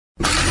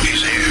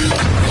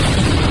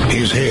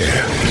He's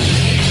here.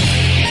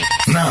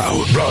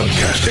 Now,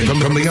 broadcasting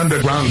from the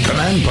underground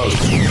command post,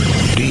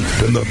 deep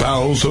in the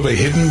bowels of a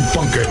hidden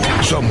bunker,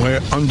 somewhere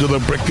under the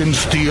brick and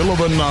steel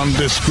of a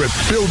nondescript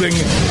building,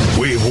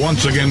 we've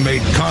once again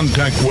made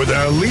contact with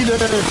our leader,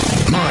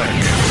 Mark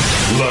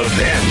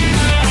Levin.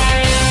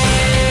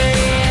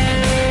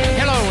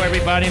 Hello,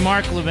 everybody.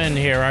 Mark Levin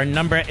here. Our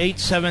number,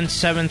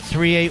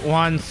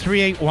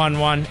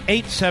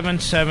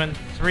 877-381-3811,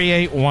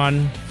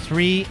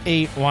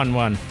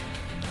 877-381-3811.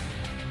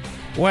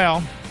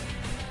 Well,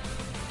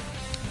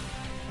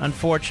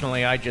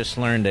 unfortunately, I just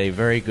learned a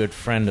very good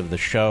friend of the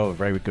show, a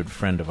very good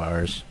friend of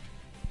ours,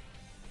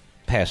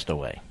 passed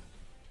away.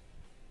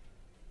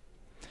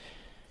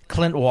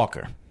 Clint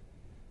Walker.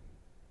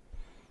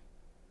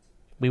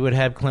 We would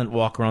have Clint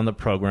Walker on the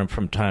program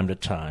from time to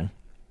time.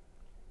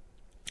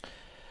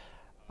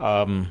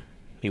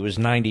 He was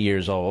 90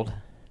 years old.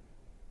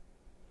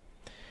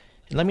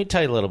 And let me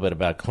tell you a little bit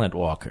about Clint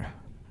Walker.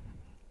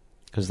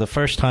 Because the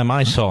first time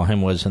I saw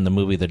him was in the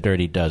movie The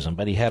Dirty Dozen,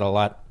 but he had a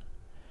lot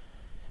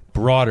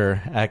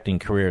broader acting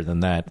career than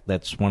that.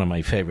 That's one of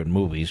my favorite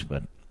movies,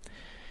 but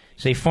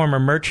he's a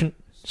former merchant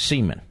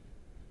seaman,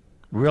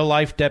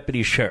 real-life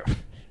deputy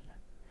sheriff,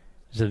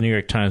 as the New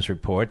York Times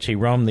reports. He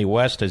roamed the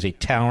West as a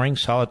towering,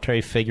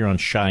 solitary figure on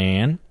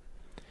Cheyenne,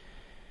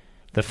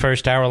 the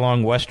first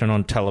hour-long Western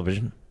on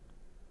television.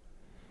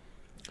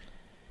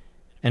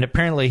 And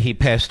apparently he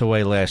passed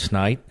away last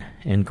night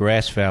in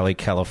Grass Valley,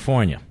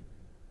 California.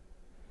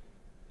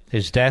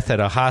 His death at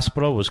a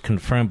hospital was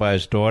confirmed by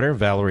his daughter,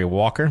 Valerie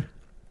Walker,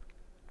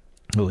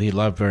 who he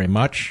loved very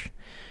much,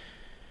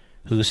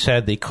 who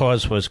said the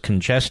cause was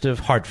congestive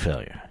heart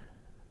failure.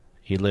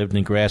 He lived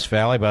in Grass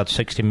Valley, about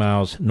 60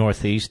 miles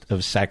northeast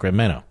of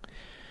Sacramento.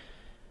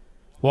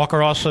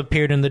 Walker also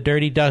appeared in The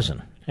Dirty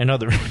Dozen and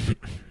other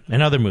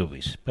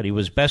movies, but he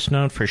was best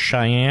known for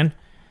Cheyenne,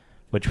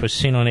 which was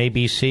seen on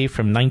ABC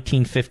from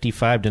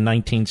 1955 to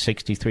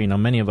 1963. Now,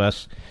 many of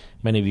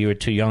you are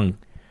too young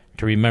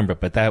to remember,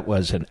 but that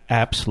was an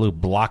absolute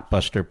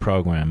blockbuster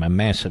program, a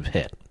massive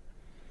hit.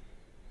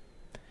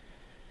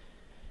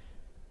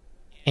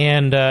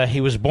 And he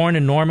was born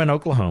in Norman,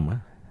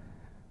 Oklahoma.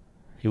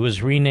 He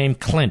was renamed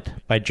Clint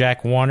by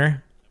Jack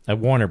Warner of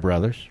Warner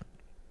Brothers.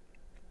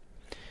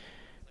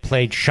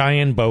 Played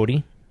Cheyenne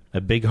Bodie, a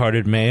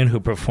big-hearted man who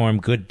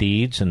performed good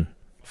deeds and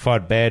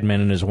fought bad men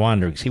in his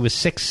wanderings. He was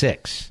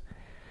 6'6".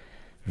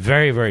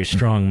 Very, very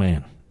strong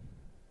man.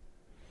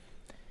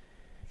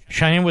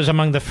 Cheyenne was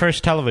among the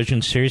first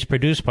television series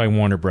produced by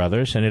Warner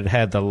Brothers, and it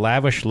had the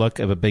lavish look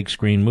of a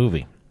big-screen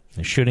movie.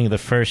 The shooting of the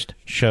first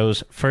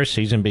show's first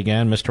season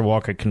began. Mr.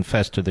 Walker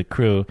confessed to the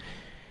crew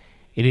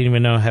he didn't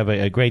even have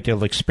a great deal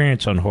of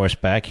experience on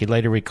horseback. He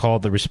later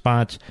recalled the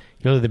response,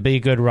 "You'll either be a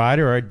good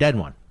rider or a dead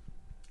one."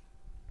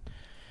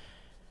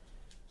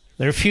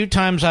 There are a few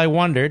times I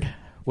wondered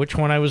which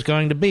one I was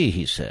going to be,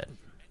 he said.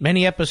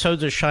 Many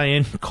episodes of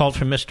Cheyenne called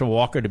for Mr.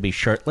 Walker to be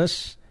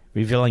shirtless,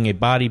 revealing a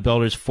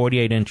bodybuilder's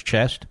 48-inch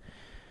chest,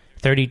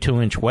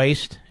 32-inch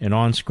waist, and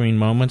on-screen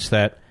moments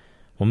that,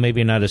 well,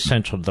 maybe not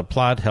essential to the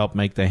plot, help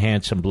make the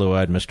handsome,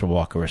 blue-eyed Mr.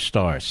 Walker a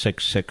star.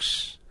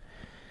 6'6".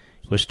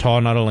 He was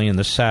tall not only in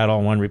the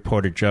saddle. One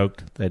reporter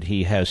joked that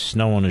he has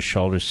snow on his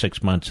shoulders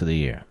 6 months of the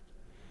year.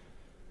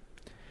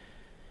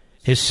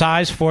 His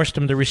size forced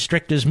him to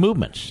restrict his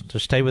movements to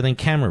stay within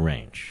camera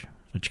range,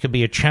 which could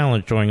be a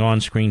challenge during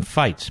on-screen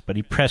fights, but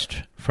he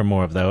pressed for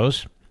more of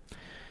those.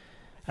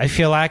 "I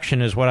feel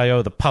action is what I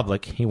owe the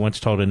public," he once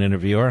told an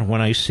interviewer.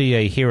 "When I see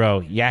a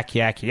hero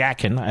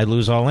yakking, I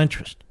lose all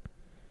interest."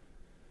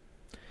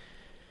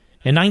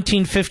 In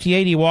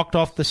 1958, he walked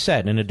off the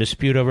set in a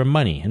dispute over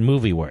money and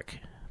movie work,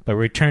 but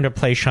returned to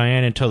play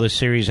Cheyenne until the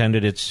series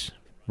ended its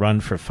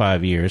run for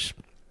 5 years.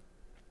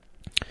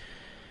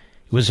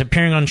 He was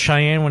appearing on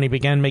Cheyenne when he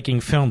began making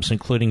films,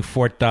 including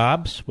Fort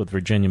Dobbs with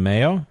Virginia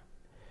Mayo.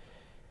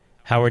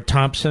 Howard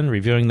Thompson,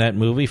 reviewing that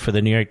movie for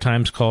the New York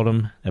Times, called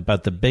him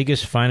about the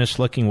biggest,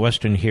 finest-looking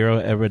Western hero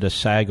ever to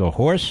sag a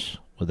horse,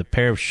 with a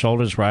pair of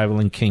shoulders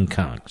rivaling King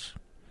Kong's.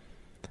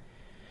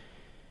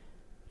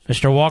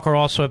 Mr. Walker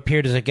also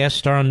appeared as a guest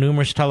star on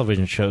numerous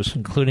television shows,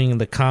 including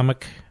a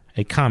comic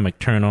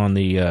turn on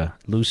the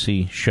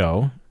Lucy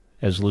show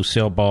as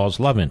Lucille Ball's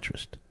love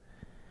interest.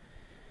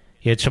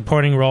 He had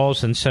supporting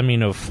roles in Send Me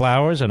No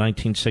Flowers, a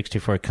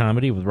 1964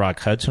 comedy with Rock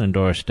Hudson and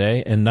Doris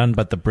Day, and None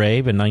But the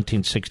Brave, a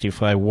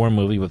 1965 war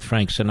movie with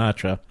Frank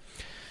Sinatra,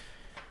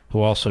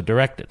 who also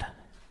directed.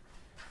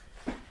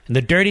 And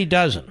The Dirty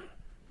Dozen,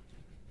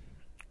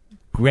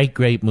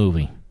 great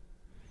movie.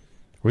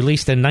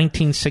 Released in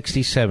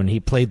 1967, he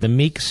played the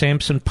meek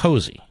Samson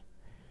Posey,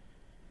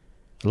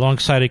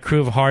 alongside a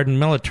crew of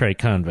hardened military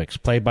convicts,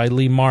 played by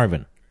Lee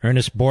Marvin,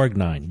 Ernest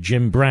Borgnine,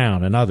 Jim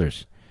Brown, and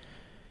others,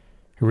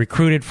 who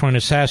recruited for an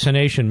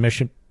assassination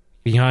mission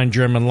behind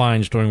German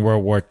lines during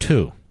World War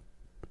II.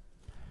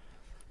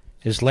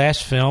 His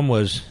last film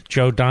was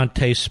Joe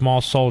Dante's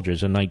Small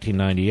Soldiers in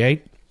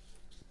 1998,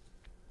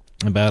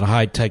 about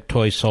high-tech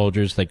toy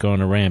soldiers that go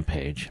on a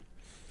rampage,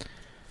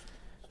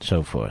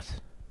 so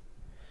forth.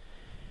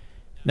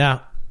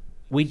 Now,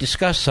 We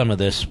discussed some of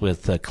this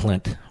with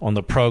Clint on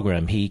the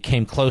program. He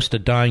came close to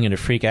dying in a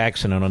freak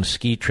accident on a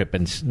ski trip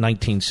in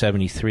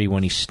 1973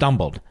 when he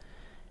stumbled,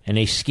 and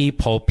a ski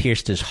pole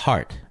pierced his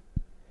heart.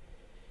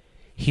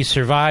 He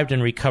survived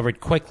and recovered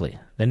quickly.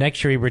 The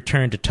next year he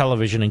returned to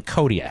television in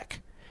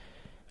Kodiak,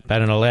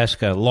 about an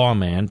Alaska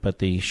lawman, but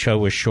the show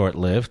was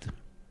short-lived.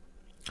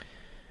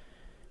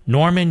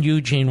 Norman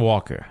Eugene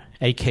Walker,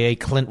 a.k.a.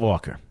 Clint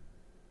Walker,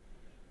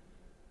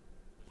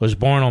 was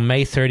born on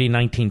May 30,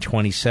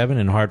 1927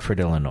 in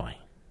Hartford, Illinois.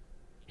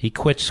 He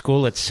quit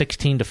school at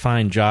 16 to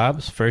find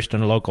jobs, first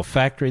in a local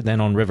factory, then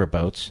on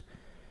riverboats,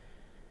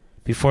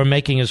 before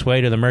making his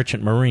way to the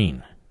Merchant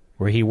Marine,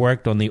 where he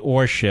worked on the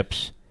ore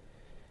ships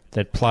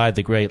that plied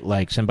the Great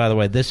Lakes. And by the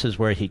way, this is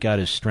where he got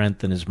his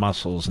strength and his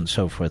muscles and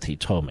so forth, he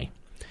told me.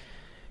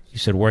 He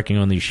said working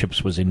on these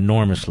ships was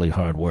enormously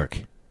hard work.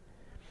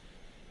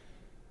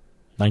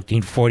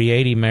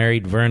 1948, he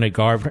married Verna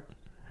Garver.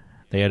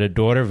 They had a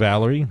daughter,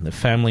 Valerie. The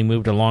family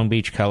moved to Long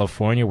Beach,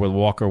 California, where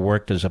Walker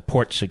worked as a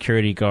port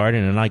security guard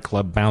and a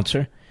nightclub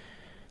bouncer.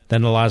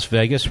 Then to Las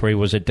Vegas, where he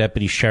was a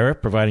deputy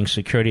sheriff, providing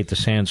security at the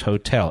Sands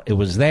Hotel. It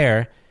was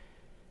there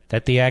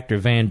that the actor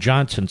Van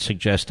Johnson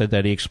suggested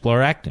that he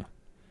explore acting.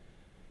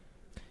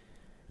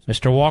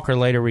 Mr. Walker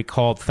later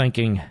recalled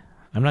thinking,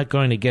 I'm not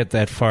going to get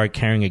that far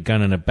carrying a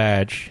gun and a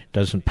badge.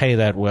 Doesn't pay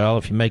that well.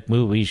 If you make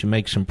movies, you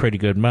make some pretty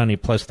good money,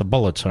 plus the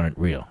bullets aren't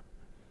real.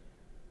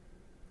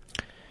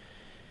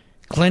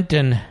 Clint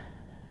and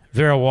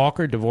Vera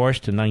Walker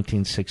divorced in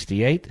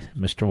 1968.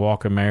 Mr.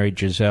 Walker married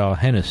Giselle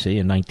Hennessy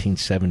in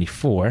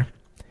 1974.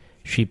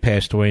 She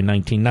passed away in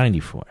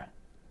 1994.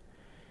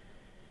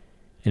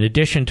 In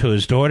addition to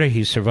his daughter,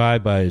 he's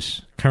survived by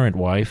his current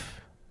wife,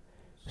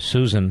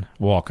 Susan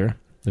Walker,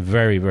 a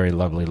very, very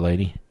lovely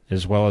lady,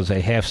 as well as a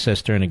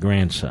half-sister and a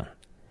grandson.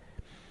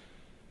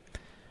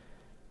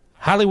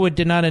 Hollywood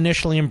did not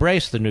initially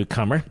embrace the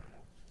newcomer,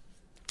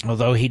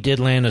 although he did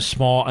land a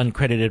small,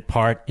 uncredited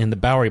part in the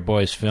Bowery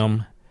Boys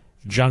film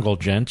Jungle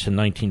Gents in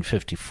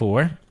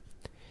 1954.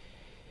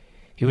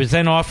 He was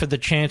then offered the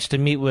chance to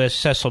meet with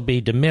Cecil B.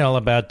 DeMille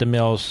about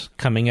DeMille's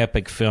coming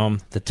epic film,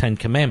 The Ten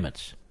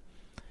Commandments.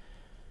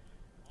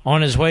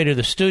 On his way to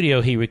the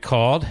studio, he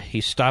recalled, he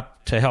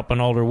stopped to help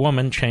an older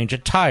woman change a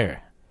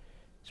tire.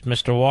 As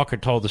Mr. Walker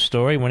told the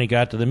story, when he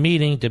got to the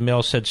meeting,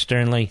 DeMille said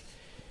sternly,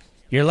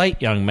 "You're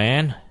late, young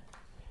man."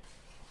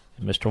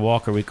 And Mr.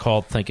 Walker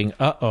recalled thinking,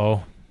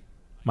 uh-oh,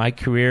 my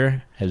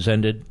career has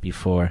ended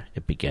before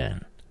it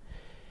began.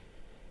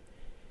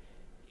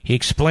 He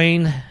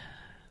explained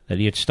that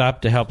he had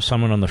stopped to help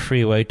someone on the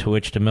freeway, to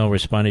which DeMille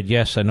responded,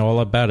 "Yes, I know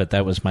all about it.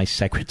 That was my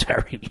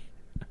secretary."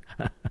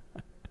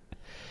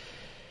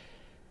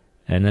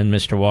 And then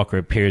Mr. Walker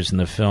appears in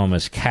the film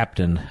as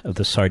captain of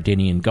the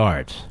Sardinian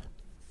Guards,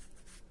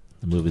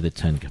 the movie The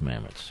Ten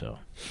Commandments. So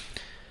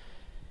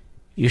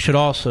you should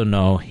also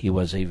know he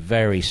was a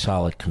very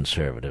solid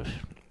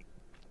conservative.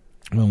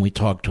 When we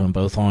talked to him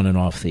both on and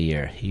off the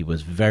air, he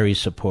was very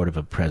supportive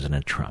of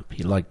President Trump.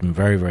 He liked him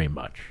very, very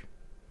much.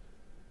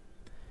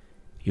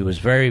 He was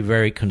very,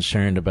 very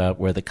concerned about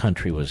where the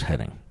country was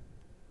heading.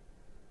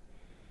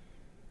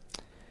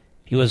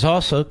 He was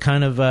also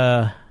kind of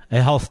a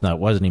health nut,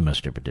 wasn't he,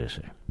 Mr.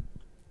 Producer?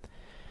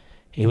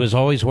 He was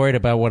always worried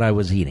about what I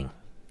was eating.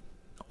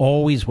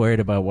 Always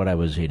worried about what I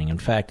was eating. In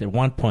fact, at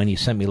one point, he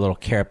sent me a little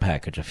care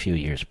package a few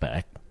years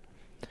back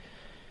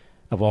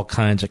of all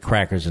kinds of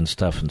crackers and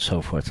stuff and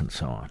so forth and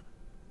so on.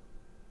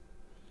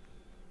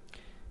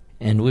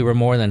 And we were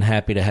more than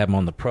happy to have him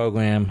on the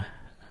program,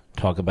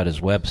 talk about his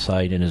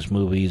website and his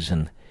movies,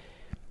 and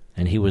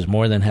he was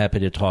more than happy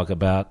to talk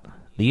about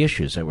the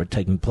issues that were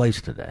taking place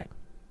today.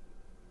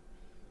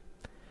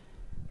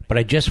 But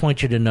I just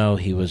want you to know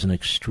he was an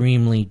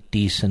extremely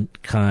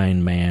decent,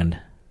 kind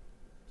man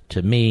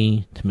to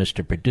me, to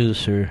Mr.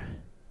 Producer,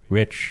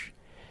 Rich,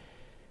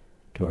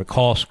 to our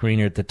call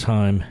screener at the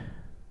time,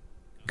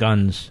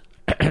 Guns.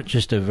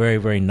 Just a very,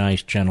 very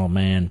nice, gentle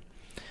man.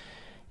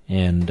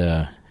 And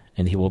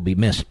he will be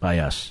missed by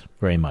us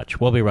very much.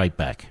 We'll be right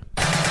back.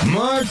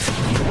 Mark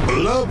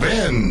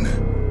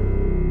Levin.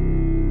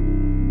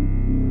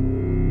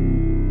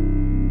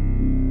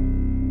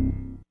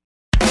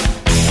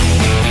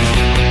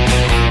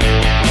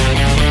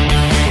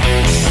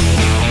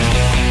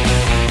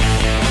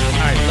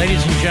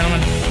 Ladies and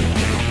gentlemen,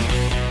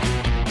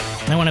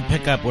 I want to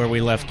pick up where we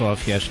left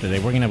off yesterday.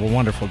 We're going to have a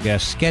wonderful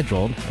guest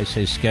scheduled. I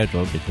say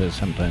scheduled because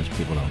sometimes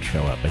people don't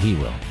show up, but he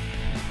will.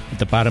 At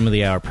the bottom of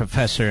the hour,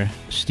 Professor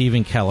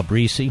Stephen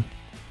Calabrese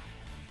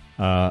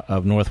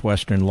of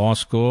Northwestern Law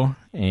School,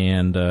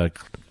 and a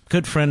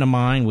good friend of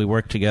mine. We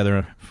worked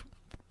together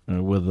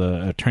with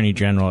Attorney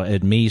General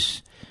Ed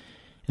Meese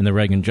in the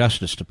Reagan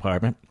Justice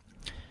Department,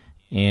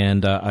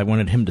 and I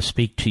wanted him to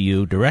speak to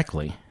you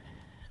directly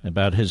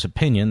about his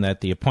opinion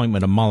that the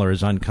appointment of Mueller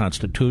is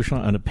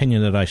unconstitutional, an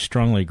opinion that I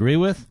strongly agree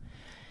with,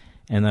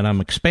 and that I'm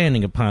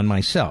expanding upon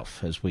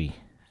myself as we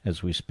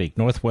speak.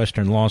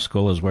 Northwestern Law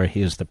School is where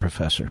he is the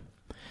professor.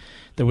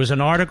 There was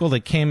an article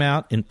that came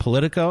out in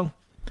Politico,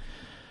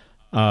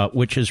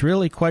 which is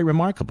really quite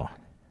remarkable.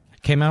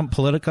 came out in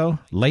Politico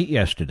late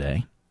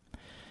yesterday.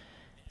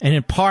 And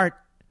in part,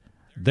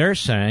 they're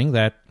saying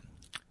that,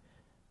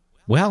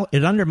 well,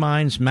 it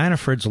undermines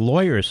Manafort's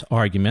lawyer's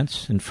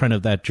arguments in front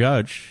of that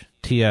judge,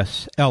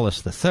 T.S.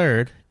 Ellis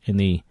III, in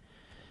the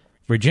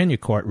Virginia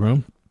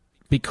courtroom,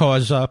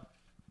 because,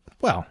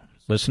 well,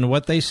 listen to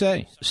what they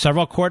say.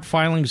 Several court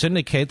filings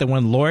indicate that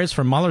when lawyers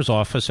from Mueller's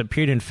office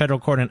appeared in federal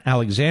court in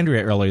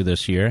Alexandria earlier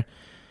this year,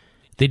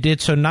 they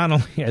did so not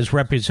only as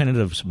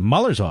representatives of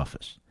Mueller's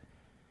office,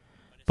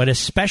 but as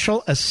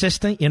special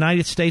assistant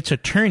United States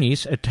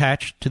attorneys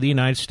attached to the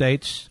United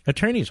States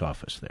Attorney's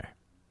Office there.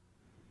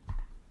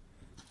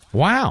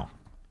 Wow.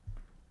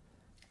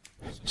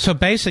 So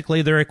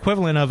basically, they're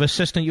equivalent of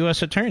assistant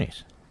U.S.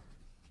 attorneys.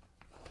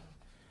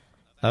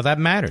 Now, that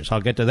matters.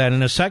 I'll get to that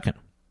in a second.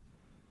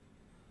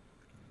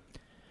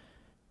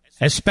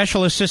 As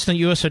special assistant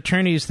U.S.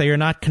 attorneys, they are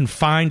not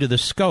confined to the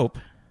scope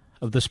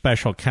of the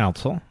special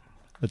counsel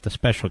that the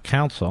special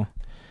counsel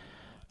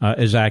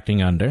is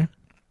acting under.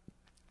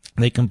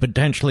 They can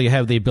potentially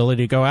have the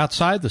ability to go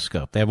outside the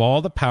scope. They have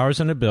all the powers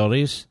and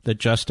abilities that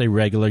just a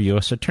regular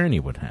U.S. attorney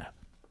would have.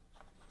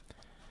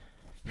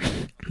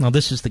 Now,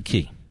 this is the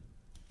key.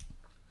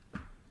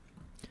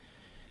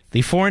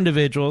 The four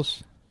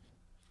individuals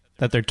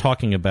that they're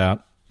talking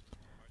about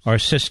are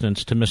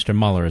assistants to Mr.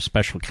 Mueller as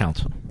special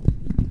counsel.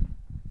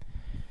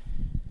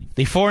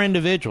 The four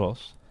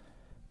individuals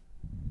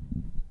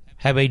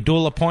have a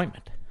dual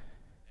appointment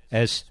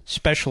as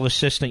special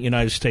assistant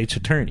United States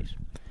attorneys.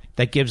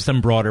 That gives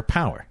them broader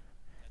power.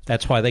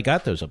 That's why they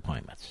got those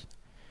appointments.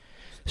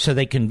 So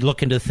they can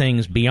look into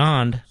things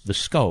beyond the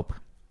scope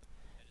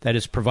that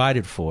is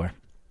provided for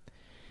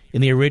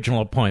in the original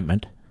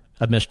appointment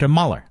of Mr.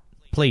 Mueller.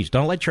 Please,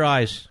 don't let your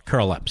eyes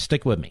curl up.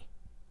 Stick with me.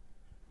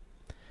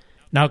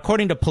 Now,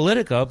 according to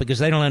Politico, because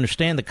they don't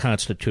understand the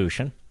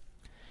Constitution,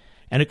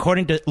 and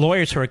according to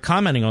lawyers who are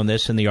commenting on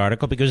this in the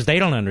article, because they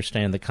don't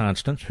understand the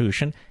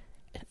Constitution,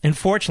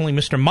 unfortunately,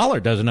 Mr.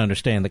 Mueller doesn't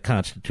understand the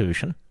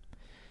Constitution,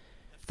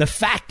 the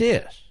fact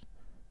is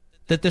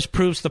that this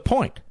proves the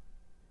point,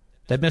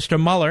 that Mr.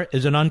 Mueller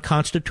is an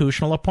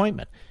unconstitutional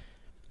appointment.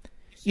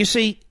 You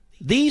see,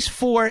 these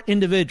four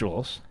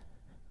individuals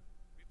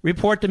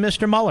report to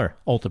Mr. Mueller,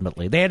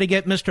 ultimately. They had to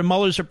get Mr.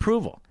 Mueller's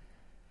approval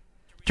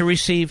to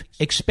receive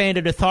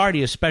expanded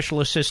authority as special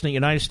assistant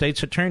United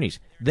States attorneys.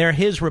 They're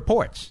his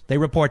reports. They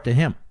report to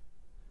him.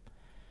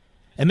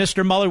 And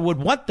Mr. Mueller would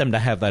want them to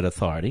have that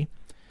authority,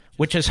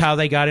 which is how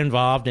they got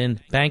involved in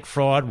bank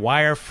fraud,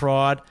 wire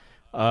fraud,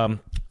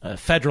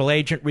 federal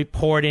agent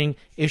reporting,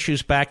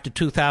 issues back to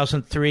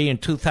 2003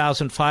 and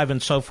 2005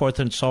 and so forth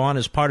and so on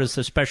as part of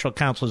the special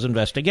counsel's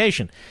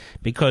investigation.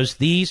 Because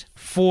these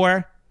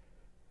four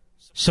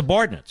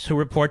subordinates who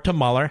report to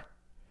Mueller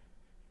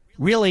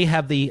really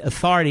have the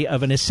authority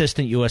of an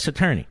assistant U.S.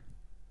 attorney.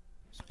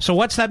 So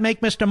what's that make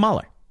Mr.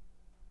 Mueller?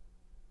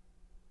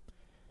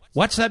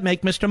 What's that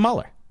make Mr.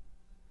 Mueller?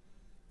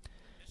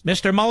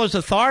 Mr. Mueller's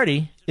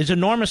authority is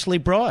enormously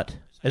broad,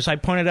 as I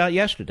pointed out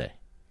yesterday.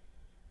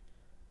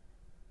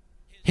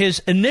 His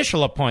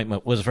initial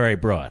appointment was very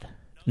broad.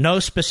 No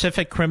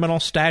specific criminal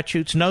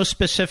statutes, no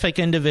specific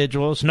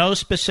individuals, no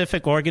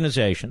specific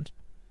organizations,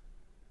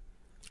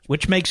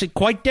 which makes it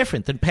quite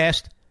different than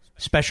past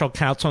special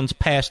counsel and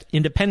past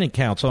independent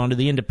counsel under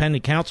the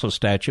independent counsel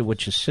statute,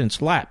 which has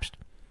since lapsed.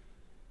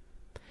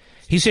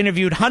 He's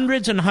interviewed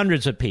hundreds and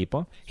hundreds of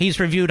people. He's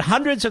reviewed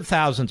hundreds of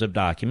thousands of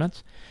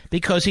documents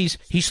because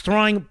he's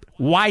throwing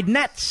wide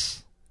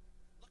nets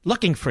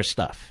looking for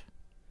stuff.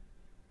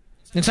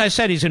 As I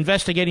said, he's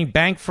investigating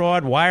bank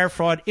fraud, wire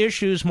fraud,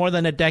 issues more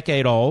than a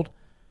decade old,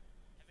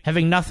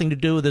 having nothing to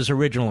do with his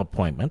original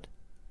appointment.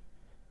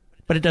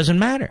 But it doesn't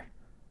matter,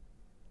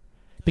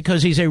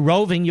 because he's a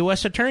roving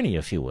U.S. attorney,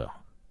 if you will.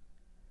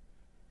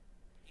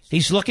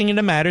 He's looking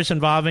into matters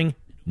involving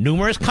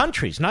numerous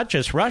countries, not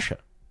just Russia.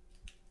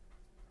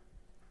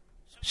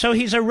 So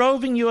he's a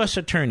roving U.S.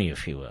 attorney,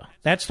 if you will.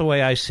 That's the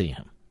way I see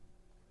him,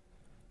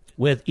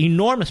 with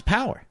enormous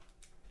power.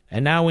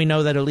 And now we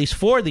know that at least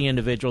four of the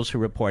individuals who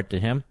report to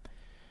him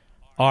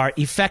are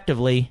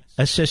effectively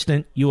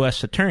assistant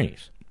U.S.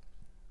 attorneys.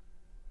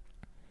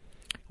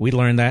 We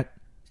learned that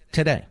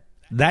today.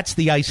 That's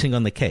the icing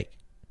on the cake.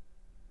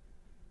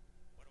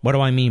 What do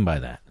I mean by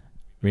that?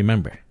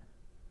 Remember,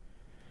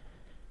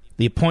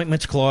 the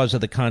Appointments Clause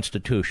of the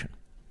Constitution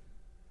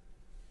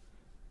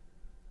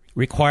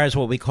requires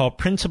what we call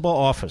principal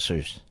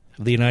officers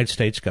of the United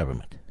States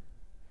government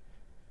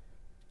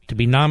to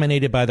be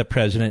nominated by the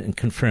President and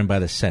confirmed by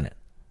the Senate.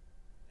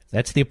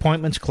 That's the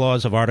Appointments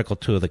Clause of Article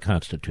 2 of the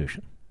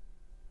Constitution.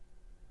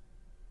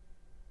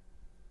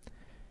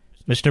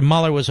 Mr.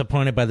 Mueller was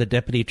appointed by the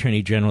Deputy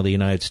Attorney General of the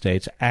United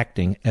States,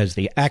 acting as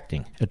the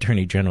acting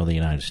Attorney General of the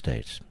United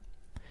States.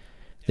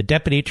 The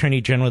Deputy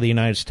Attorney General of the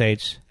United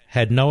States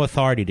had no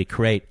authority to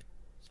create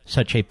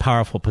such a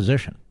powerful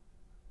position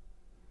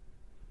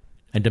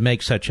and to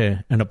make such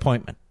an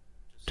appointment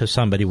to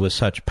somebody with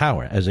such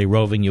power as a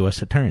roving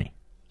U.S. attorney.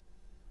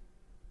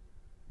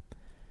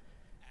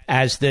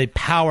 As the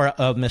power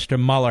of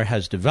Mr. Mueller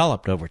has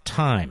developed over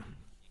time,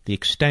 the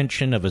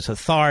extension of his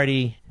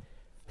authority,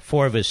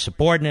 4 of his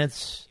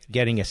subordinates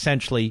getting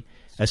essentially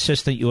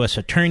assistant U.S.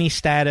 attorney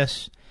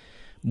status,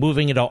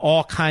 moving into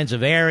all kinds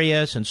of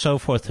areas and so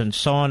forth and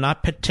so on,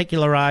 not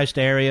particularized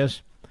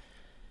areas.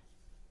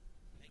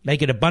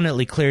 Make it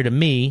abundantly clear to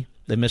me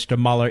that Mr.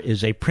 Mueller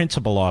is a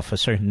principal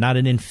officer, not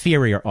an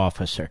inferior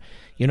officer.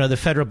 You know, the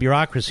federal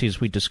bureaucracy,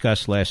 as we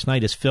discussed last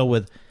night, is filled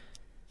with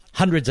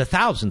hundreds of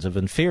thousands of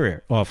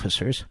inferior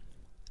officers.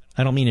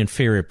 I don't mean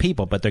inferior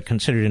people, but they're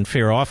considered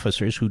inferior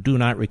officers who do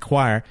not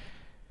require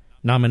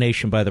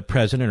nomination by the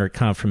president or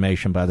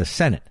confirmation by the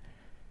Senate.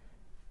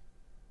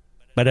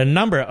 But a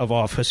number of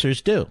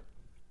officers do.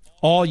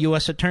 All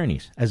U.S.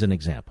 attorneys, as an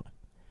example.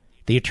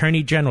 The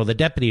Attorney General, the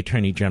Deputy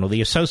Attorney General,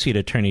 the Associate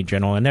Attorney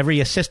General, and every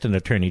Assistant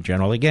Attorney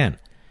General, again,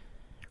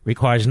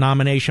 requires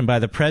nomination by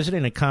the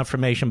President and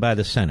confirmation by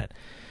the Senate.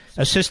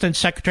 Assistant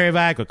Secretary of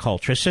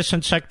Agriculture,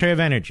 Assistant Secretary of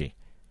Energy,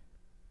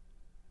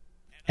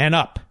 and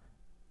up,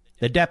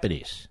 the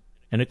deputies,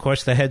 and of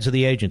course the heads of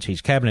the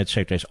agencies, cabinet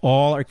secretaries,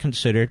 all are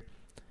considered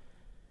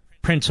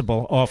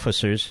principal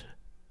officers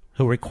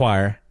who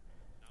require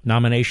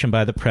nomination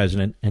by the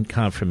President and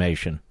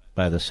confirmation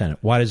by the Senate.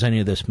 Why does any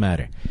of this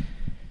matter?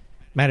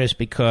 It matters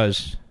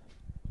because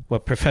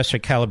what Professor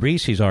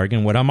Calabrese is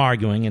arguing, what I'm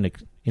arguing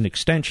in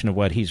extension of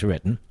what he's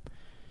written,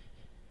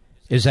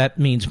 is that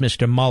means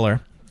Mr.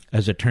 Mueller,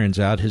 as it turns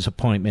out, his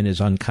appointment is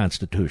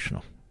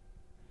unconstitutional.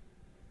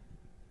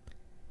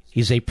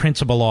 He's a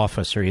principal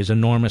officer. He has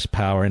enormous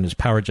power, and his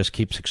power just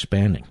keeps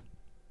expanding,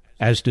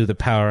 as does the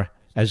power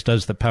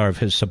of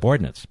his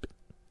subordinates,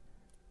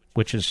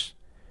 which is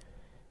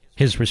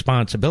his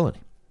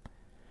responsibility.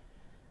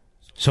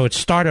 So it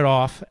started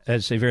off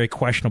as a very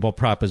questionable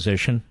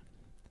proposition,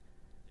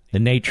 the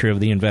nature of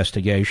the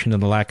investigation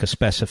and the lack of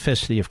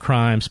specificity of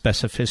crime,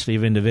 specificity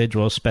of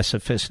individuals,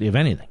 specificity of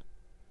anything.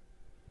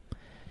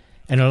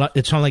 And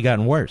it's only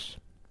gotten worse.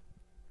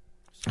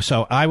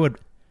 So I would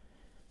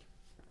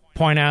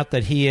point out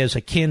that he is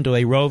akin to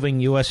a roving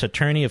U.S.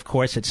 attorney. Of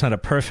course, it's not a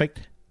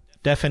perfect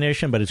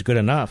definition, but it's good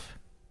enough.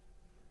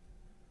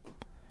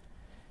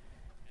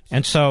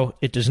 And so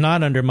it does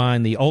not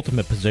undermine the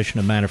ultimate position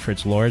of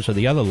Manafort's lawyers or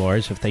the other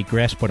lawyers if they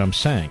grasp what I'm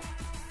saying.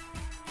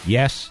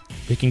 Yes,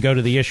 we can go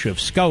to the issue of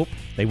scope.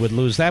 They would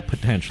lose that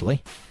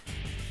potentially.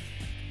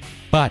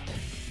 But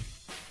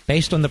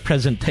based on the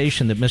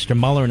presentation that Mr.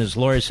 Mueller and his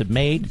lawyers have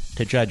made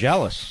to Judge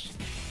Ellis,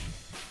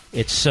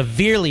 it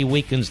severely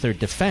weakens their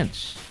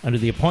defense under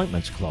the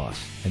Appointments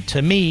Clause. And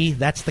to me,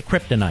 that's the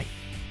kryptonite.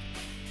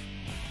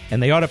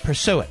 And they ought to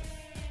pursue it.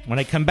 When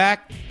I come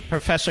back,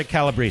 Professor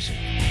Calabrese.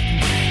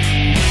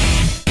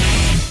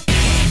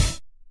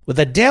 With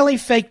a daily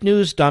fake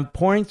news dump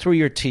pouring through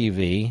your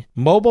TV,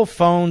 mobile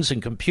phones, and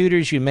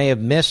computers, you may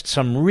have missed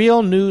some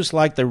real news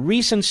like the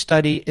recent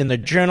study in the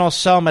journal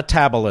Cell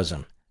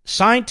Metabolism.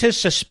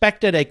 Scientists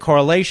suspected a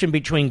correlation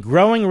between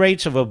growing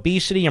rates of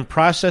obesity and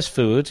processed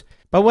foods,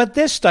 but what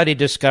this study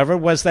discovered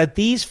was that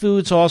these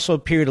foods also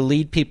appear to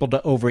lead people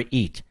to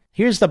overeat.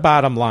 Here's the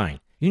bottom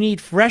line. You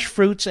need fresh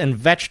fruits and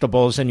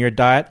vegetables in your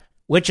diet,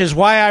 which is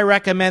why I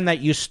recommend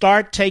that you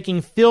start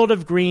taking Field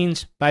of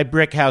Greens by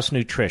Brickhouse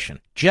Nutrition.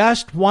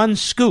 Just 1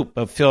 scoop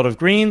of Field of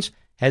Greens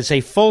has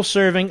a full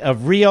serving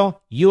of real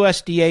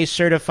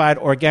USDA-certified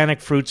organic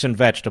fruits and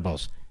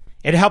vegetables.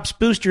 It helps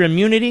boost your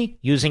immunity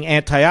using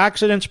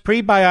antioxidants,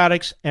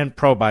 prebiotics, and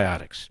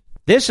probiotics.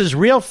 This is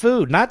real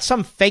food, not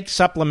some fake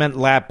supplement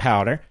lab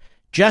powder.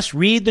 Just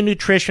read the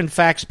nutrition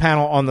facts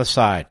panel on the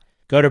side.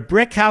 Go to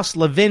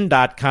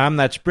BrickhouseLevin.com,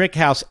 that's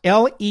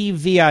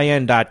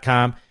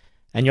BrickhouseLevin.com,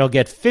 and you'll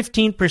get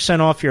 15%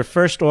 off your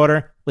first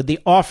order with the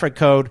offer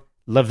code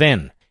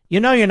Levin. You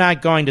know you're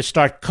not going to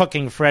start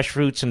cooking fresh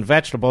fruits and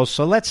vegetables,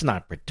 so let's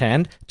not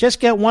pretend. Just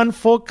get 1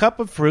 full cup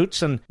of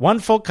fruits and 1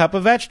 full cup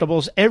of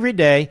vegetables every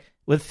day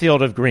with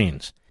Field of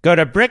Greens. Go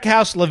to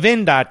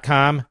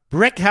BrickhouseLevin.com,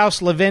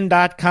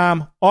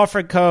 BrickhouseLevin.com,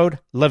 offer code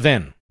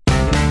Levin.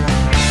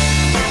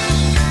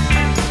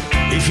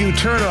 If you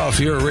turn off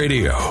your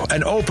radio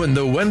and open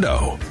the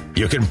window,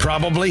 you can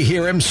probably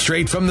hear him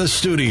straight from the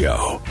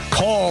studio.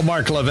 Call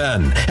Mark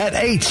Levin at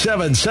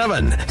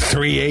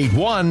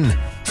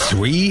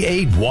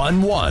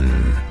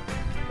 877-381-3811.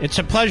 It's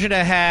a pleasure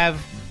to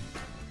have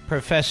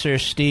Professor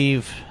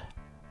Steve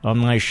on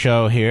my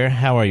show here.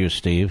 How are you,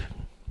 Steve?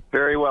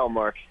 Very well,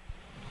 Mark.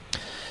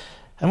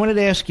 I wanted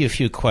to ask you a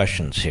few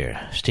questions here.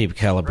 Steve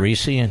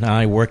Calabrese and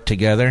I worked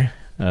together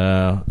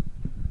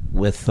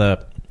with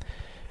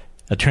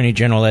Attorney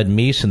General Ed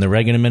Meese in the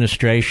Reagan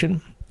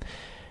administration.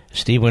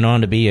 Steve went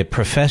on to be a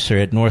professor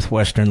at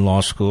Northwestern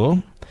Law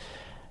School.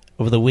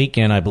 Over the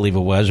weekend, I believe it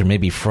was, or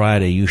maybe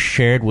Friday, you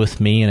shared with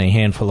me and a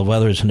handful of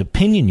others an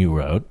opinion you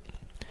wrote,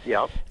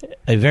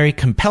 a very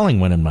compelling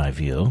one in my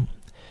view,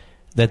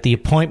 that the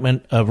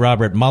appointment of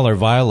Robert Mueller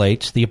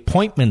violates the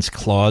Appointments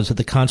Clause of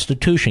the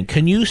Constitution.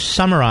 Can you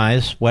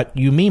summarize what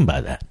you mean by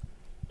that?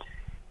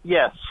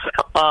 Yes.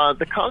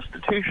 The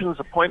Constitution's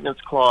Appointments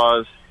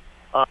Clause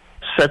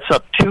sets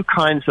up 2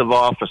 kinds of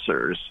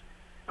officers.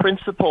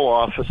 Principal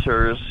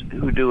officers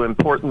who do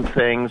important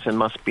things and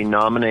must be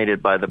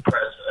nominated by the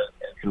President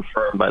and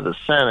confirmed by the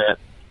Senate,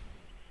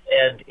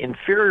 and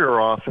inferior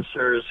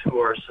officers who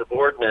are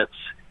subordinates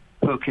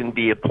who can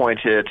be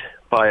appointed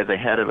by the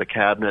head of a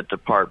cabinet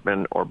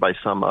department or by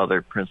some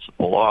other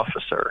principal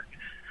officer.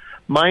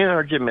 My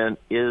argument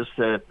is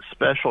that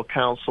Special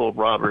Counsel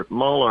Robert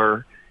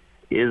Mueller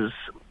is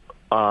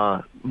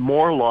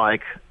more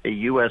like a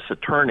U.S.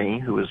 attorney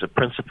who is a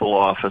principal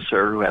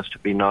officer who has to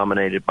be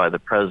nominated by the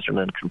president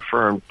and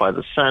confirmed by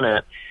the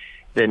Senate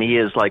than he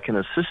is like an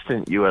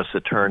assistant U.S.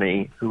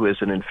 attorney who is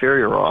an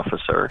inferior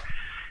officer.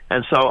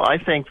 And so I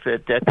think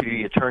that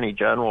Deputy Attorney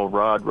General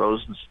Rod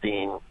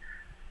Rosenstein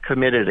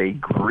committed a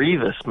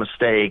grievous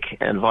mistake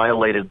and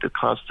violated the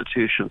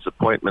Constitution's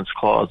Appointments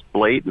Clause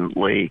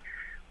blatantly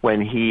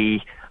when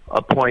he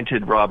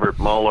appointed Robert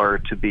Mueller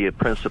to be a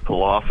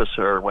principal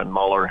officer when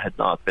Mueller had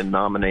not been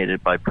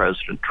nominated by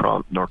President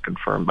Trump nor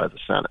confirmed by the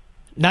Senate.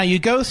 Now, you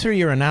go through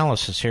your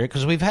analysis here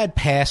because we've had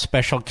past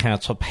special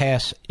counsel,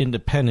 past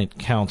independent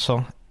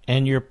counsel,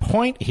 and your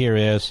point here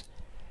is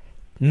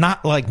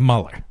not like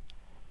Mueller,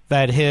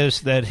 that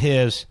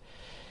his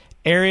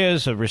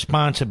areas of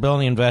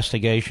responsibility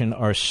investigation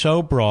are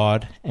so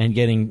broad and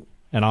getting,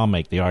 and I'll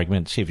make the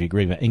argument, see if you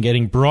agree with it, and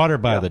getting broader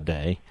by the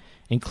day,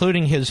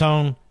 including his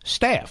own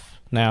staff.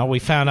 Now, we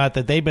found out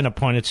that they've been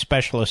appointed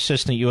special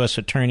assistant U.S.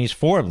 attorneys,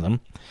 4 of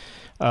them,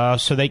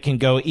 so they can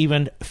go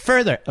even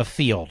further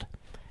afield.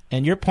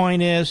 And your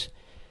point is,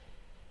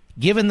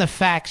 given the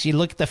facts, you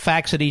look at the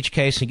facts of each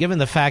case, and given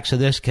the facts of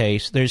this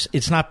case,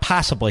 it's not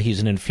possible he's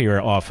an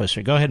inferior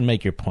officer. Go ahead and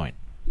make your point.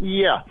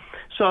 Yeah.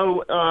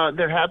 So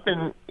there have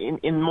been,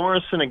 in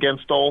Morrison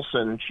against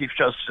Olson, Chief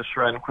Justice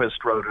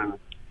Rehnquist wrote an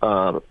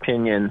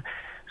opinion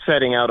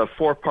setting out a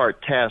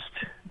 4-part test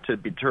to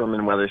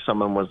determine whether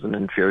someone was an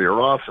inferior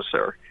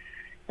officer.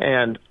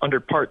 And under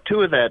Part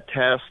 2 of that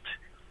test,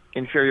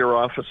 inferior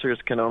officers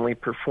can only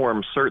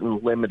perform certain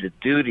limited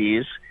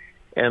duties.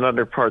 And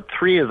under Part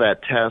 3 of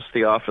that test,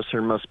 the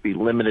officer must be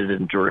limited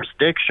in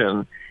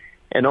jurisdiction.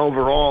 And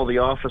overall, the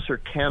officer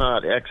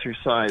cannot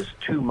exercise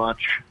too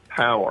much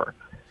power.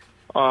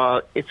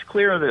 It's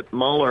clear that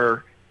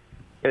Mueller,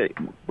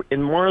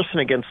 in Morrison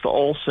against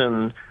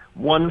Olson,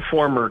 one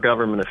former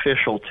government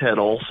official, Ted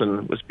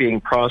Olson, was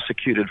being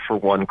prosecuted for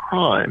one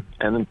crime,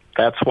 and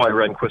that's why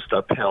Rehnquist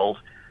upheld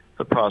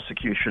the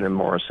prosecution in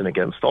Morrison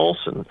against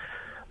Olson.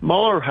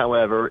 Mueller,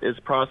 however, is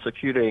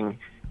prosecuting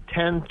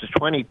 10 to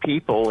 20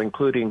 people,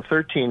 including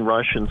 13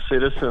 Russian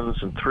citizens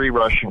and 3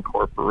 Russian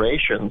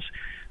corporations,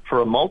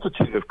 for a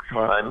multitude of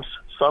crimes,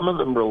 some of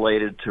them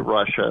related to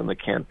Russia and the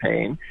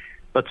campaign,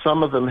 but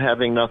some of them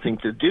having nothing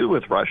to do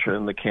with Russia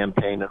and the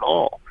campaign at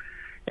all.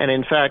 And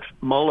in fact,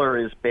 Mueller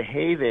is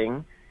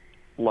behaving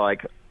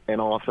like an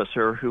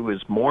officer who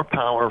is more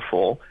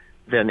powerful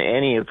than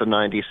any of the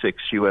 96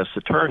 U.S.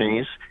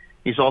 attorneys.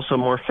 He's also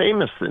more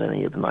famous than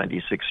any of the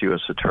 96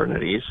 U.S.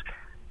 attorneys.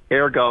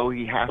 Ergo,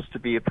 he has to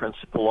be a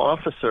principal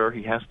officer.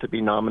 He has to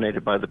be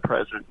nominated by the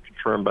president,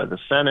 confirmed by the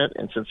Senate.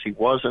 And since he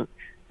wasn't,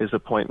 his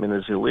appointment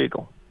is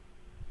illegal.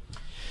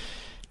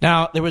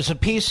 Now, there was a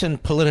piece in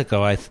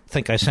Politico, I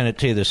think I sent it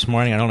to you this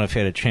morning. I don't know if you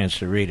had a chance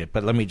to read it,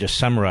 but let me just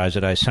summarize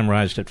it. I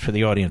summarized it for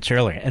the audience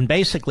earlier. And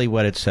basically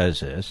what it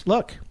says is,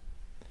 look,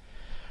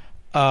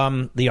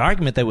 the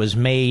argument that was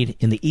made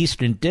in the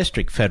Eastern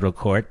District Federal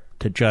Court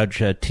to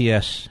Judge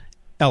T.S.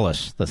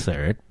 Ellis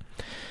III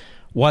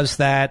was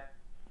that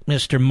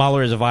Mr.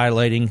 Mueller is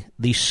violating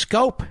the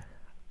scope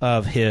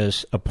of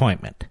his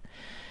appointment.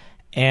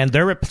 And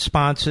their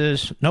response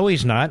is, no,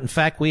 he's not. In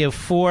fact, we have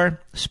 4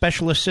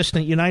 special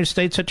assistant United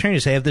States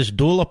attorneys. They have this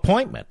dual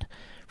appointment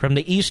from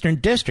the Eastern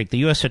District, the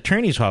U.S.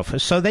 Attorney's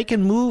Office, so they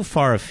can move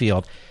far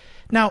afield.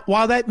 Now,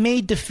 while that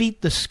may defeat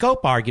the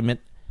scope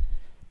argument,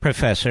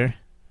 Professor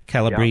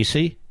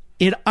Calabresi,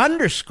 it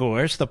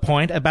underscores the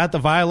point about the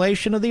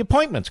violation of the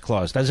Appointments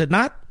Clause, does it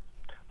not?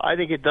 I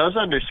think it does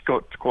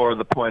underscore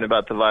the point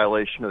about the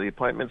violation of the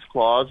Appointments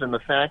Clause, and the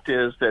fact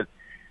is that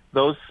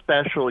those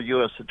special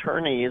U.S.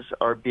 attorneys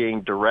are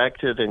being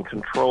directed and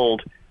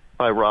controlled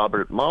by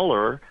Robert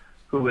Mueller,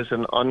 who is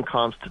an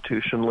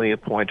unconstitutionally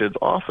appointed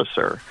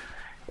officer.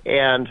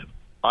 And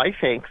I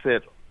think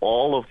that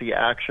all of the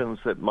actions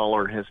that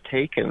Mueller has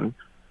taken,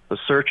 the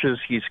searches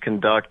he's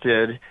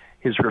conducted,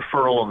 his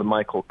referral of the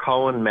Michael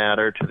Cohen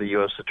matter to the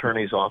U.S.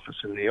 Attorney's Office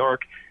in New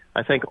York,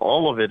 I think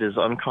all of it is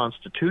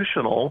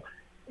unconstitutional,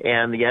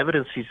 and the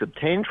evidence he's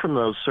obtained from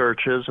those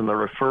searches and the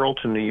referral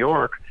to New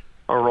York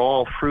are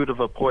all fruit of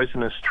a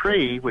poisonous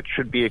tree, which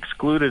should be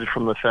excluded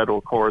from the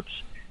federal courts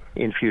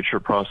in future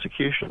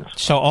prosecutions.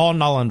 So all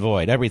null and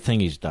void,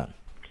 everything he's done?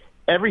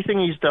 Everything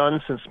he's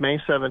done since May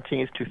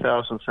 17th,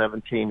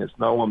 2017 is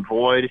null and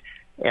void,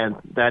 and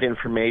that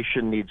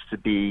information needs to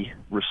be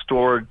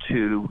restored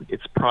to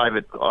its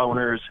private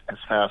owners as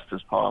fast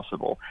as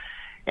possible.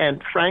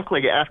 And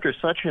frankly, after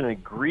such an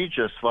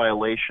egregious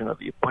violation of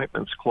the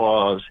Appointments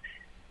Clause,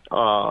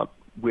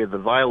 with the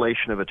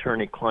violation of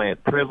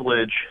attorney-client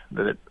privilege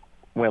that it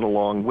went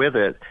along with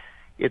it,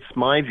 it's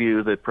my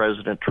view that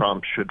President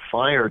Trump should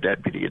fire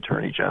Deputy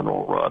Attorney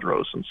General Rod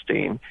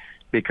Rosenstein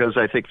because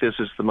I think this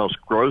is the most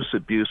gross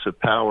abuse of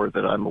power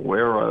that I'm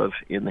aware of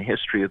in the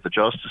history of the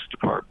Justice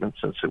Department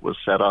since it was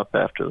set up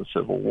after the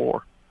Civil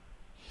War.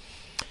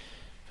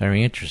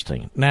 Very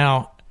interesting.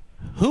 Now,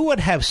 who would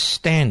have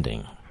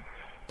standing?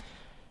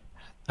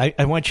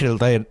 I want you to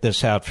lay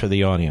this out for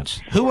the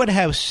audience. Who would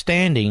have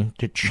standing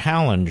to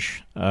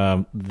challenge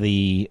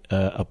the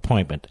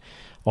appointment?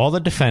 All the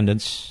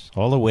defendants,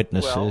 all the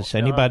witnesses,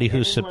 anybody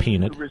who's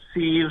subpoenaed. Who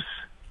receives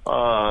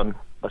a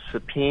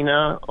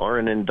subpoena or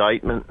an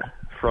indictment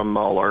from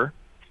Mueller,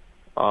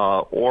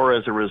 or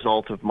as a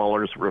result of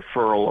Mueller's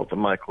referral of the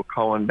Michael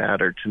Cohen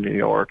matter to New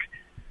York,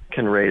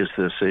 can raise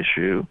this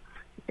issue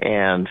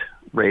and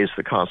raise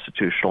the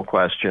constitutional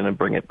question and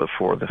bring it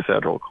before the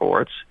federal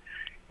courts.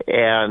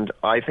 And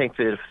I think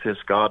that if this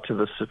got to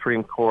the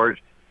Supreme Court,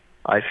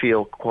 I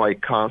feel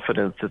quite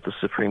confident that the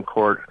Supreme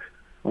Court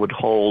would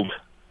hold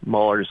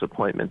Mueller's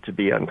appointment to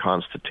be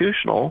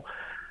unconstitutional.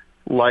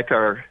 Like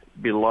our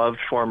beloved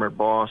former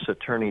boss,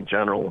 Attorney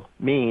General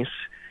Meese,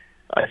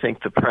 I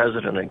think the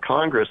President and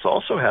Congress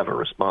also have a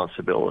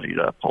responsibility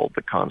to uphold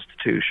the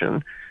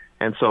Constitution.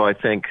 And so I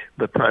think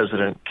the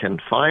President can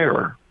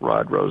fire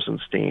Rod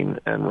Rosenstein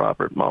and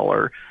Robert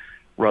Mueller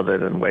rather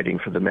than waiting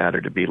for the matter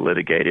to be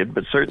litigated.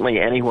 But certainly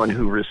anyone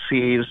who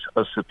receives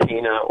a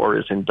subpoena or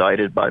is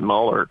indicted by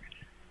Mueller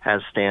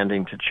has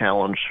standing to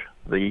challenge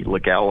the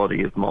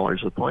legality of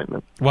Mueller's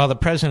appointment. Well, the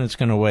president's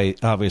going to weigh,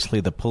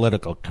 obviously, the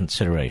political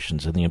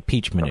considerations and the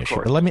impeachment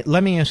issue. But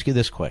let me ask you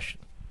this question.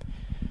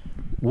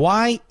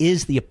 Why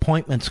is the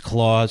Appointments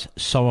Clause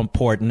so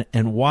important,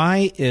 and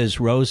why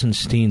is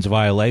Rosenstein's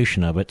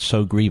violation of it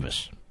so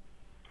grievous?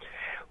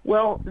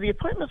 Well, the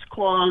Appointments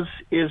Clause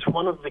is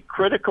one of the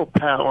critical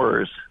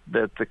powers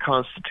that the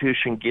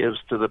Constitution gives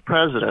to the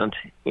president,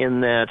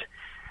 in that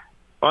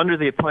under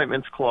the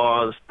Appointments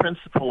Clause,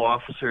 principal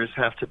officers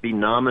have to be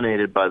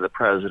nominated by the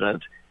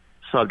president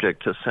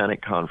subject to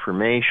Senate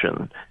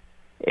confirmation.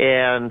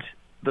 And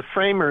the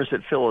framers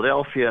at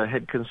Philadelphia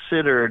had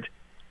considered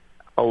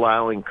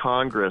allowing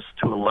Congress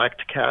to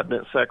elect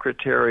cabinet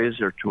secretaries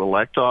or to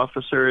elect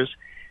officers,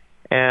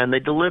 and they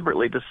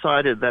deliberately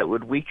decided that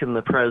would weaken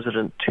the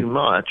president too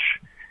much.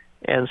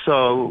 And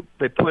so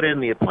they put in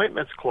the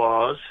Appointments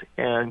Clause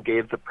and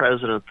gave the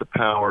president the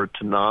power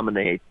to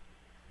nominate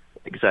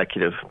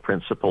executive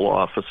principal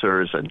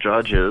officers and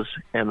judges,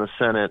 and the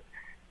Senate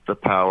the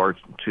power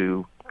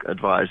to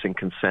advise and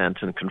consent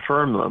and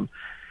confirm them.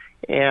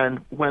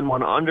 And when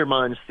one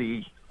undermines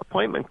the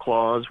Appointment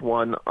Clause,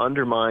 one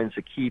undermines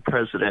a key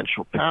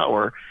presidential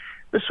power.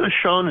 This was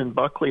shown in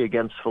Buckley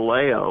against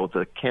Vallejo,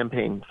 the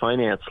campaign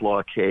finance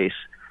law case.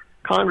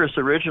 Congress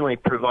originally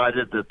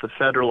provided that the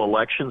Federal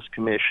Elections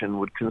Commission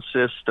would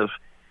consist of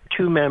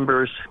 2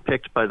 members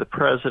picked by the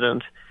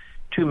president,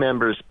 2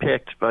 members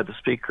picked by the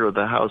Speaker of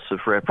the House of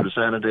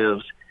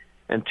Representatives,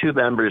 and 2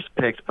 members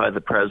picked by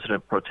the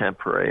President pro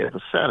tempore of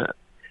the Senate.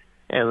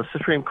 And the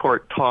Supreme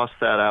Court tossed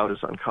that out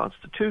as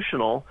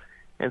unconstitutional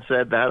and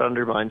said that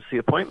undermines the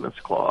Appointments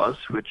Clause,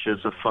 which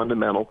is a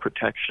fundamental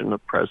protection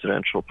of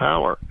presidential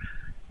power.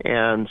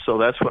 And so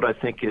that's what I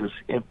think is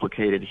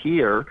implicated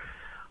here.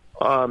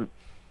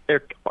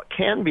 There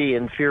can be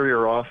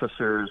inferior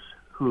officers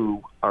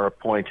who are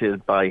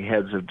appointed by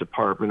heads of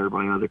department or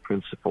by other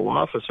principal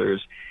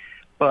officers,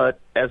 but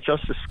as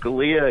Justice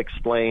Scalia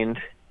explained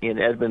in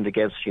Edmund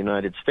against the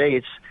United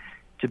States,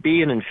 to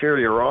be an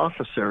inferior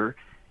officer,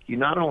 you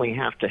not only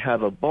have to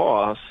have a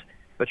boss,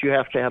 but you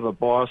have to have a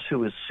boss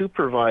who is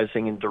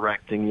supervising and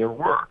directing your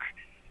work.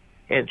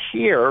 And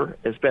here,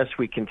 as best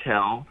we can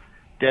tell,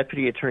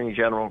 Deputy Attorney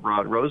General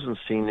Rod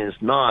Rosenstein is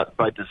not,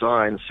 by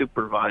design,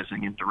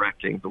 supervising and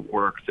directing the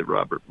work that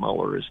Robert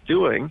Mueller is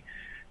doing,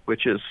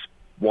 which is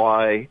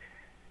why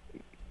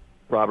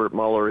Robert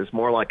Mueller is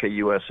more like a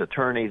U.S.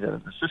 attorney than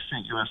an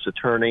assistant U.S.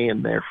 attorney,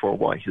 and therefore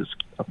why his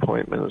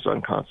appointment is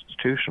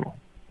unconstitutional.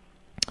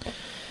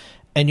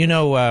 And, you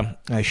know,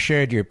 I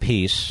shared your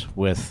piece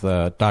with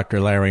Dr.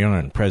 Larry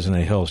Arnn,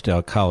 president of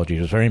Hillsdale College. He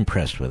was very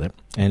impressed with it.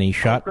 And he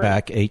shot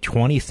back a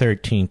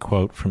 2013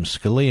 quote from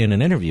Scalia in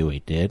an interview he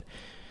did.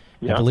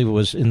 Yeah. I believe it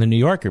was in the New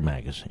Yorker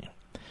magazine.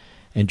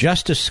 And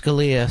Justice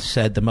Scalia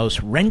said the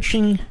most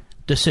wrenching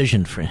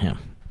decision for him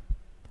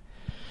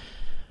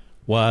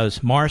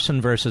was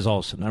Morrison versus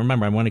Olson. Now,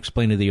 remember, I want to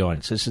explain to the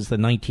audience. This is the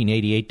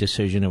 1988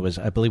 decision. It was,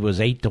 I believe it was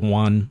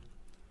 8-1.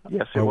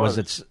 Yes, it was.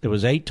 It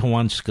was 8-1.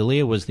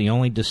 Scalia was the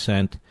only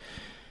dissent.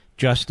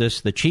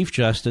 The Chief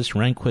Justice,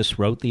 Rehnquist,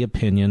 wrote the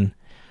opinion,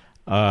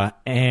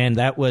 and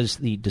that was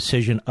the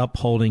decision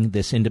upholding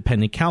this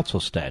independent counsel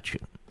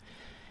statute.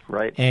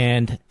 Right.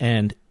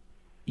 And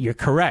you're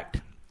correct.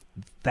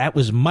 That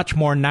was much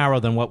more narrow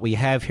than what we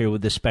have here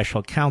with this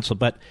special counsel.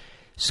 But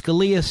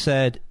Scalia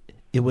said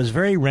it was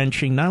very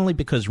wrenching, not only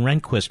because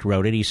Rehnquist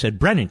wrote it. He said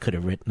Brennan could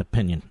have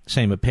written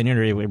same opinion,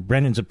 or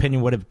Brennan's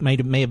opinion would have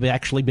may have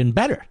actually been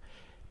better.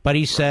 But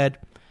he said,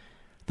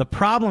 the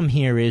problem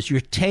here is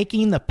you're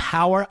taking the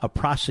power of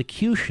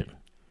prosecution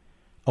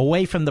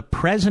away from the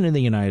President of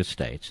the United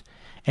States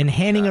and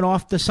handing it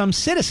off to some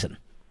citizen.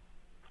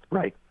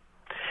 Right.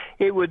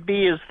 It would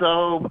be as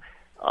though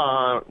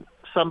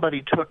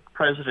somebody took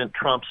President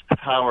Trump's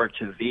power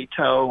to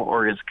veto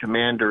or his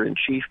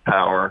commander-in-chief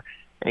power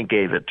and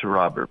gave it to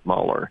Robert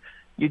Mueller.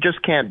 You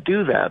just can't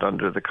do that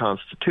under the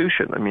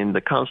Constitution. I mean,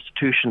 the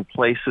Constitution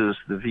places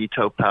the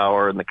veto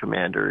power and the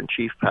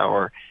commander-in-chief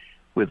power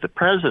with the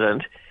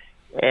president,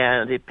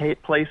 and it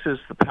places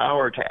the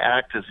power to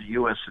act as a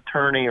U.S.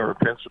 attorney or a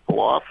principal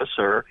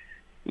officer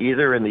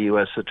either in the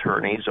U.S.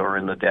 attorneys or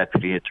in the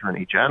deputy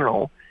attorney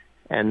general,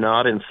 and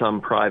not in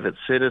some private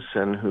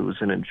citizen who's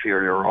an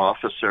inferior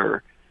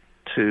officer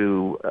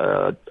to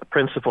a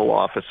principal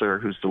officer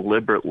who's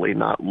deliberately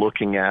not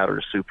looking at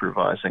or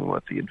supervising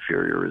what the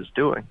inferior is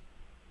doing.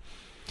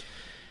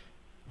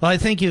 Well, I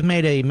think you've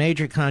made a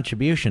major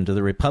contribution to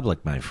the Republic,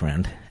 my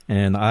friend,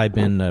 and I've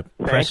been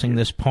pressing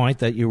this point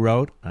that you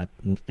wrote.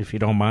 If you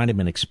don't mind, I've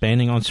been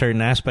expanding on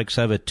certain aspects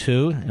of it,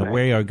 too, and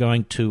we are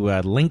going to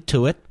link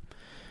to it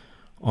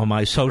on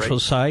my social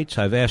sites.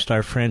 I've asked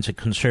our friends at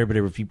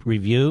Conservative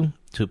Review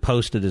to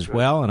post it as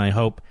well, and I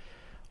hope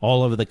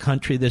all over the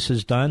country this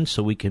is done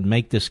so we can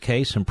make this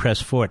case and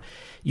press forward.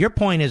 Your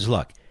point is,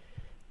 look,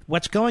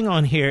 what's going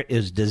on here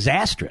is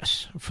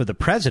disastrous for the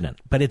president,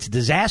 but it's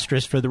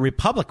disastrous for the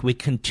Republic. We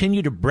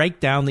continue to break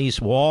down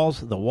these walls,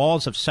 the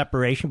walls of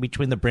separation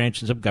between the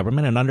branches of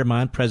government, and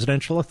undermine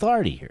presidential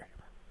authority here.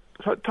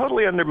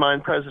 Totally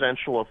undermine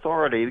presidential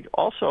authority.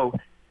 Also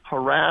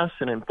harass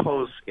and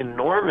impose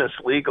enormous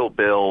legal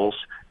bills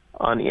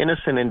on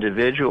innocent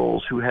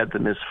individuals who had the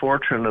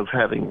misfortune of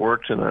having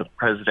worked in a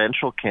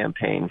presidential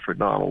campaign for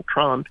Donald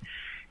Trump.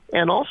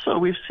 And also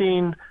we've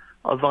seen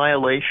a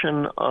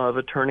violation of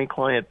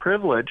attorney-client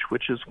privilege,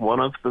 which is one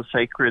of the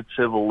sacred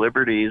civil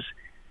liberties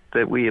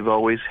that we have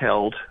always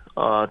held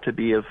to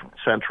be of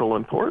central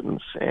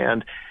importance.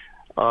 And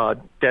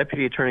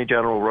Deputy Attorney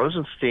General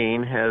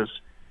Rosenstein has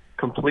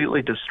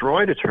completely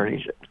destroyed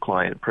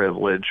attorney-client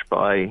privilege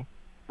by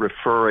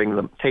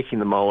taking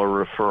the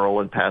Mueller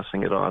referral and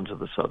passing it on to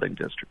the Southern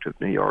District of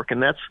New York.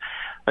 And that's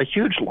a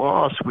huge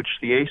loss, which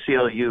the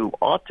ACLU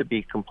ought to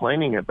be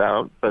complaining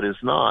about, but is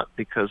not,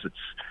 because it's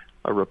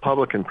a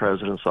Republican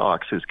president's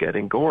ox who's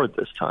getting gored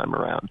this time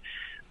around.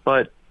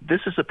 But this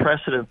is a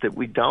precedent that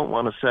we don't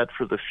want to set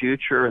for the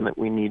future and that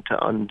we need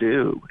to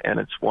undo. And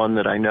it's one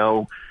that I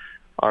know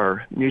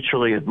our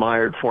mutually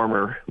admired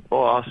former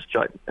boss,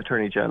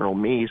 Attorney General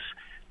Meese,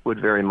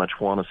 would very much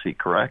want to see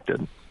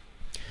corrected.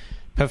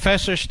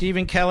 Professor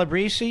Stephen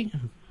Calabrese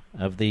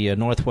of the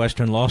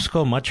Northwestern Law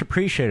School, much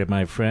appreciated,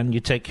 my friend. You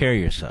take care of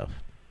yourself.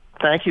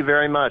 Thank you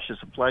very much.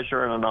 It's a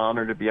pleasure and an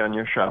honor to be on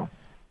your show.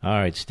 All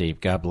right, Steve.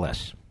 God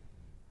bless.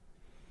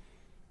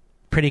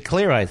 Pretty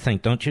clear, I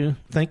think, don't you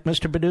think,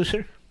 Mr.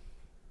 Producer?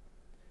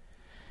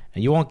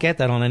 And you won't get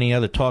that on any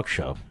other talk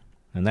show,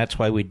 and that's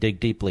why we dig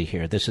deeply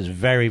here. This is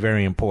very,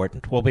 very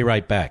important. We'll be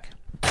right back.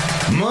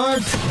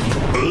 Mark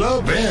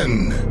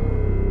Levin.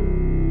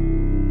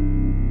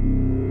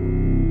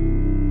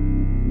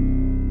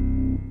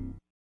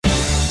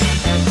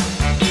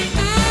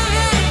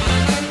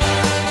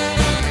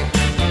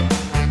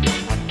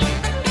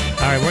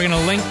 We're going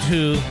to link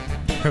to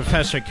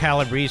Professor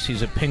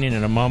Calabrese's opinion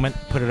in a moment.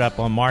 Put it up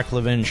on Mark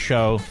Levin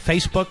Show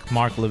Facebook,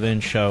 Mark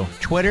Levin Show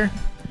Twitter,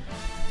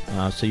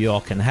 so you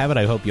all can have it.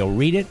 I hope you'll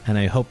read it, and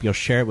I hope you'll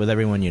share it with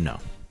everyone you know,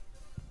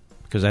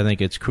 because I think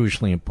it's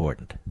crucially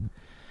important.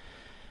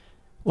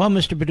 Well,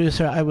 Mr.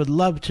 Producer, I would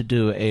love to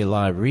do a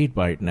live read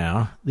right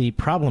now. The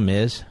problem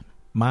is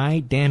my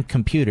damn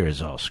computer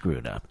is all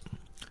screwed up.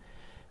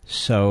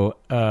 So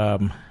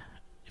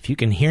if you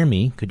can hear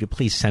me, could you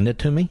please send it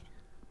to me?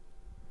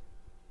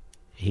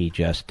 He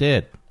just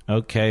did.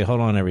 Okay, hold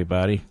on,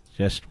 everybody.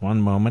 Just one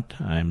moment.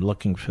 I'm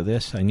looking for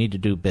this. I need to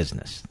do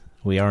business.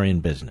 We are in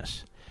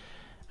business.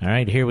 All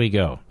right, here we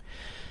go.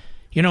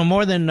 You know,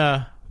 more than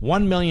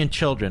 1 million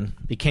children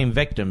became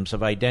victims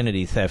of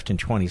identity theft in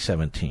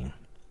 2017.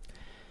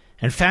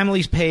 And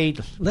families paid,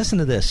 listen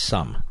to this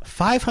sum,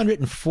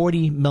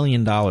 $540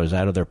 million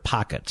out of their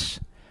pockets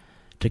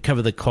to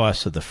cover the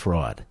costs of the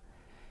fraud.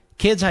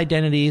 Kids'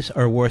 identities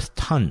are worth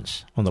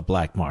tons on the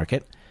black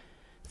market.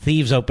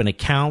 Thieves open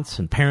accounts,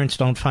 and parents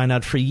don't find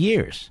out for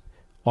years,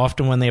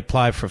 often when they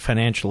apply for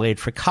financial aid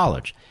for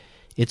college.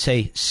 It's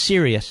a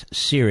serious,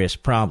 serious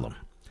problem.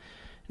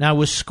 Now,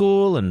 with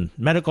school and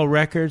medical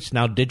records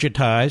now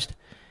digitized,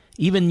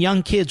 even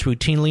young kids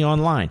routinely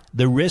online,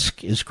 the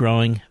risk is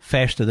growing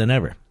faster than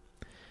ever.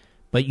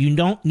 But you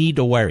don't need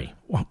to worry,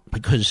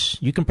 because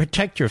you can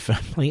protect your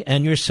family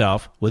and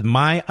yourself with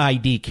My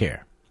ID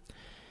Care.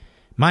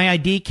 My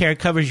ID Care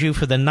covers you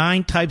for the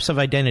 9 types of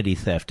identity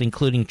theft,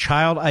 including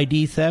child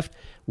ID theft,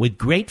 with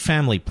great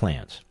family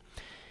plans.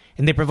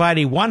 And they provide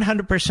a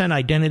 100%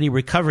 identity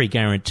recovery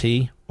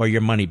guarantee or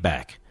your money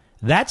back.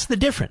 That's the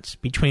difference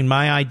between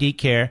My ID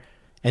Care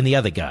and the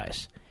other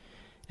guys.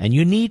 And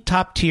you need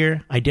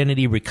top-tier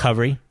identity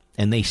recovery,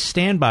 and they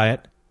stand by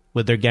it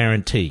with their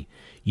guarantee.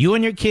 You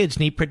and your kids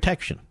need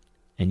protection,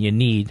 and you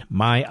need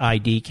My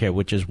ID Care,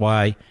 which is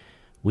why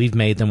we've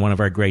made them one of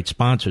our great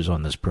sponsors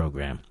on this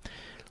program.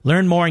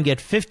 Learn more and get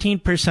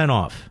 15%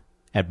 off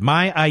at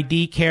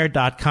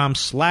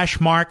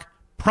myidcare.com/Mark,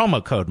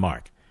 promo code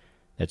Mark.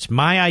 It's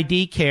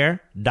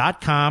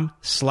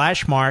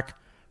myidcare.com/Mark,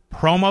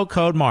 promo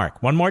code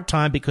Mark. One more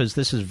time because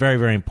this is very,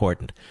 very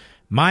important.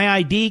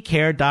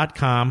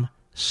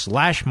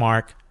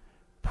 myidcare.com/Mark,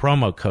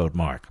 promo code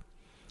Mark.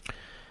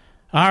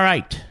 All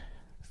right.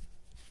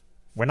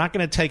 We're not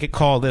going to take a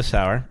call this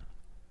hour,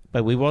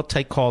 but we will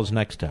take calls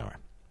next hour.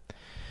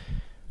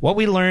 What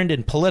we learned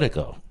in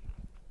Politico,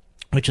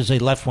 which is a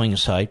left-wing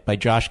site by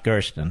Josh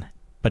Gersten,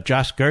 but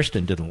Josh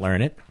Gersten didn't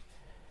learn it.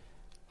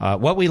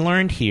 What we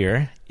learned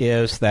here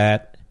is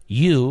that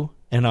you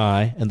and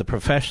I and the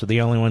professor are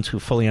the only ones who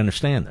fully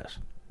understand this.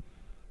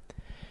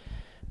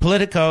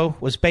 Politico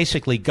was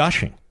basically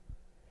gushing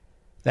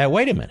that,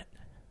 wait a minute,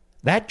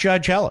 that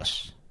Judge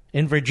Ellis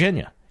in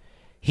Virginia,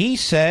 he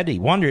said he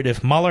wondered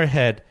if Mueller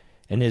had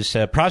and his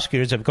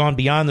prosecutors have gone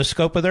beyond the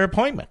scope of their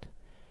appointment.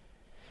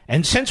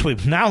 And since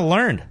we've now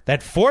learned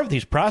that 4 of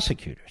these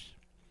prosecutors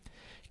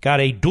got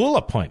a dual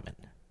appointment,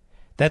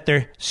 that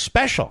they're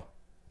special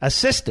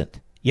assistant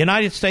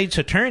United States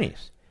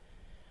attorneys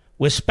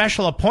with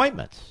special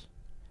appointments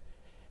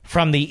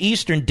from the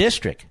Eastern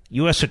District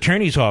U.S.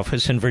 Attorney's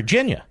Office in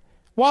Virginia,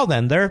 well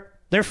then,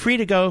 they're free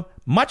to go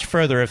much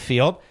further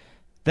afield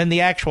than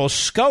the actual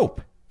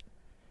scope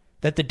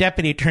that the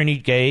deputy attorney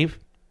gave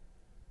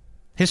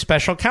his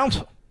special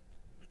counsel.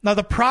 Now,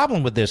 the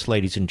problem with this,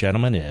 ladies and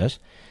gentlemen, is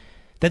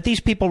that these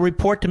people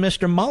report to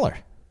Mr. Mueller.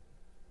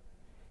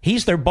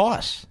 He's their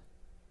boss.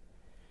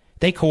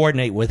 They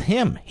coordinate with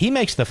him. He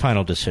makes the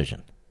final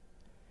decision.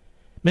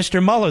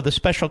 Mr. Mueller, the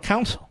special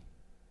counsel.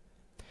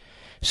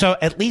 So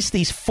at least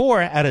these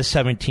 4 out of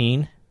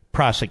 17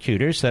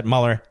 prosecutors that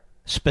Mueller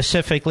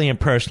specifically and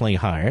personally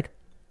hired,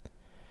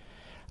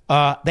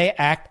 they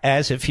act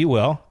as, if you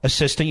will,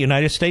 assistant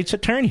United States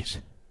attorneys,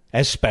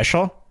 as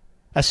special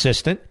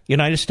assistant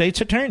United States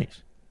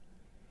attorneys.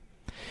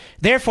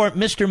 Therefore,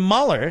 Mr.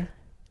 Mueller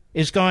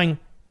is going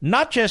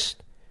not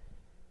just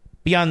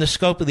beyond the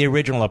scope of the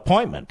original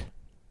appointment,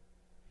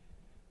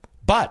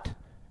 but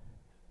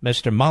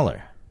Mr.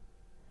 Mueller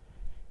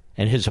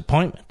and his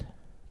appointment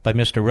by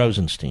Mr.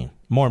 Rosenstein,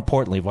 more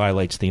importantly,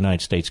 violates the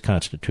United States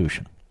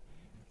Constitution.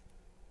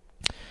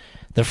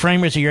 The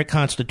framers of your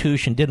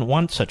Constitution didn't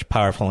want such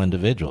powerful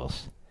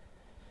individuals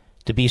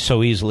to be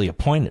so easily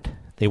appointed.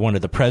 They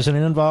wanted the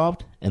president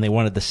involved, and they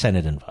wanted the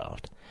Senate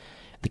involved.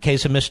 In the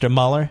case of Mr.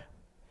 Mueller,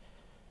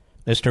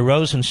 Mr.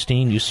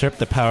 Rosenstein usurped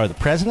the power of the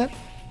president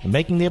in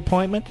making the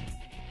appointment.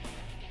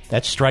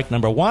 That's strike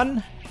number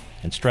 1.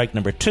 And strike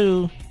number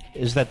 2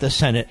 is that the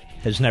Senate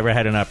has never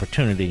had an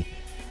opportunity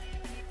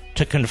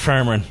to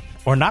confirm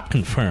or not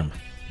confirm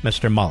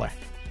Mr. Mueller.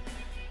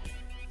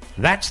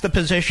 That's the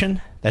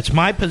position. That's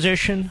my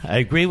position. I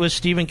agree with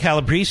Stephen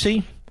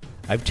Calabrese.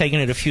 I've taken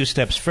it a few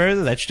steps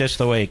further. That's just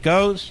the way it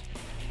goes.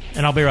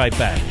 And I'll be right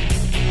back.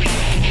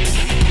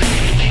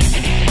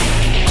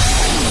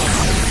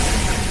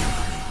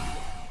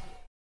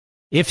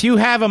 If you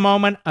have a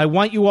moment, I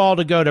want you all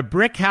to go to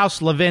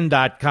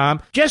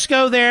BrickhouseLevin.com. Just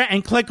go there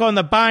and click on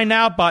the Buy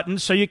Now button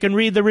so you can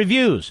read the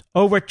reviews.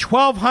 Over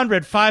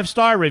 1,200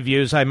 5-star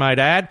reviews, I might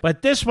add,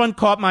 but this one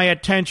caught my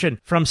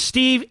attention from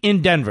Steve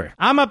in Denver.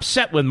 I'm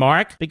upset with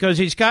Mark because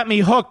he's got me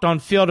hooked on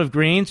Field of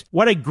Greens.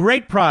 What a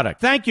great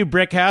product. Thank you,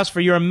 Brickhouse, for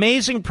your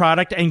amazing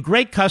product and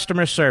great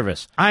customer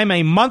service. I'm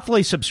a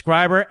monthly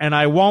subscriber, and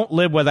I won't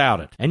live without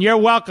it. And you're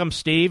welcome,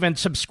 Steve, and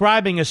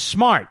subscribing is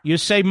smart. You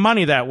save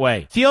money that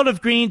way. Field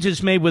of Greens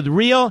is made with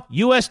real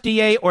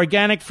USDA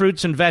organic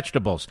fruits and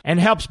vegetables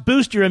and helps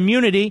boost your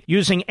immunity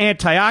using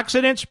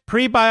antioxidants,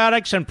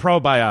 prebiotics, and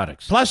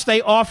probiotics. Plus, they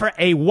offer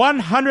a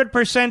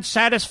 100%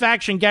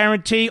 satisfaction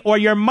guarantee or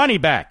your money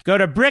back. Go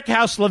to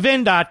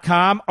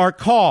BrickhouseLevin.com or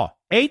call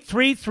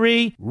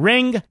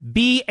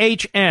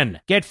 833-RING-BHN.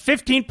 Get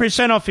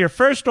 15% off your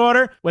first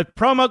order with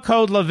promo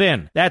code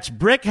Levin. That's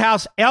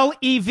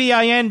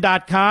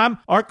BrickhouseLevin.com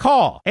or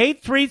call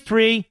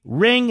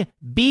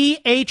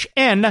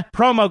 833-RING-BHN,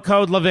 promo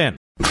code Levin.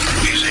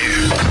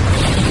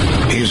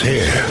 He's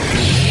here.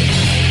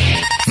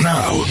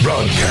 Now,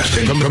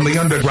 broadcasting from the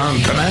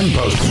underground command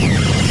post,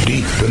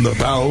 deep in the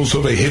bowels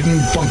of a hidden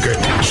bunker,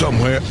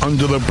 somewhere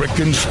under the brick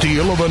and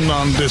steel of a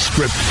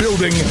nondescript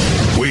building,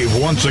 we've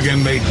once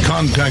again made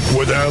contact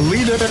with our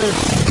leader,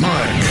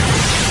 Mark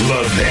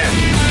Levin.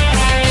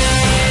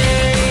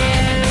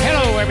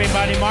 Hello,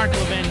 everybody. Mark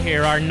Levin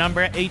here. Our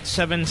number,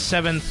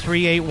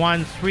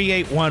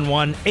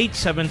 877-381-3811,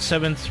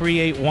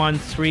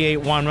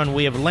 877-381-3811.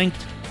 We have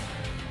linked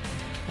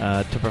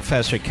to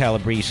Professor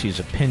Calabrese's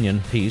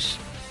opinion piece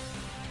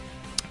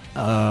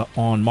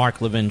on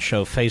Mark Levin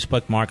Show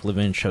Facebook, Mark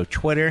Levin Show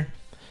Twitter,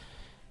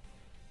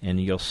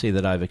 and you'll see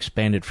that I've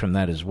expanded from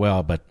that as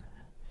well, but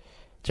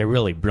it's a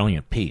really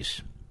brilliant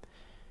piece.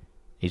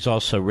 He's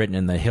also written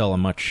in The Hill a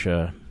much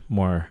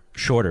more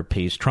shorter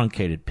piece,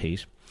 truncated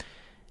piece,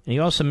 and he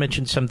also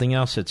mentioned something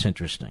else that's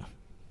interesting.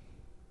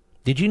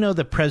 Did you know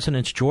that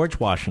Presidents George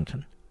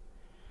Washington,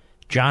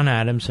 John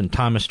Adams, and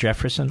Thomas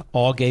Jefferson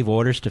all gave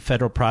orders to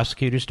federal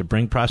prosecutors to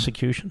bring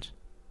prosecutions?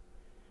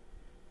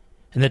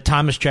 And that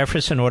Thomas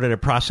Jefferson ordered a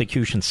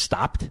prosecution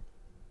stopped?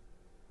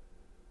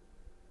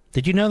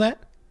 Did you know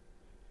that?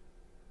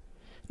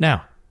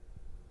 Now,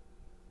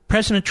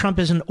 President Trump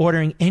isn't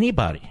ordering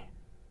anybody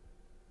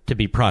to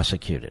be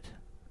prosecuted.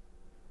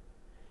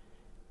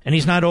 And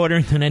he's not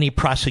ordering that any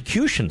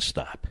prosecution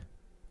stop.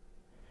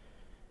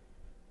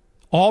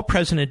 All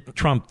President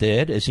Trump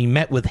did is he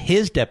met with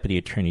his Deputy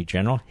Attorney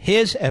General,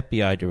 his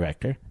FBI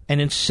Director, and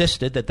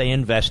insisted that they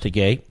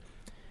investigate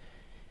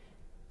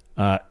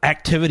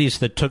activities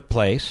that took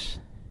place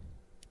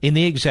in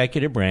the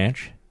executive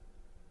branch,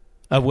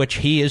 of which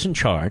he is in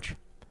charge,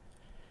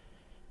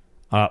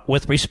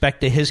 with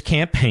respect to his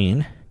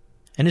campaign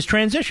and his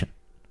transition.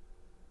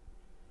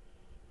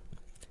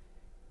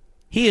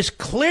 He is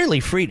clearly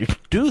free to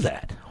do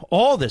that.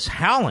 All this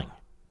howling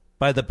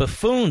by the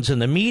buffoons in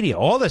the media,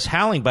 all this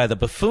howling by the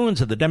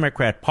buffoons of the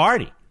Democrat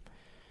Party,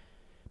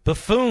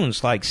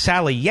 buffoons like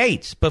Sally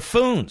Yates,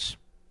 buffoons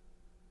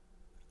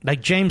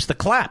like James the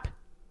Clap,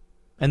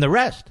 and the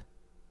rest.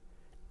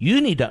 You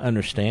need to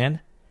understand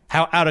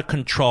how out of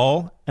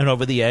control and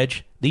over the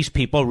edge these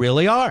people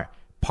really are.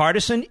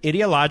 Partisan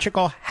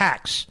ideological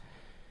hacks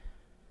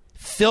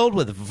filled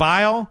with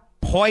vile,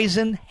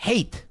 poison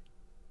hate.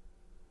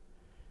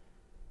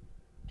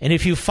 And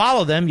if you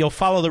follow them, you'll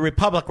follow the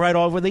Republic right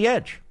over the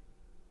edge.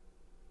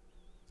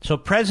 So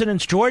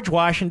Presidents George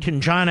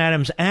Washington, John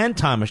Adams, and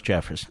Thomas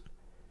Jefferson,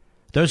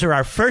 those are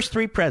our first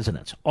three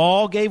presidents,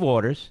 all gave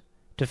orders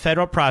to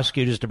federal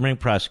prosecutors to bring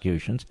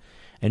prosecutions.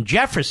 And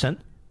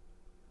Jefferson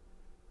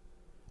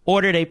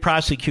ordered a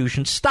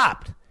prosecution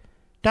stopped.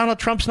 Donald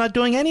Trump's not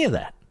doing any of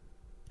that.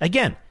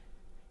 Again,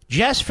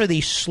 just for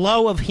the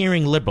slow of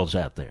hearing liberals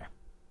out there.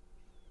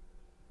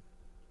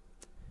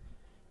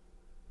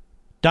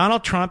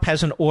 Donald Trump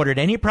hasn't ordered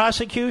any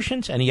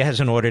prosecutions, and he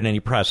hasn't ordered any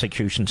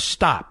prosecutions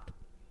stopped.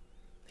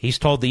 He's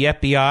told the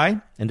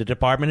FBI and the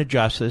Department of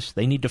Justice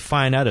they need to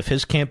find out if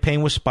his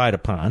campaign was spied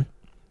upon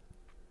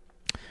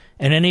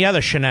and any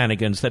other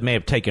shenanigans that may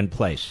have taken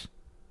place,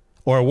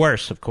 or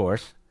worse, of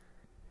course,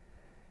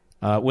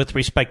 with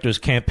respect to his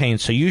campaign.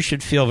 So you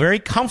should feel very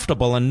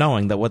comfortable in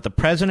knowing that what the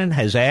president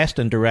has asked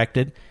and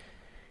directed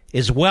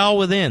is well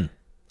within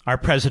our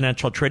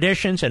presidential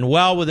traditions and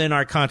well within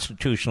our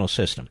constitutional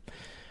system.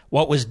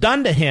 What was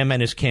done to him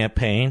and his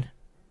campaign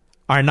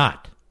are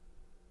not.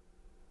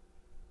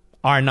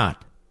 Are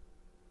not.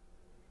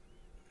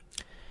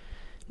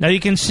 Now you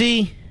can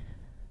see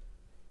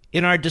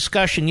in our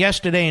discussion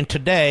yesterday and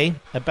today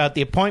about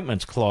the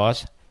Appointments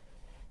Clause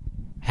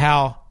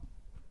how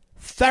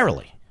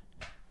thoroughly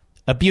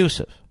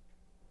abusive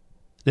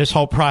this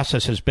whole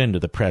process has been to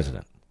the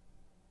president.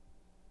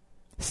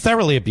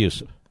 Thoroughly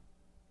abusive.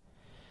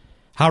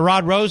 How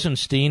Rod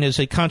Rosenstein is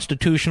a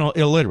constitutional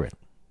illiterate.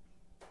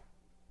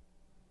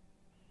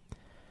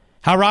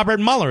 How Robert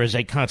Mueller is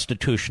a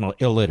constitutional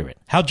illiterate.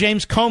 How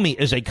James Comey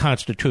is a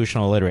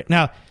constitutional illiterate.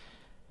 Now,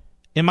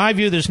 in my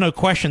view, there's no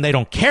question they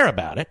don't care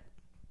about it.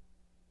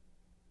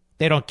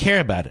 They don't care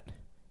about it.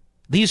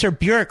 These are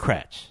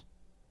bureaucrats.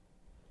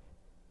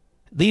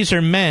 These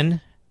are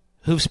men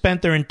who've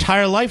spent their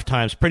entire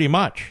lifetimes, pretty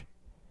much,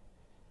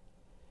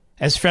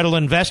 as federal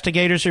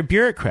investigators or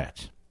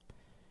bureaucrats.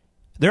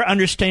 Their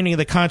understanding of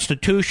the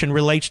Constitution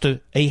relates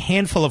to a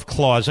handful of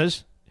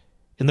clauses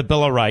in the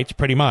Bill of Rights,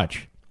 pretty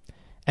much,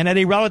 and at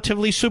a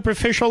relatively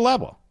superficial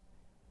level.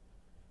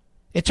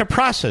 It's a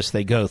process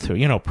they go through.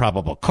 You know,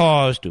 probable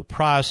cause, due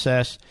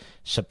process,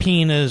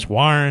 subpoenas,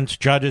 warrants,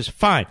 judges.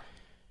 Fine.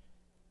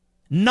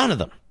 None of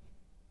them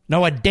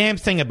know a damn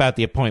thing about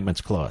the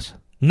Appointments Clause.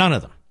 None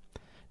of them.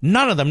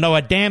 None of them know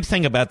a damn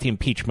thing about the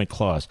Impeachment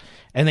Clause.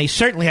 And they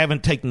certainly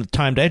haven't taken the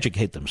time to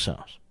educate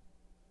themselves.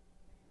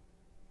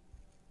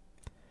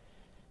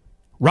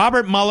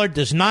 Robert Mueller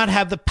does not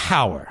have the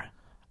power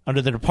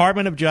under the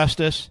Department of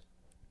Justice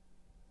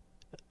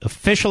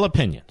official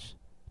opinions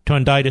to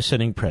indict a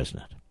sitting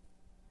president.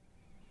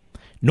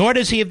 Nor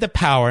does he have the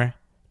power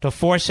to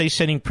force a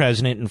sitting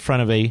president in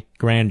front of a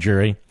grand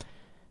jury,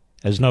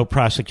 as no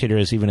prosecutor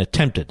has even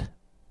attempted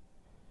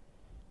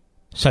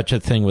such a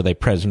thing with a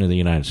president of the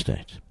United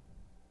States.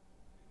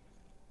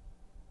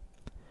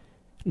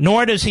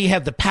 Nor does he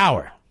have the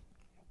power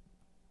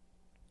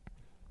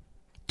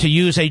to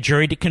use a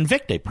jury to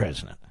convict a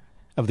president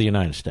of the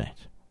United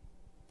States.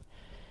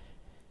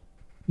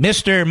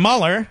 Mr.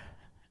 Mueller,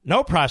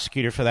 no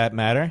prosecutor for that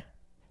matter,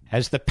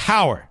 has the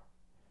power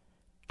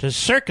to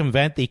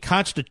circumvent the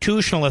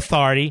constitutional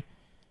authority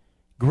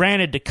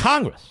granted to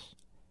Congress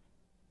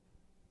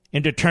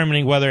in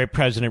determining whether a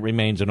president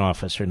remains in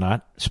office or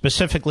not,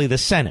 specifically the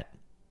Senate.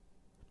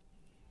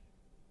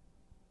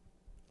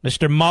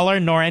 Mr. Mueller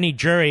nor any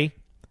jury,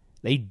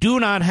 they do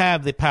not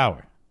have the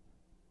power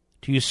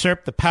to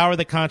usurp the power of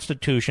the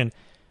Constitution,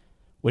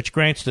 which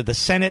grants to the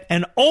Senate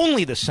and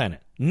only the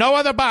Senate, no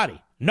other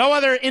body, no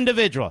other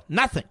individual,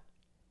 nothing,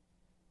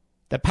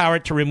 the power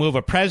to remove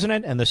a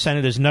president, and the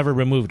Senate has never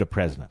removed a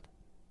president.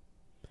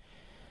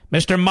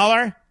 Mr.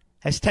 Mueller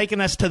has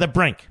taken us to the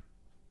brink.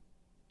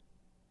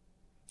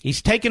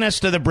 He's taken us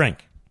to the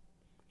brink,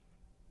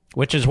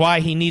 which is why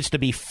he needs to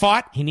be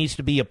fought. He needs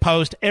to be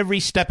opposed every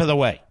step of the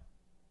way.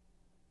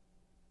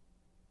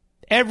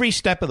 Every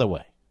step of the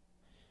way.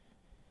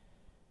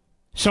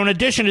 So in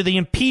addition to the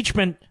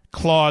impeachment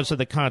clause of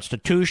the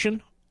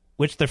Constitution,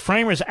 which the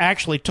framers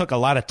actually took a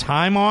lot of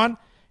time on,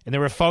 and they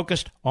were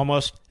focused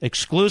almost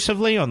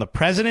exclusively on the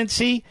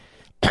presidency,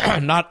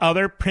 not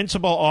other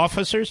principal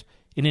officers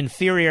in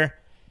inferior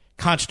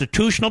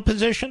constitutional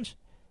positions.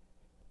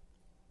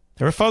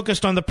 They were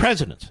focused on the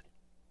presidency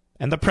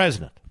and the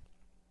president.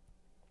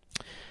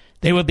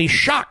 They would be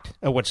shocked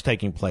at what's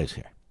taking place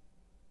here.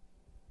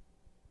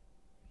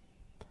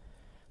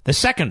 The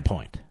second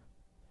point,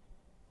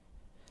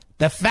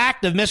 the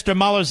fact of Mr.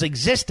 Mueller's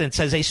existence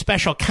as a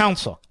special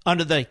counsel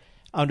under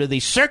the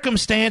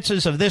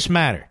circumstances of this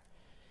matter,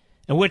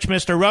 in which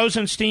Mr.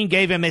 Rosenstein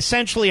gave him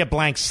essentially a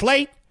blank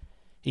slate.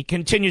 He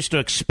continues to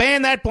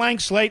expand that blank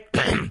slate.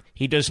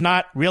 He does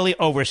not really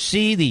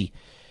oversee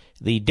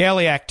the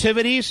daily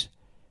activities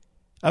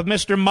of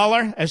Mr.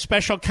 Mueller as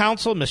special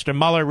counsel. Mr.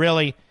 Mueller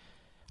really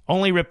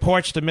only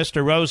reports to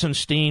Mr.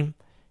 Rosenstein.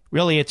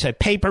 Really, it's a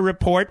paper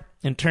report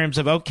in terms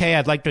of, okay,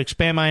 I'd like to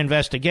expand my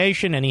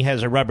investigation, and he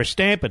has a rubber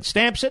stamp and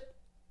stamps it.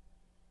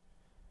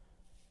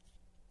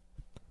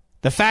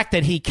 The fact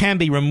that he can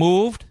be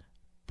removed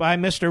by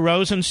Mr.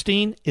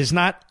 Rosenstein is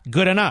not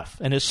good enough.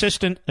 An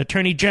assistant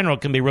attorney general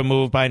can be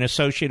removed by an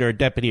associate or a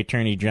deputy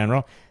attorney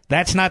general.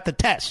 That's not the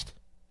test.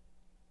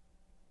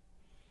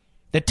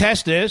 The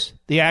test is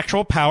the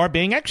actual power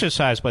being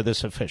exercised by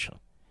this official.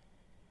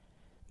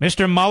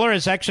 Mr. Mueller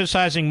is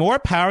exercising more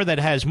power that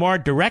has more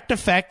direct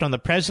effect on the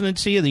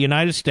presidency of the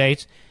United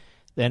States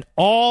than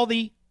all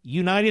the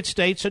United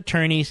States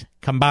attorneys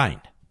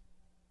combined.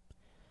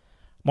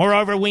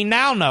 Moreover, we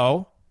now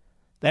know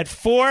that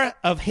 4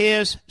 of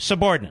his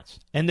subordinates,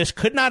 and this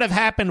could not have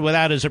happened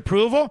without his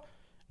approval.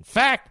 In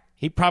fact,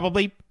 he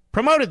probably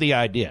promoted the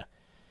idea,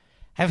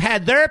 have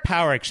had their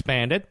power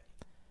expanded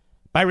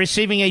by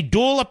receiving a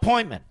dual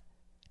appointment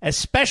as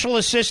special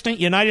assistant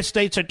United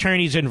States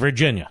attorneys in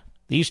Virginia,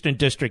 the Eastern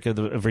District of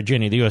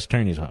Virginia, the U.S.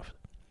 Attorney's Office.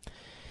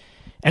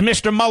 And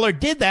Mr. Mueller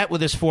did that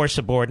with his 4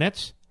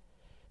 subordinates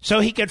so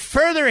he could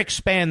further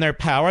expand their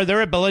power,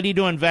 their ability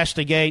to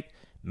investigate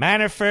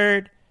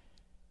Manafort,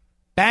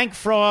 bank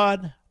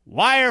fraud,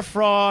 wire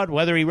fraud,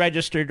 whether he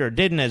registered or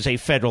didn't as a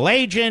federal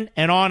agent,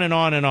 and on and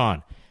on and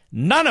on.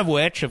 None of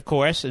which, of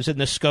course, is in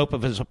the scope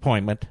of his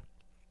appointment.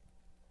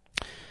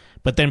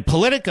 But then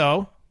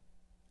Politico,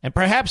 and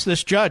perhaps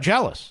this Judge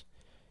Ellis,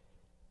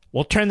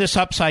 will turn this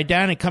upside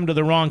down and come to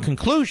the wrong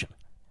conclusion.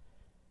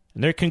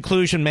 And their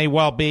conclusion may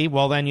well be,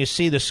 well, then you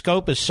see the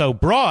scope is so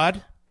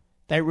broad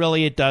that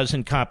really it does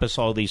encompass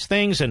all these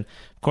things. And,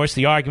 of course,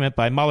 the argument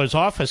by Mueller's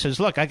office is,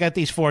 look, I got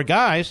these 4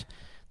 guys.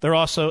 They're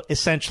also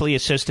essentially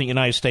assistant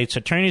United States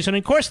attorneys, and,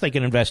 of course, they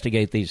can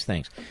investigate these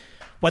things.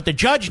 What the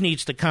judge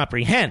needs to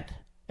comprehend,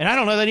 and I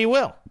don't know that he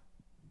will.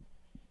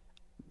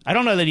 I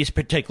don't know that he's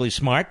particularly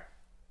smart.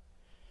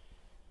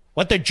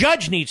 What the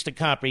judge needs to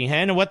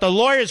comprehend and what the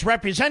lawyers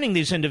representing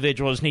these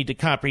individuals need to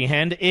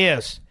comprehend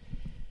is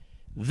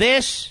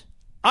this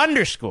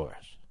underscores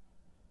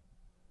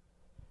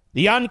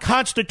the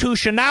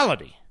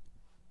unconstitutionality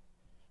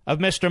of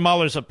Mr.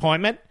 Mueller's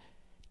appointment,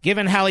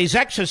 given how he's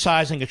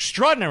exercising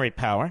extraordinary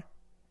power,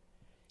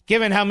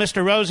 given how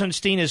Mr.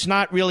 Rosenstein is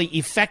not really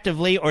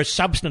effectively or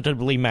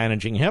substantively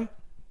managing him.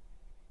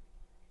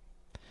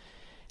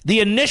 The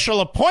initial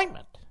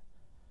appointment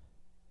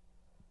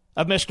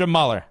of Mr.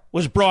 Mueller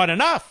was broad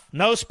enough.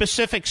 No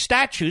specific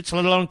statutes,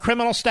 let alone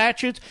criminal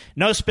statutes,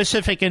 no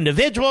specific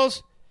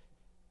individuals,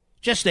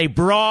 just a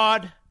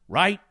broad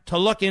right to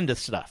look into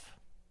stuff.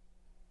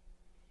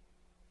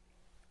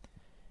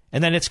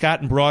 And then it's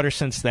gotten broader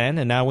since then,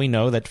 and now we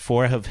know that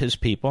 4 of his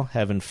people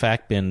have in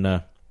fact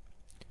been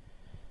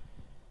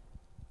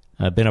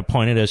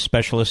appointed as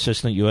special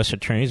assistant U.S.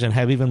 attorneys and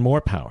have even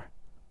more power.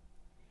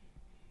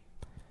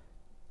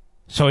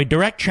 So a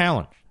direct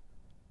challenge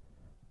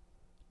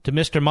to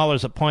Mr.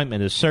 Mueller's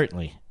appointment is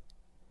certainly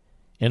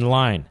in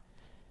line.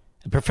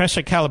 And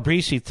Professor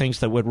Calabresi thinks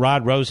that what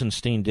Rod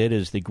Rosenstein did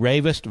is the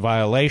gravest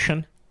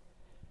violation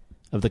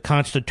of the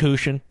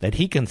Constitution that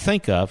he can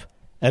think of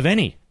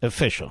any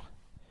official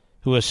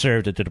who has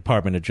served at the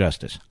Department of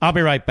Justice. I'll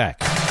be right back.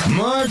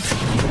 Mark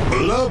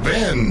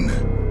Levin.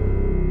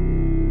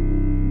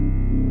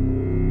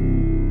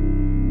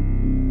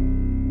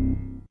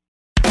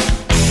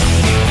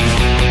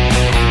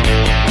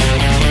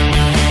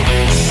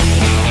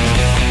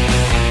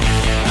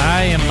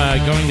 I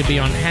am going to be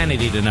on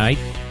Hannity tonight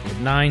at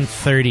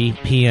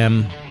 9:30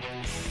 p.m.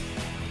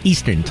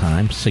 Eastern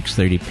Time,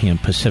 6:30 p.m.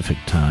 Pacific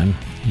Time.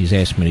 He's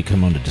asked me to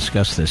come on to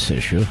discuss this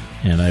issue,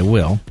 and I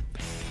will.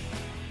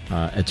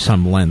 At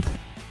some length.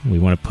 We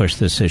want to push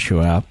this issue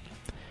out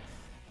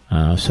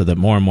so that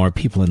more and more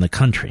people in the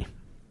country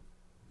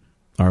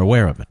are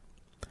aware of it.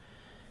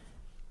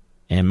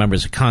 And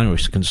members of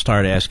Congress can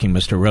start asking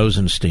Mr.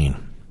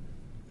 Rosenstein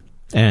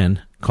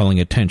and calling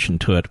attention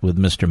to it with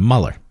Mr.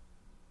 Mueller.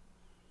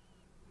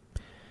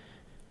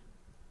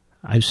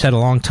 I've said a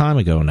long time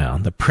ago now,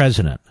 the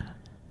president,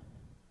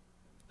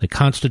 the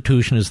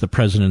Constitution is the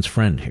president's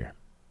friend here.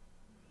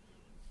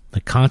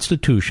 The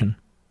Constitution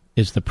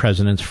is the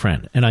president's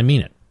friend, and I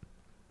mean it.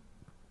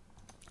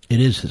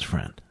 It is his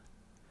friend.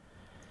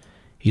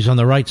 He's on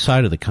the right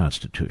side of the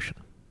Constitution,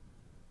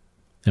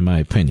 in my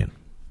opinion.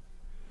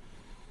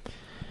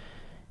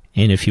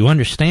 And if you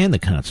understand the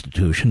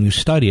Constitution, you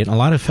study it, and a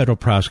lot of federal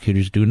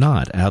prosecutors do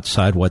not,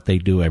 outside what they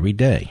do every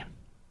day.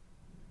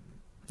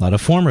 A lot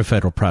of former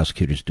federal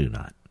prosecutors do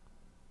not.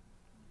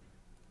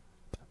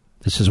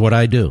 This is what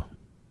I do.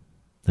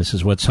 This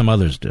is what some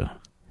others do.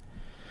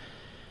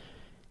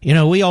 You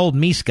know, we old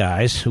Meese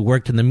guys who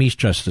worked in the Meese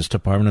Justice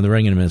Department of the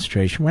Reagan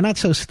administration, we're not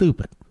so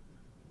stupid.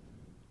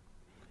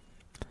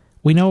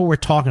 We know what we're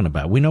talking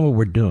about. We know what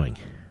we're doing.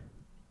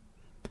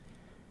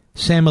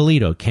 Sam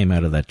Alito came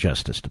out of that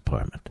Justice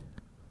Department.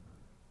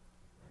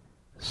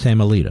 Sam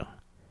Alito.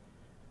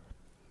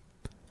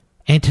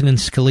 Antonin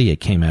Scalia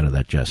came out of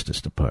that Justice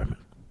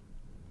Department.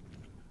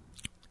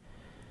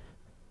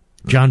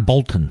 John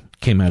Bolton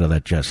came out of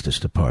that Justice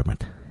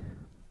Department.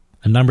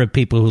 A number of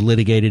people who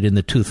litigated in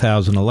the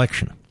 2000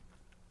 election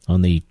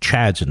on the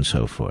Chads and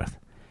so forth.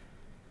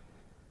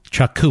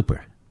 Chuck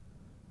Cooper,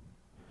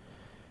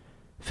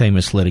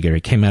 famous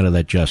litigator, came out of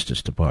that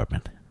Justice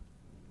Department.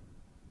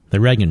 The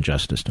Reagan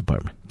Justice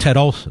Department. Ted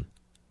Olson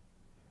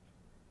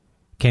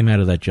came out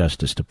of that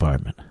Justice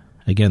Department.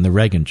 Again, the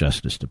Reagan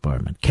Justice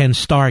Department. Ken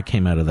Starr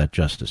came out of that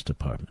Justice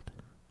Department.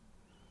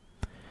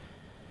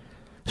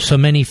 So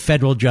many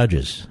federal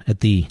judges at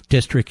the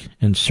district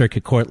and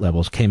circuit court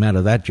levels came out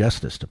of that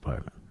Justice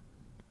Department.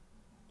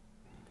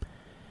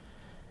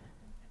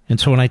 And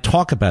so when I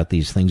talk about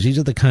these things, these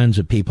are the kinds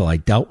of people I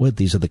dealt with.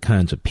 These are the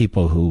kinds of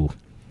people who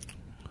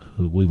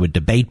we would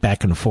debate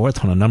back and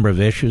forth on a number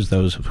of issues,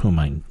 those whom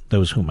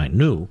I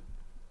knew.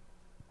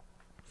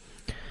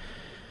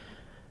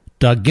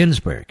 Doug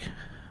Ginsburg,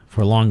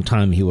 for a long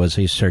time he was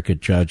a circuit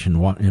judge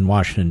in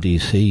Washington,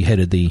 D.C., he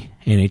headed the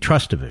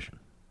antitrust division.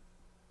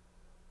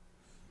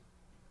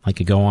 I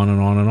could go on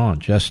and on and on.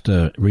 Just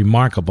a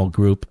remarkable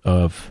group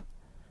of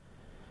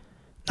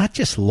not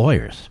just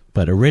lawyers,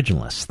 but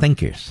originalists,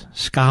 thinkers,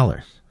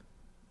 scholars,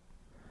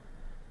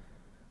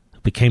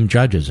 who became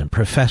judges and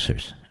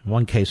professors. In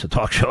one case, a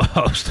talk show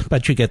host,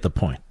 but you get the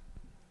point.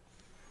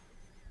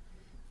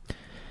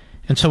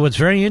 And so what's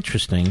very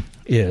interesting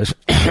is,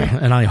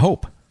 and I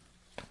hope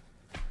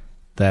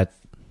that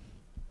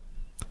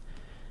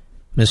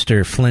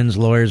Mr. Flynn's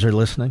lawyers are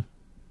listening,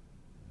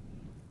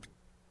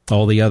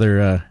 all the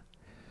other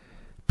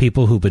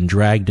people who've been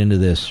dragged into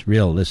this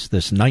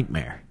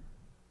nightmare,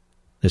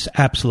 this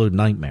absolute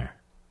nightmare.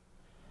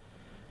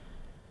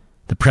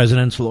 The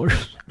president's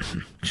lawyers,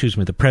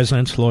 the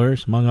president's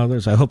lawyers, among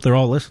others, I hope they're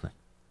all listening.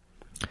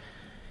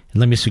 And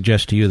let me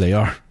suggest to you they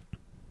are.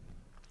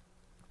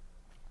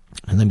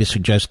 And let me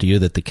suggest to you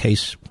that the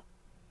case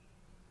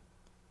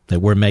that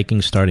we're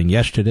making starting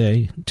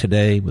yesterday,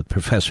 today, with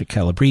Professor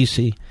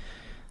Calabrese,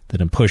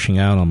 that I'm pushing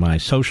out on my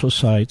social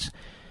sites,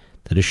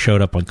 that has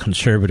showed up on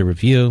Conservative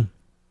Review,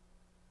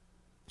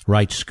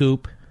 Right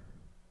Scoop,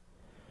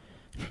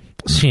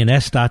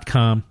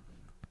 CNS.com,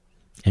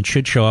 and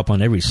should show up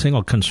on every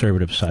single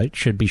conservative site,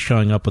 should be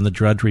showing up on the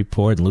Drudge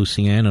Report, and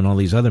Lucienne, and all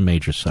these other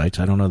major sites.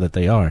 I don't know that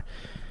they are.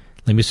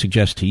 Let me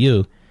suggest to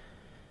you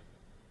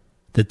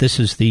that this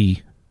is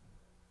the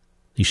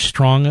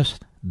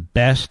strongest,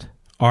 best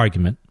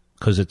argument,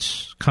 because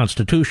it's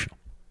constitutional,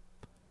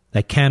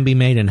 that can be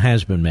made and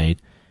has been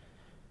made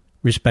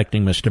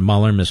respecting Mr.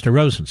 Mueller and Mr.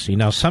 Rosenstein.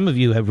 Now, some of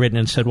you have written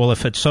and said, well,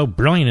 if it's so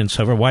brilliant and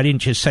so forth, why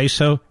didn't you say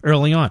so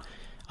early on?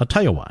 I'll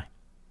tell you why.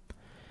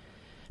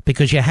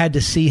 Because you had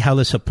to see how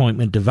this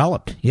appointment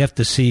developed. You have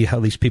to see how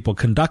these people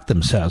conduct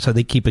themselves, how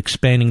they keep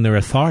expanding their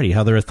authority,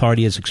 how their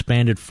authority has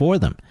expanded for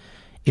them,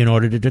 in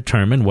order to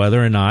determine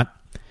whether or not,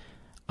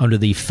 under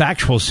the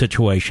factual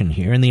situation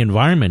here and the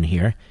environment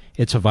here,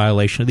 it's a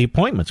violation of the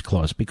Appointments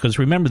Clause. Because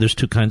remember, there's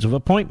two kinds of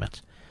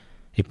appointments,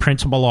 a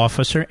principal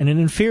officer and an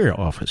inferior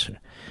officer.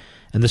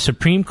 And the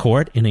Supreme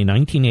Court, in a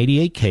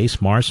 1988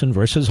 case, Morrison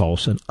versus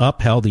Olson,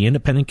 upheld the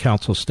independent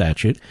counsel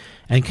statute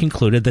and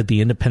concluded that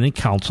the independent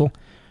counsel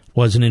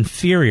was an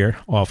inferior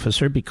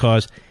officer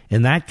because,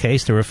 in that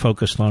case, they were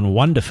focused on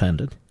one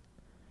defendant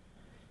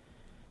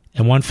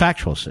and one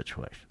factual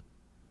situation.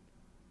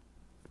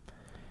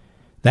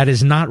 That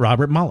is not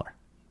Robert Mueller.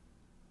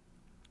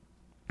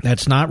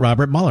 That's not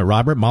Robert Mueller.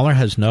 Robert Mueller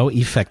has no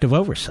effective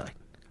oversight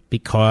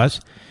because,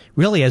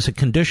 really, as a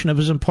condition of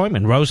his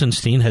appointment,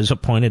 Rosenstein has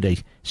appointed a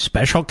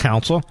special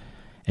counsel,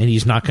 and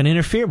he's not going to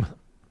interfere with him.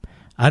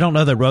 I don't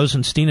know that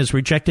Rosenstein has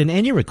rejected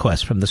any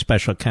request from the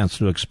special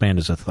counsel to expand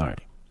his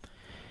authority.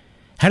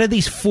 How did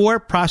these four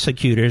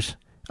prosecutors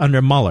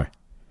under Mueller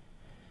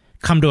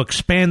come to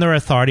expand their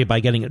authority by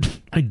getting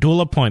a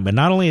dual appointment,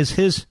 not only as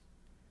his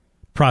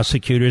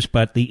prosecutors,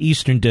 but the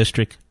Eastern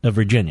District of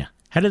Virginia?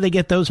 How did they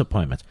get those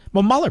appointments?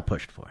 Well, Mueller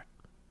pushed for it.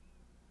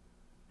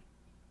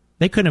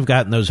 They couldn't have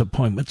gotten those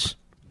appointments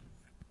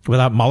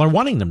without Mueller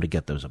wanting them to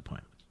get those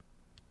appointments.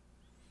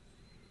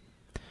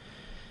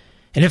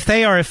 And if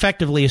they are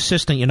effectively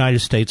assistant United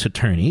States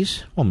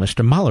attorneys, well,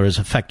 Mr. Mueller is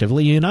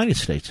effectively a United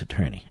States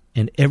attorney.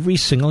 And every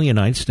single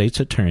United States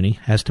attorney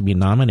has to be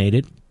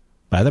nominated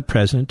by the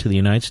President to the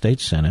United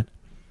States Senate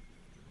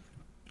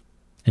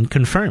and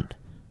confirmed,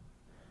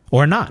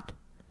 or not,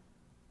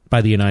 by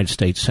the United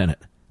States Senate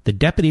the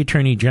Deputy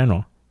Attorney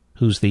General,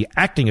 who's the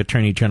acting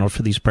Attorney General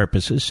for these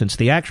purposes, since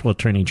the actual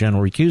Attorney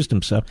General recused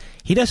himself,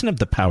 he doesn't have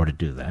the power to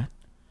do that.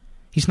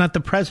 He's not the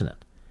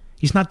President.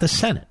 He's not the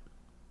Senate.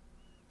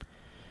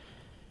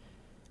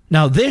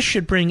 Now, this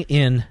should bring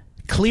in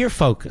clear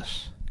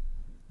focus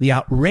the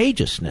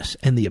outrageousness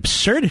and the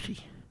absurdity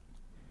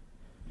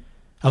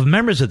of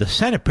members of the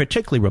Senate,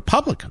 particularly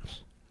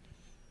Republicans,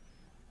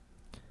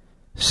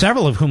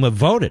 several of whom have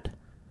voted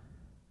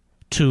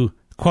to,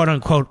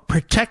 quote-unquote,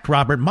 protect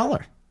Robert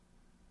Mueller.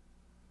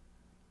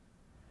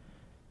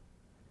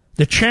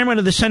 The chairman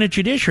of the Senate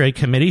Judiciary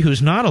Committee,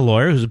 who's not a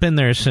lawyer, who's been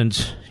there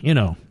since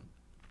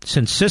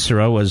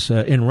Cicero was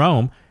in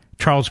Rome,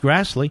 Charles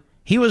Grassley,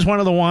 he was one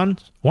of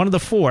the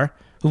four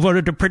who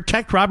voted to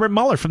protect Robert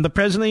Mueller from the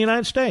President of the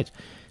United States.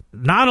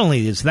 Not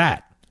only is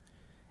that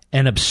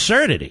an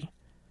absurdity,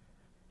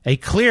 a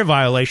clear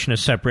violation of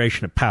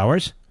separation of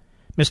powers,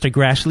 Mr.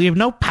 Grassley, you have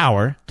no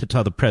power to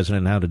tell the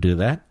President how to do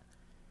that.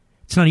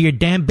 It's none of your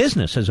damn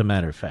business, as a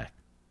matter of fact.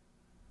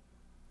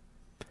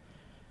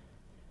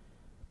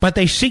 But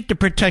they seek to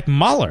protect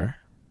Mueller,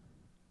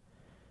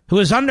 who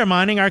is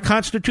undermining our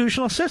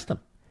constitutional system,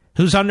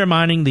 who's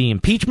undermining the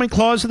impeachment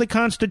clause of the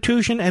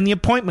Constitution and the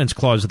appointments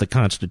clause of the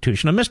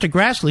Constitution. Now, Mr.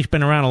 Grassley's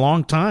been around a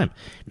long time.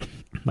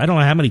 I don't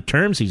know how many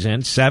terms he's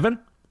in, 7?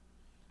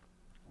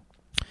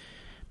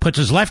 Puts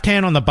his left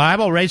hand on the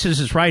Bible, raises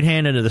his right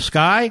hand into the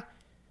sky,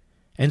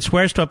 and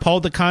swears to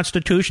uphold the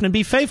Constitution and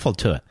be faithful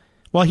to it.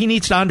 Well, he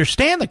needs to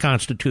understand the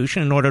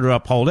Constitution in order to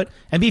uphold it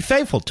and be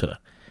faithful to it.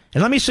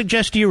 And let me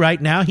suggest to you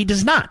right now, he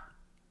does not.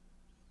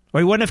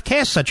 Or he wouldn't have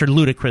cast such a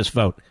ludicrous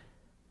vote.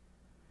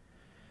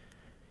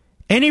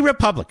 Any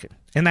Republican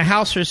in the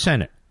House or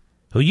Senate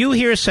who you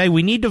hear say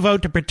we need to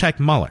vote to protect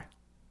Mueller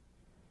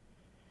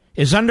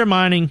is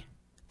undermining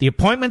the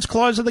appointments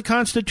clause of the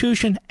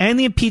Constitution and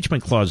the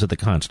impeachment clause of the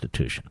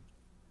Constitution,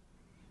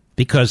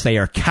 because they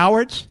are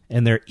cowards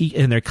and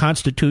they're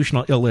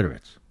constitutional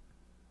illiterates.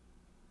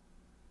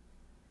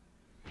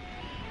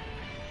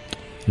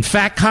 In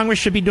fact, Congress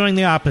should be doing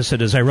the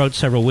opposite, as I wrote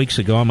several weeks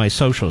ago on my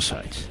social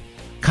sites.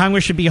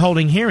 Congress should be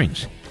holding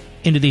hearings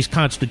into these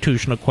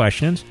constitutional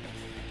questions,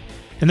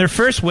 and their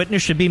first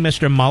witness should be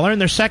Mr. Mueller,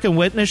 and their second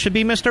witness should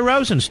be Mr.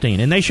 Rosenstein,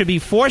 and they should be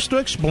forced to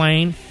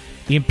explain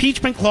the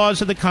impeachment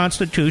clause of the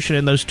Constitution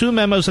and those 2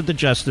 memos of the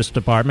Justice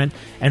Department,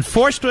 and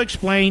forced to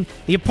explain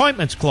the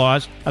appointments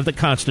clause of the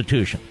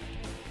Constitution.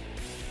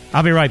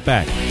 I'll be right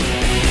back.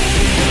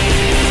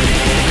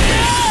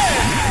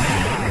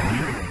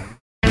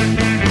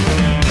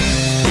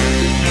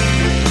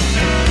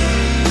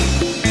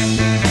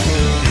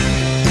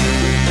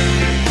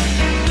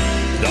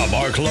 The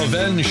Mark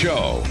Levin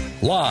Show,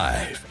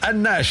 live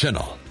and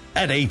national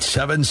at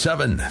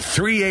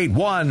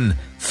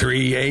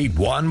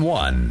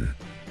 877-381-3811.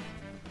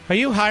 Are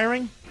you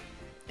hiring?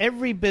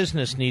 Every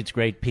business needs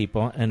great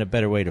people and a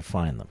better way to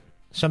find them.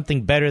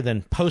 Something better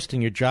than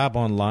posting your job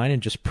online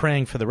and just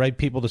praying for the right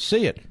people to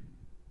see it.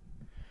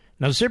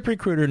 Now,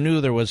 ZipRecruiter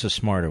knew there was a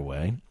smarter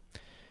way,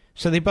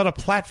 so they built a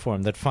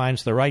platform that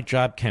finds the right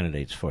job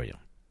candidates for you.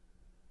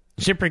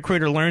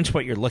 ZipRecruiter learns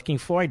what you're looking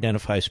for,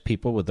 identifies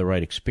people with the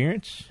right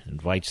experience,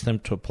 invites them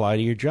to apply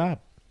to your job.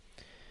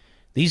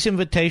 These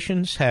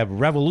invitations have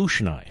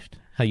revolutionized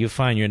how you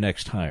find your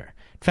next hire.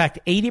 In fact,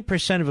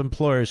 80% of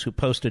employers who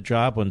post a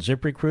job on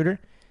ZipRecruiter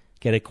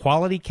get a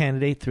quality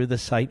candidate through the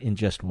site in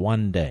just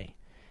 1 day.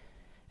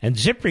 And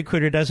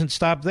ZipRecruiter doesn't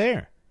stop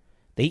there.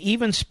 They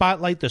even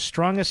spotlight the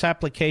strongest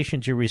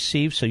applications you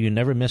receive so you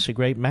never miss a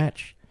great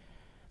match.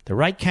 The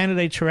right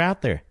candidates are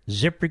out there.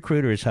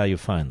 ZipRecruiter is how you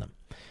find them.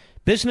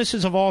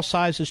 Businesses of all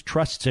sizes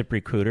trust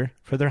ZipRecruiter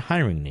for their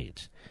hiring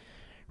needs.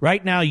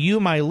 Right now,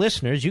 you, my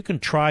listeners, you can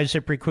try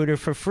ZipRecruiter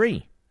for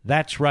free.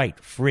 That's right,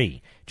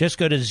 free. Just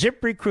go to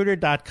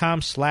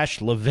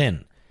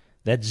ZipRecruiter.com/Levin.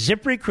 That's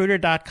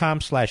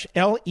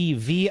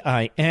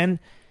ZipRecruiter.com/LEVIN.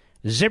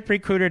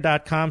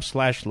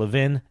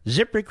 ZipRecruiter.com/Levin.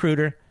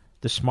 ZipRecruiter,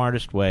 the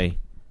smartest way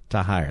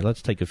to hire.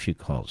 Let's take a few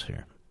calls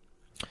here.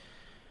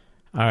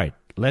 All right,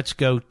 let's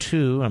go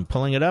to, I'm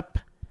pulling it up.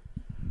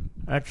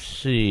 Let's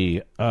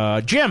see.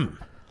 Jim,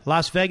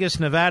 Las Vegas,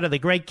 Nevada, the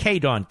great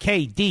KDWN,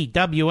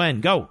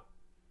 KDWN. Go.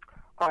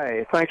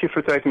 Hi, thank you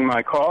for taking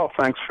my call.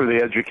 Thanks for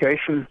the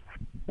education.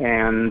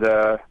 And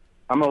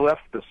I'm a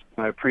leftist,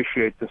 and I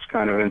appreciate this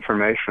kind of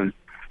information.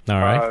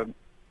 All right.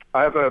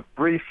 I have a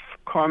brief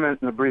comment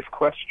and a brief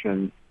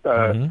question.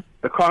 The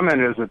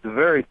comment is it's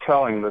very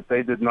telling that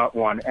they did not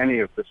want any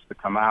of this to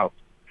come out.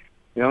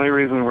 The only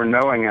reason we're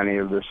knowing any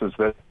of this is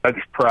that the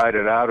judge pried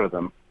it out of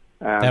them.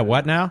 And that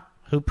what now?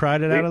 Who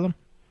pried it out of them?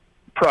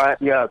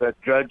 That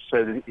judge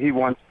said he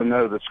wants to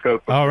know the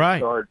scope of the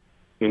charge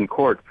in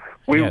court.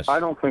 Yes. I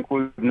don't think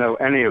we would know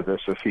any of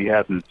this if he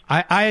hadn't.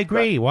 I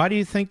agree. Why do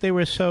you think they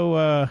were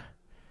so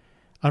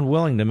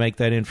unwilling to make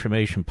that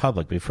information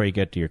public before you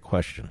get to your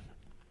question?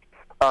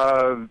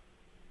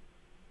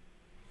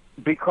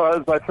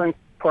 Because I think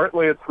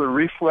partly it's the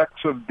reflex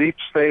of deep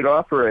state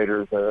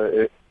operators.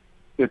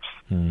 It's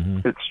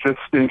just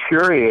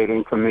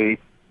infuriating to me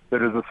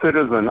that as a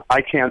citizen,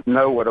 I can't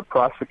know what a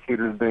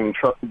prosecutor is being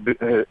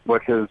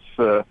what his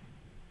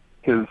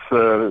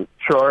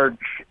charge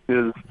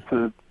is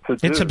to do.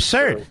 It's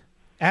absurd. So,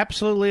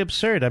 absolutely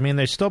absurd. I mean,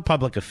 they're still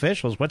public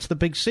officials. What's the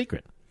big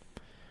secret?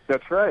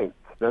 That's right.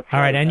 All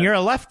right, and you're a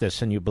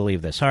leftist and you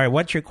believe this. All right,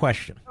 what's your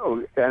question?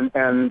 Oh,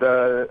 and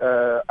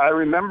I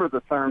remember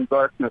the term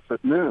darkness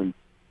at noon.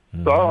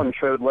 Mm-hmm. Stalin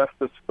showed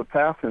leftists the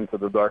path into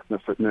the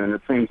darkness at noon.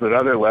 It seems that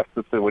other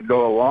leftists that would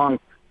go along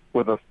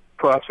with a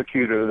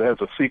prosecutor that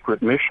has a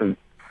secret mission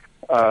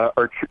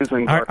are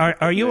choosing.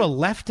 Are you a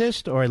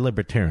leftist or a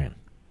libertarian?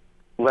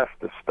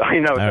 Leftist. I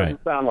know it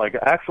doesn't sound like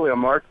it. Actually a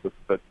Marxist,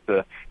 but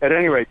at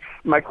any rate,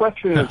 my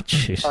question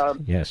is...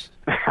 yes.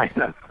 I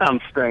know, it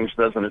sounds strange,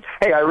 doesn't it?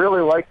 Hey, I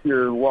really like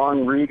your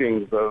long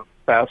readings of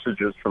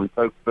passages from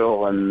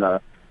Tocqueville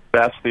and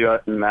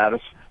Bastiat and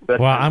Mattis.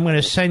 Well, I'm going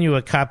to send you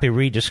a copy of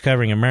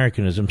Rediscovering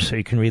Americanism so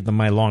you can read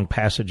my long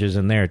passages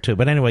in there, too.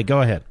 But anyway,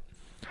 go ahead.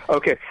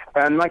 Okay,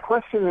 and my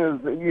question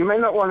is, you may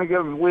not want to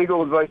give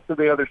legal advice to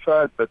the other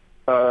side, but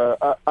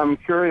I'm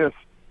curious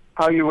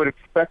how you would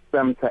expect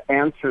them to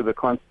answer the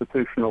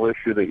constitutional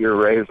issue that you're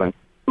raising.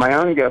 My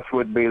own guess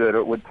would be that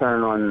it would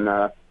turn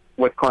on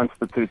what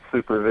constitutes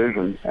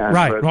supervision. And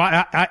right.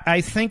 Well,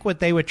 I think what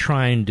they would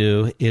try and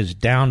do is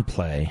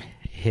downplay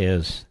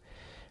his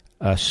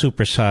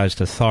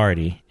supersized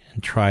authority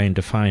and try and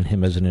define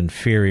him as an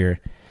inferior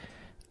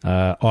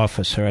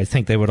officer. I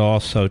think they would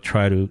also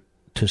try to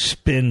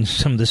spin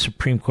some of the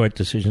Supreme Court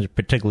decisions,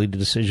 particularly the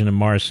decision of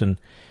Morrison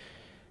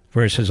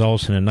versus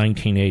Olson in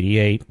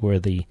 1988, where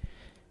the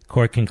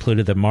court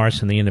concluded that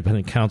Morrison, the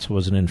independent counsel,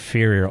 was an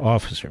inferior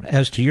officer.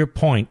 As to your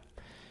point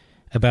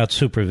about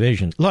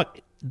supervision, look,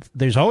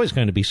 there's always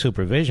going to be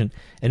supervision.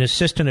 An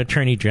assistant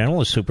attorney general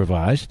is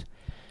supervised.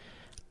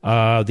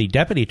 The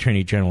deputy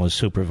attorney general is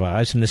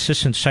supervised. An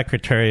assistant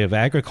secretary of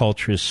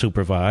agriculture is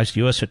supervised.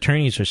 U.S.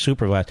 attorneys are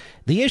supervised.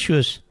 The issue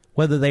is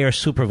whether they are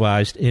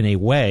supervised in a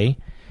way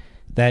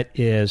that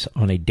is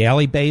on a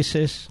daily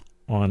basis,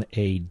 on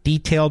a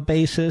detailed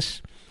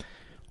basis,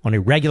 on a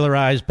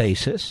regularized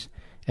basis,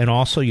 and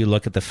also you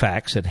look at the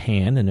facts at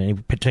hand in any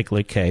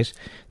particular case,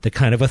 the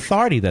kind of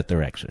authority that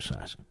they're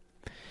exercising.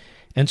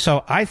 And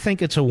so I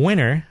think it's a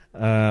winner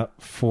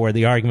for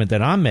the argument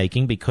that I'm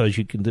making, because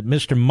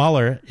Mr.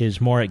 Mueller is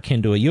more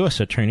akin to a U.S.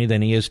 attorney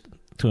than he is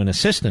to an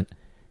assistant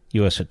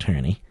U.S.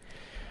 attorney,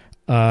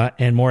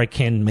 and more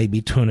akin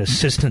maybe to an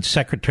assistant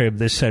secretary of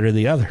this, that, or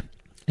the other.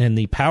 And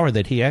the power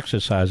that he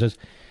exercises,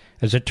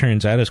 as it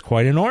turns out, is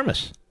quite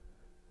enormous.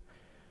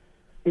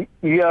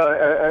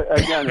 Yeah,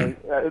 again,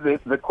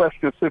 the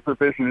question of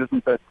supervision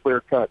isn't that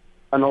clear-cut.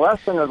 And the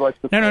last thing I'd like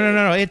to say...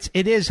 No.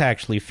 It is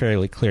actually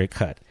fairly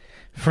clear-cut.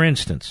 For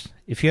instance,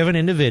 if you have an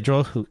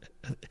individual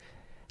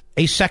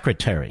a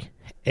secretary,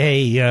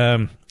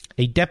 a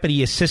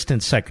deputy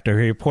assistant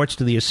secretary who reports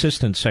to the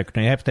assistant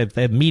secretary, have to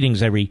have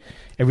meetings every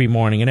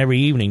morning and every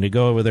evening to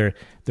go over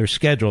their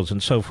schedules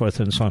and so forth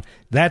and so on.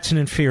 That's an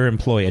inferior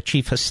employee. A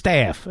chief of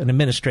staff, an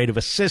administrative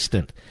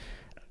assistant,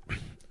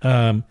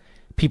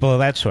 people of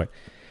that sort.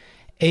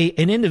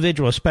 An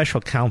individual, a special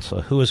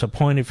counsel, who is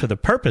appointed for the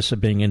purpose of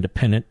being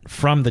independent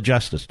from the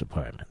Justice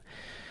Department,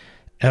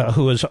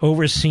 who is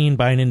overseen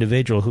by an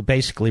individual who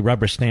basically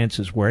rubber stamps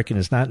his work and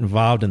is not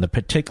involved in the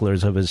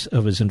particulars of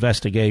his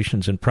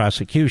investigations and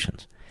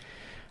prosecutions.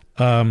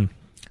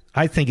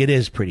 I think it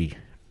is pretty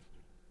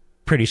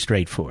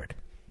straightforward.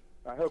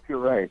 I hope you're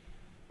right.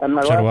 And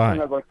my last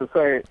thing I'd like to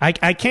say...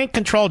 I can't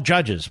control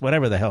judges,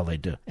 whatever the hell they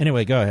do.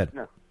 Anyway, go ahead.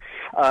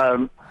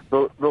 No.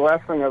 The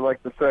last thing I'd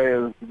like to say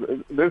is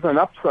there's an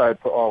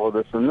upside to all of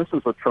this, and this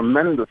is a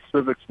tremendous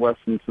civics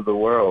lesson to the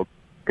world.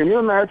 Can you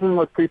imagine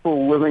what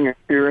people living in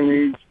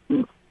tyrannies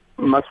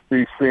must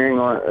be seeing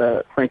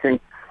or thinking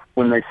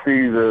when they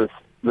see the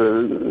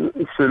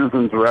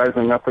citizens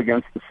rising up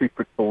against the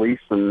secret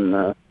police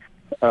and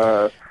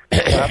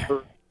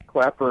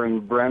Clapper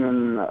and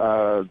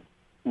Brennan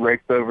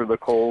raked over the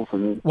coals?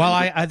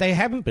 They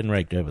haven't been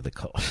raked over the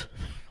coals.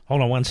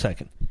 Hold on one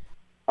second.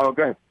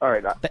 Okay, all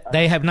right.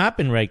 They have not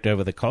been raked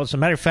over the coals. As a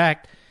matter of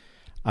fact,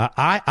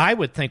 I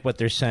would think what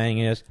they're saying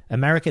is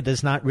America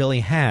does not really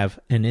have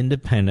an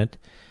independent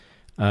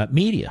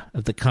media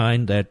of the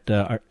kind that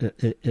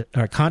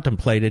are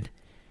contemplated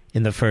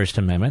in the First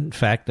Amendment. In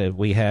fact,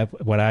 we have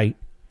what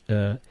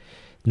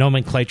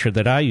nomenclature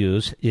that I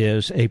use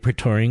is a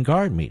Praetorian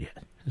Guard media.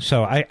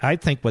 So I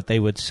think what they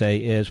would say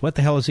is, what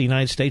the hell is the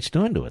United States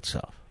doing to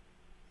itself?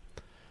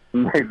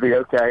 Maybe,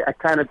 okay. I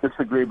kind of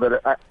disagree,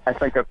 but I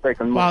think I've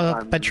taken more time.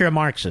 Well, but you're a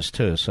Marxist,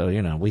 too, so,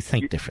 we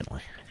think differently.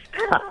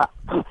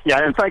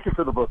 Yeah, and thank you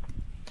for the book.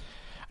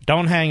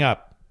 Don't hang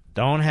up.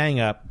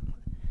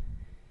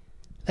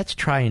 Let's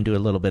try and do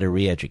a little bit of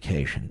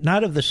re-education.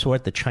 Not of the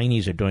sort the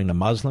Chinese are doing to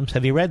Muslims.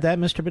 Have you read that,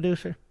 Mr.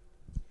 Producer?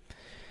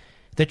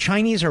 The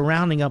Chinese are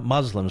rounding up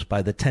Muslims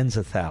by the tens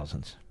of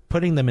thousands,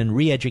 putting them in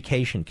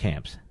re-education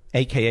camps,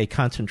 a.k.a.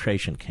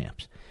 concentration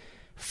camps,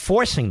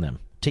 forcing them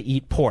to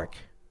eat pork,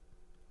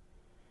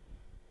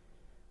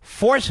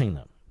 forcing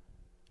them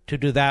to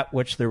do that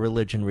which their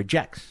religion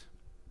rejects.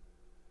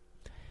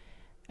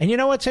 And you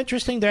know what's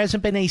interesting? There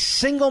hasn't been a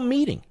single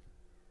meeting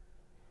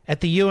at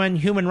the UN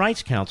Human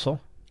Rights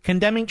Council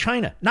condemning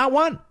China. Not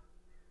one.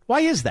 Why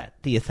is that,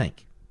 do you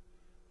think?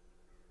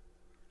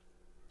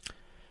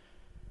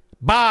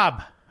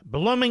 Bob,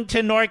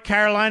 Bloomington, North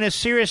Carolina,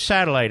 Sirius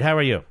Satellite. How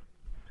are you?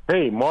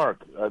 Hey,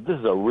 Mark, this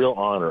is a real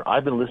honor.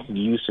 I've been listening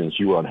to you since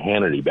you were on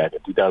Hannity back in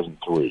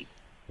 2003.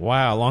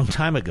 Wow, a long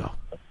time ago.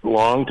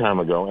 Long time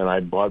ago, and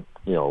I bought,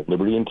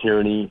 Liberty and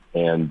Tyranny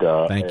and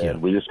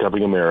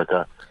Rediscovering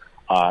America.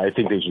 I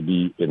think they should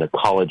be in a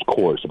college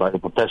course. If I was a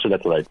professor,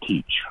 that's what I'd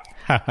teach.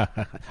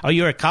 Oh,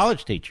 you're a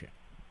college teacher?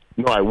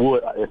 No, I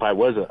would if I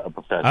was a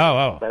professor.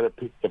 Oh.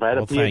 If I had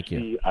a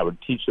PhD, I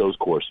would teach those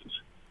courses.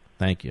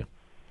 Thank you.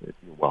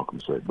 You're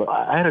welcome, sir. But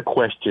I had a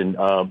question.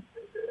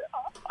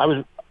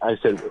 I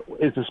said,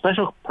 is the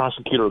special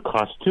prosecutor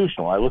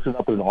constitutional? I looked it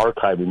up in an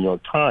archive in the New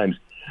York Times.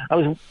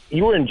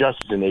 You were in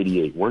Justice in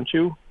 '88, weren't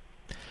you?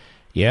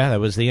 Yeah, that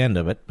was the end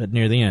of it, but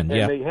near the end,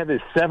 and they had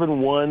this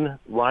 7-1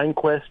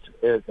 Rehnquist,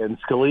 and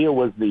Scalia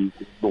was the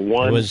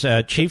one. It was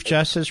Chief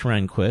Justice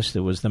Rehnquist. It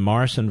was the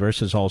Morrison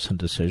versus Olson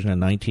decision in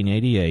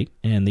 1988,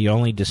 and the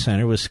only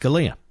dissenter was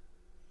Scalia.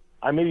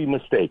 I may be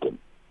mistaken.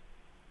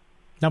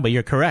 No, but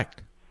you're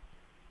correct.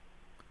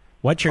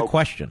 What's your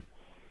question?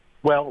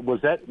 Well,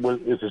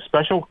 is a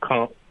special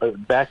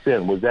back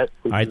then? Was that?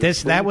 All right,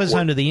 that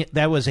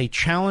was a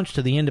challenge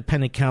to the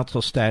independent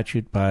counsel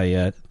statute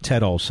by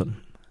Ted Olson,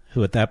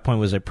 who at that point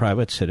was a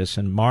private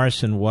citizen.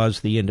 Morrison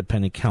was the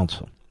independent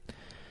counsel.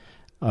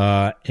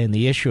 And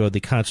the issue of the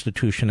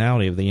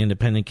constitutionality of the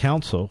independent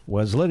counsel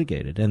was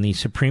litigated. And the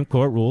Supreme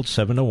Court ruled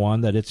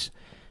 7-1 that it's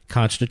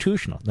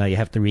constitutional. Now you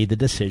have to read the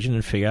decision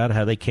and figure out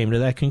how they came to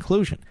that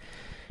conclusion.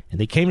 And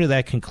they came to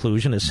that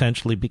conclusion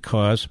essentially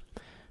because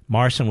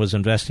Morrison was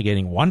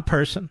investigating one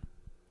person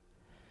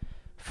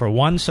for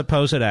one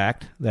supposed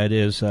act, that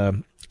is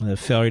the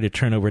failure to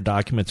turn over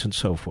documents and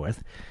so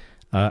forth.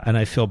 And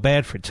I feel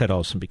bad for Ted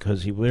Olson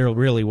because he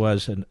really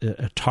was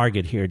a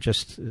target here,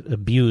 just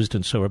abused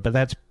and so forth. But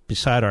that's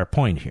beside our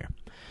point here.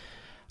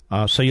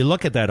 So you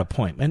look at that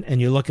appointment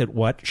and you look at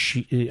what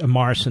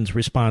Morrison's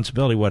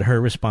responsibility, what her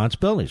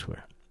responsibilities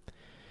were.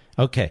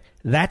 Okay,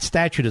 that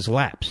statute has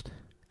lapsed.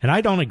 And I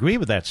don't agree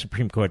with that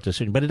Supreme Court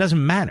decision, but it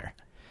doesn't matter.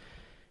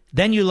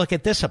 Then you look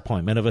at this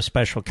appointment of a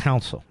special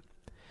counsel.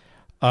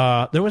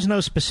 There was no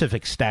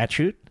specific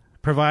statute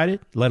provided,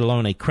 let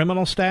alone a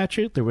criminal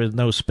statute. There were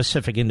no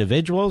specific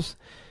individuals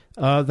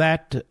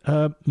that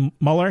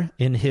Mueller,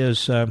 in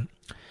his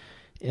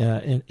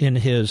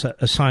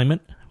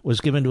assignment, was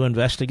given to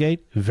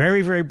investigate.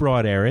 Very, very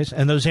broad areas,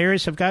 and those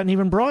areas have gotten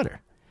even broader.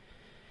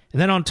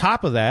 And then on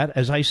top of that,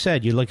 as I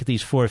said, you look at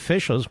these four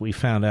officials we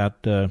found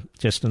out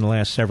just in the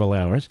last several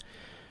hours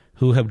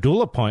who have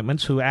dual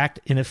appointments, who act,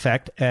 in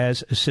effect,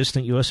 as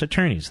assistant U.S.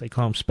 attorneys. They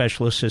call them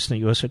special assistant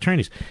U.S.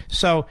 attorneys.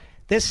 So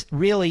this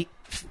really,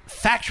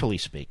 factually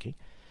speaking,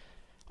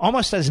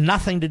 almost has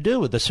nothing to do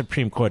with the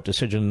Supreme Court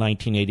decision in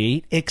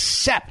 1988,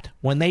 except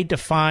when they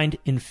defined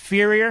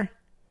inferior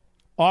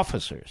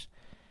officers.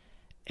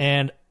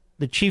 And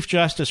the Chief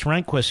Justice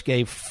Rehnquist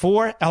gave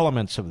 4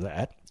 elements of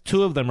that.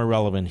 2 of them are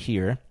relevant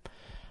here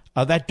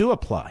that do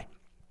apply.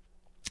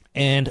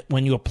 And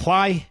when you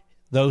apply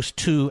those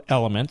 2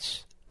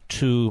 elements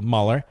to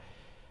Mueller,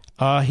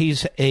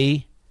 he's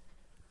a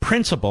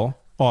principal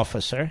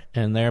officer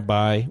and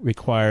thereby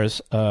requires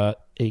a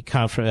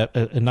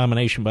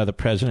nomination by the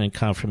president and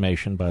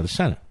confirmation by the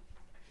Senate.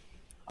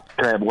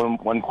 Can I have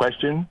one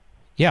question?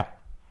 Yeah.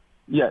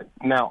 Yeah.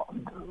 Now,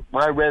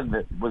 what I read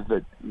was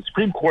the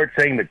Supreme Court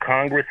saying that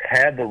Congress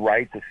had the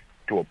right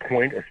to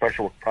appoint a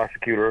special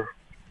prosecutor.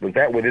 Was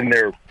that within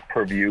their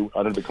purview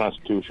under the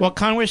Constitution? Well,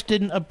 Congress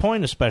didn't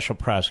appoint a special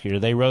prosecutor.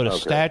 They wrote a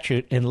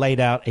statute and laid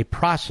out a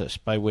process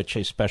by which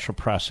a special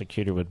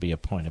prosecutor would be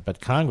appointed. But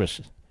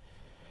Congress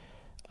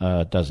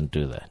doesn't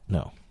do that,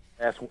 no.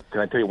 Can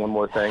I tell you one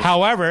more thing?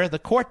 However, the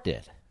court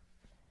did.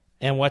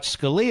 And what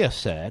Scalia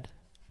said,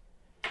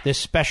 this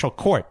special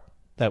court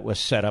that was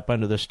set up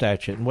under the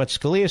statute, and what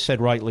Scalia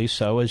said, rightly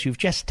so, is you've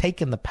just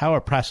taken the power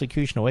of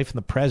prosecution away from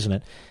the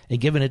president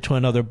and given it to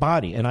another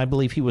body. And I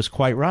believe he was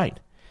quite right.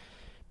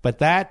 But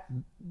that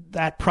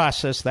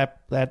process, that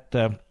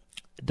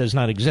does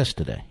not exist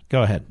today.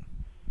 Go ahead.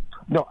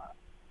 No,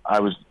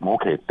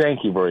 okay.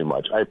 Thank you very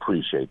much. I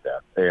appreciate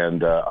that.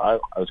 And I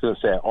was going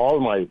to say, all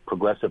of my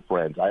progressive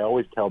friends, I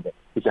always tell them,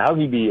 they say, how can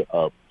you be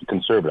a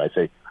conservative? I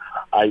say,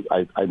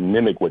 I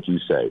mimic what you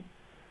say.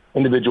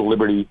 Individual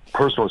liberty,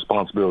 personal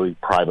responsibility,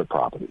 private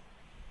property.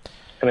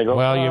 And they go,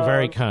 well, you're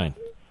very kind.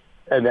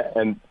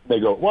 And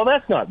they go, well,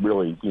 that's not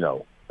really,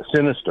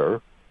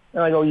 sinister.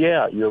 And I go,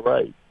 yeah, you're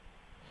right.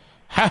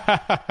 All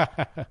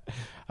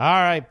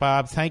right,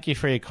 Bob. Thank you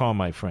for your call,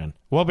 my friend.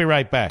 We'll be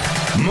right back.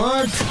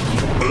 Mark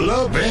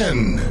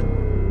Levin.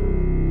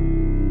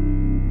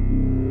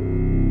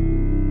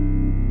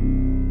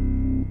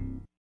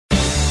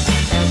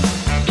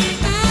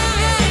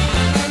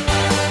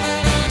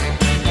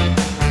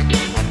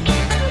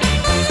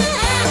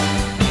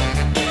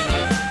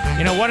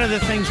 One of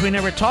the things we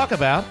never talk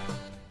about,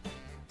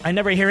 I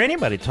never hear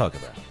anybody talk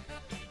about,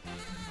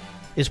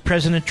 is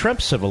President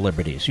Trump's civil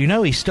liberties. You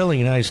know he's still a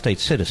United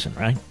States citizen,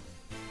 right?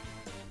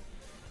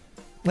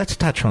 Let's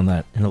touch on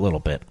that in a little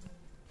bit.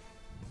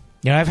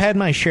 You know, I've had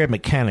my share of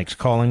mechanics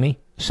calling me,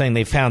 saying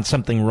they found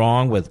something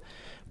wrong with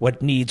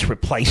what needs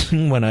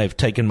replacing when I've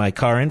taken my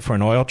car in for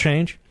an oil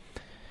change.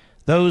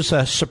 Those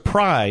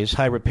surprise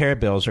high repair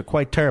bills are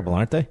quite terrible,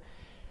 aren't they?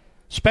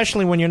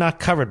 Especially when you're not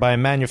covered by a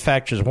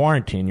manufacturer's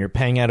warranty and you're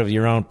paying out of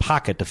your own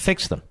pocket to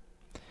fix them.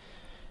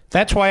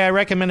 That's why I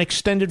recommend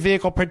extended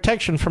vehicle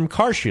protection from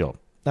CarShield.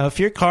 Now, if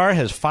your car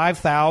has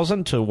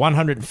 5,000 to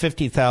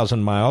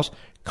 150,000 miles,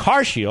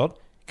 CarShield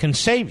can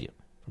save you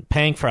from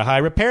paying for high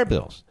repair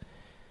bills.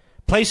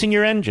 Replacing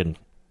your engine.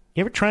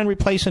 You ever try and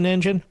replace an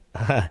engine?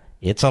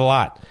 It's a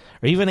lot.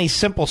 Or even a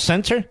simple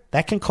sensor?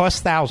 That can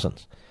cost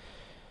thousands.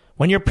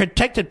 When you're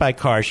protected by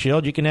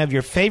CarShield, you can have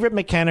your favorite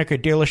mechanic or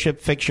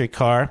dealership fix your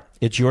car.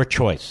 It's your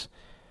choice.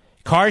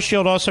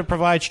 CarShield also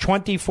provides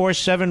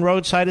 24/7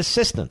 roadside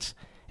assistance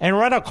and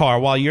rent a car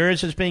while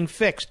yours is being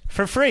fixed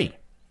for free.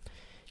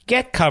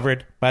 Get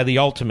covered by the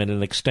ultimate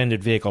in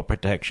extended vehicle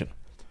protection.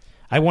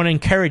 I want to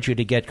encourage you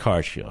to get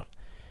CarShield.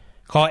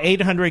 Call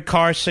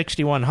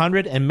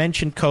 800-CAR-6100 and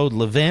mention code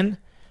Levin,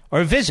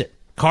 or visit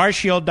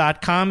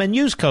carshield.com and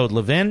use code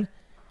Levin,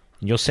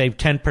 and you'll save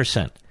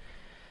 10%.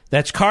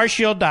 That's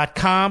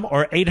carshield.com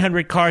or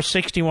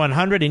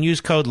 800-CAR-6100 and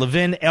use code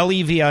Levin,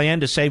 Levin,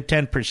 to save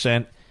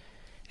 10%.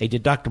 A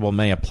deductible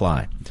may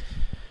apply.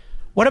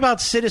 What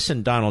about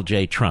citizen Donald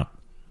J. Trump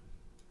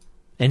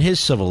and his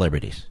civil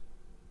liberties?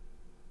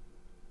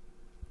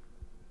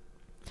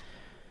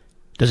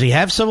 Does he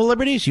have civil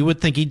liberties? You would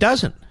think he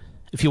doesn't.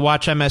 If you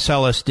watch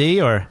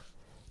MSLSD or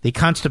the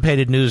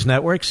Constipated News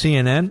Network,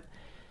 CNN,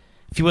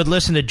 if you would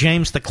listen to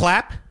James the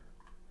Clap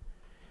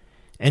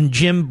and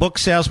Jim Book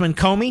Salesman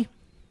Comey,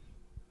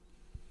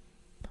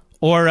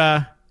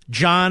 or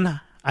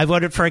John, I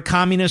voted for a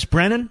communist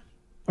Brennan,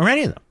 or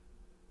any of them.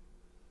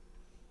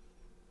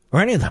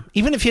 Or any of them.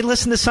 Even if you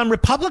listen to some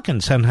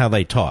Republicans and how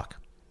they talk,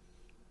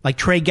 like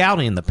Trey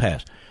Gowdy in the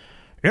past.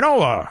 You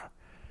know,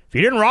 if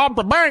you didn't rob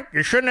the bank,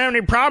 you shouldn't have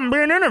any problem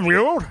being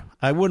interviewed.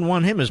 I wouldn't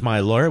want him as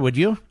my lawyer, would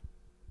you?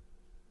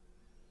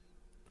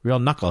 Real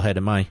knucklehead,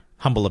 in my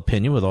humble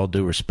opinion, with all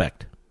due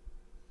respect.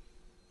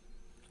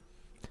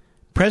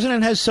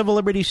 President has civil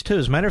liberties, too.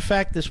 As a matter of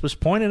fact, this was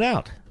pointed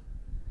out.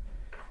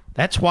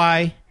 That's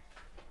why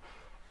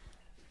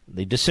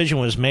the decision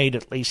was made,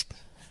 at least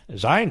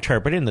as I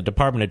interpret it, and the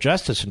Department of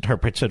Justice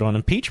interprets it on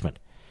impeachment,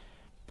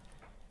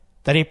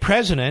 that a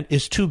president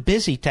is too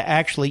busy to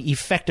actually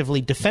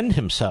effectively defend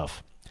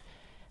himself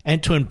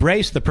and to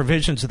embrace the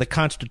provisions of the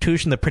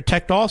Constitution that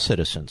protect all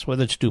citizens,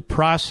 whether it's due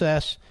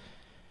process,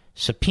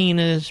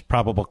 subpoenas,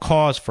 probable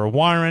cause for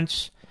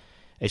warrants,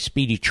 a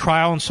speedy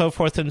trial, and so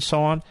forth and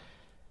so on.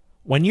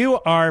 When you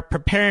are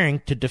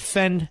preparing to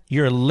defend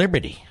your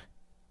liberty,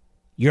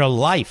 your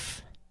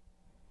life,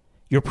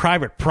 your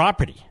private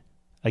property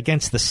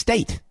against the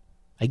state,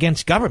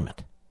 against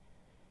government,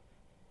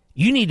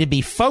 you need to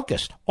be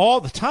focused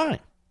all the time.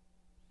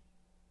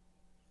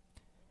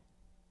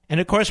 And,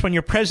 of course, when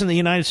you're president of the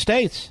United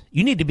States,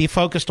 you need to be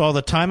focused all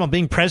the time on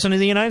being president of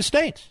the United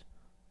States.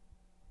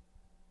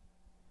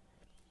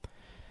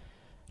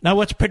 Now,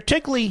 what's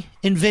particularly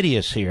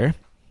invidious here,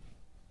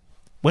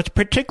 what's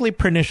particularly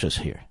pernicious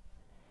here,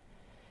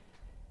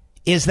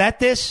 is that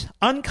this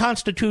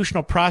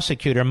unconstitutional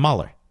prosecutor,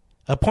 Mueller,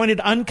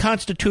 appointed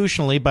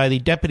unconstitutionally by the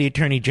Deputy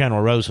Attorney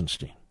General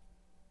Rosenstein,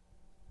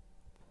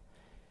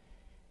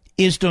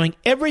 is doing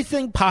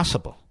everything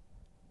possible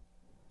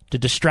to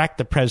distract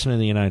the President of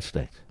the United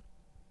States.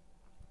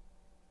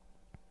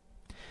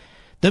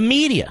 The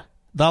media,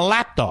 the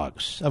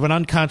lapdogs of an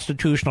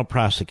unconstitutional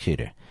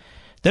prosecutor,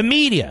 the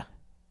media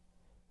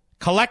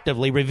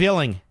collectively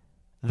revealing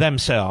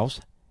themselves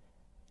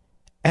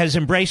as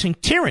embracing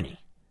tyranny.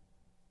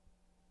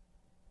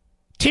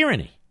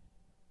 Tyranny.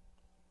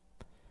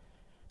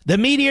 The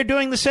media are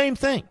doing the same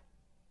thing.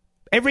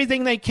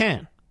 Everything they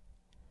can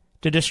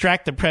to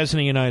distract the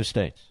President of the United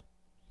States.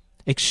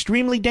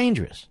 Extremely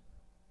dangerous.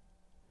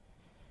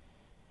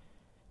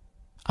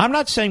 I'm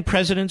not saying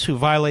presidents who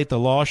violate the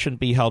law shouldn't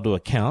be held to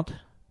account.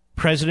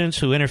 Presidents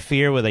who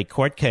interfere with a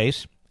court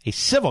case, a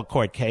civil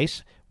court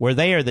case, where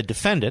they are the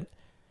defendant,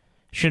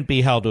 shouldn't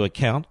be held to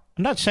account.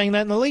 I'm not saying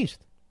that in the least.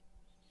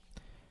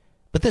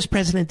 But this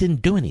president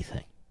didn't do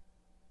anything.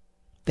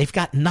 They've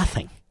got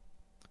nothing.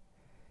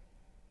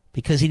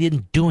 Because he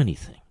didn't do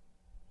anything.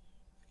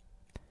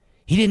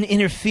 He didn't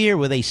interfere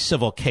with a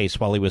civil case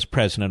while he was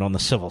president on the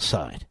civil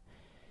side.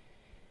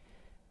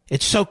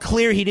 It's so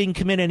clear he didn't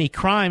commit any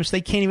crimes, they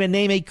can't even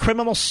name a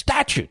criminal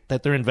statute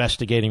that they're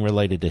investigating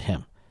related to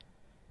him.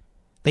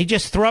 They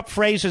just throw up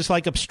phrases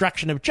like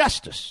obstruction of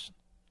justice.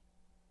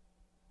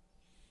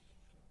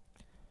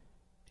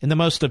 In the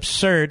most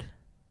absurd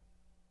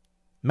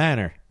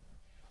manner,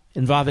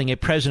 involving a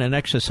president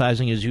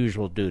exercising his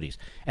usual duties.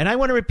 And I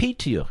want to repeat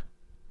to you,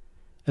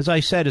 as I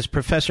said, as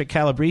Professor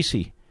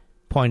Calabresi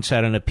points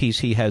out in a piece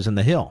he has in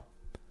The Hill,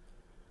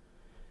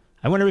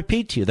 I want to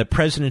repeat to you that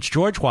Presidents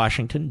George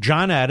Washington,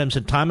 John Adams,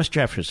 and Thomas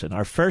Jefferson,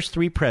 our first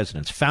three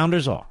presidents,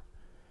 founders all,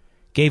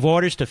 gave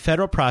orders to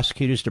federal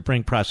prosecutors to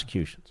bring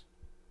prosecutions.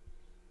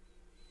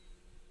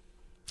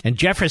 And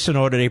Jefferson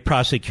ordered a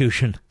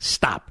prosecution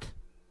stopped.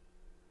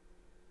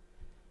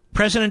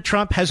 President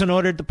Trump hasn't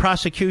ordered the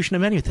prosecution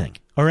of anything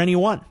or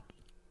anyone.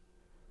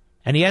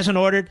 And he hasn't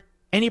ordered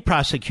any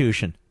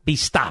prosecution be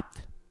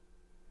stopped.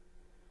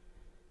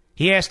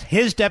 He asked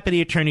his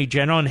deputy attorney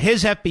general and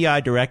his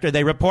FBI director,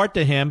 they report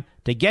to him,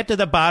 to get to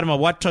the bottom of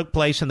what took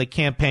place in the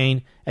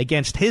campaign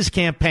against his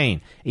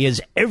campaign. He has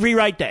every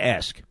right to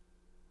ask.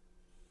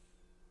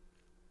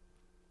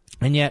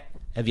 And yet,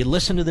 have you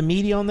listened to the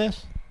media on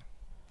this?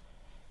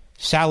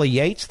 Sally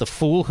Yates, the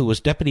fool who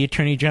was deputy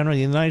attorney general of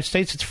the United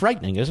States, it's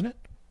frightening, isn't it?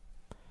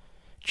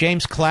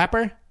 James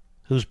Clapper,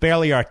 who's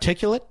barely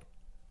articulate,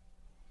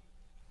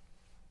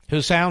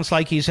 who sounds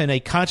like he's in a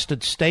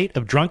constant state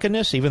of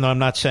drunkenness, even though I'm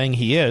not saying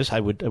he is. I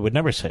would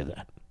never say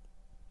that.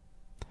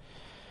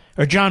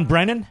 Or John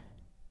Brennan,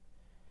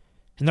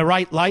 in the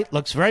right light,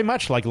 looks very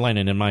much like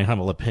Lenin, in my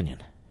humble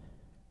opinion.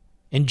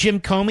 And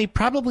Jim Comey,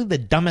 probably the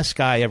dumbest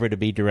guy ever to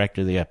be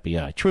director of the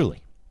FBI,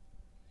 truly.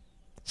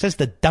 Says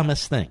the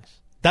dumbest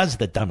things, does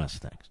the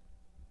dumbest things.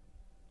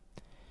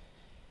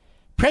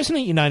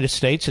 President of the United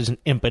States is an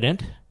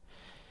impotent.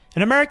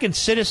 An American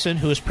citizen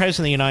who is president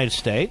of the United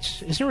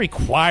States isn't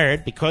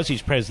required, because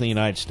he's president of the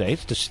United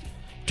States,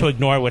 to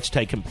ignore what's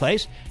taking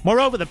place.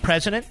 Moreover, the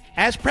president,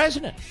 as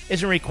president,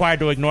 isn't required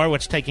to ignore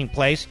what's taking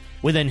place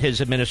within his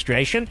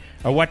administration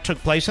or what took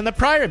place in the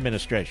prior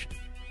administration.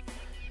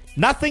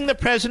 Nothing the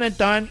president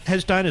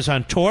has done is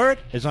untoward,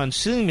 is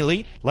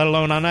unseemly, let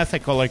alone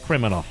unethical or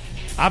criminal.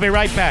 I'll be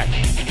right back.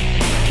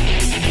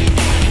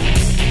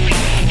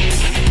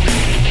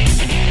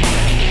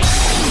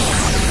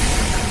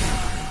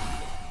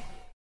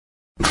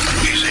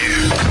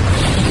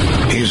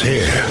 He's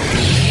here.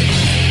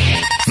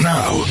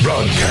 Now,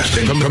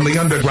 broadcasting from the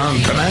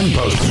underground command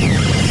post,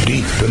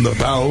 deep in the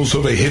bowels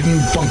of a hidden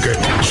bunker,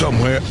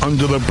 somewhere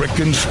under the brick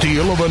and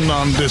steel of a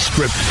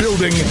nondescript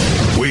building,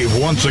 we've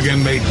once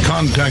again made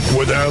contact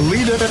with our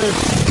leader,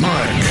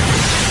 Mark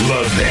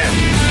Levin.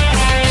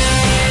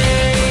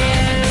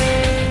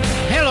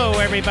 Hello,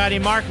 everybody.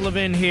 Mark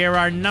Levin here.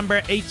 Our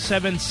number,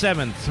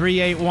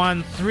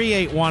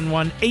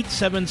 877-381-3811,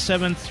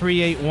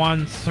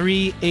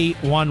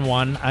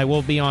 877-381-3811. I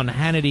will be on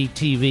Hannity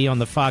TV on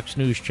the Fox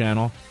News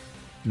Channel,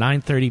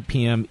 9:30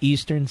 p.m.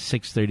 Eastern,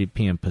 6:30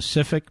 p.m.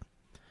 Pacific.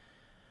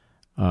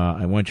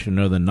 I want you to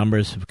know the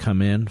numbers have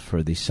come in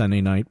for the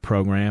Sunday night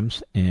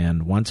programs.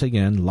 And once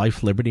again,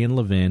 Life, Liberty, and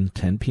Levin,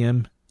 10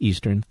 p.m.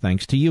 Eastern,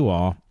 thanks to you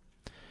all,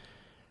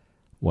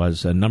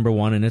 was number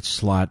one in its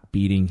slot,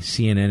 beating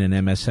CNN and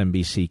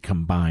MSNBC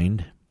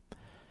combined.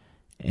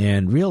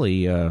 And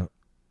really,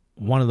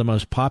 one of the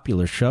most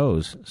popular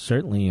shows,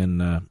 certainly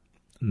in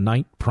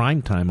night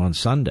prime time on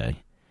Sunday,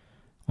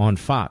 on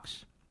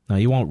Fox. Now,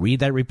 you won't read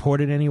that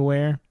reported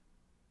anywhere.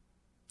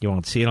 You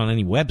won't see it on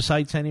any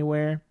websites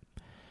anywhere.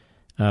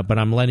 But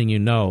I'm letting you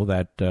know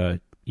that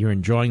you're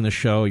enjoying the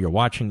show, you're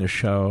watching the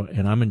show,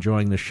 and I'm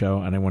enjoying the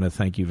show, and I want to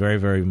thank you very,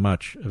 very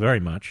much,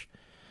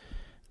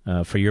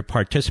 for your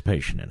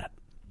participation in it.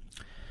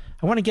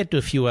 I want to get to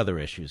a few other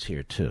issues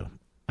here, too.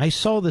 I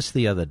saw this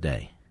the other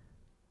day,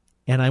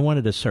 and I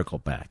wanted to circle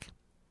back.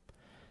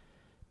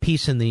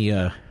 Piece in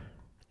the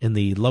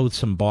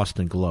loathsome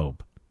Boston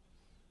Globe.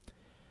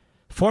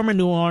 Former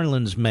New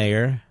Orleans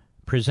mayor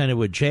presented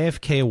with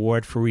JFK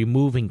Award for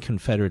removing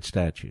Confederate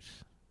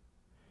statues.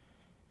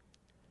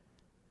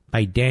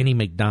 By Danny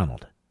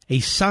McDonald, a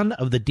son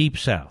of the Deep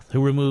South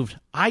who removed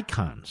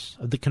icons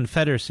of the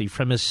Confederacy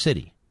from his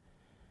city,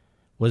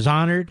 was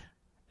honored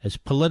as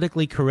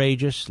politically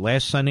courageous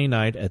last Sunday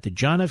night at the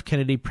John F.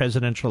 Kennedy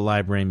Presidential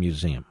Library and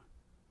Museum.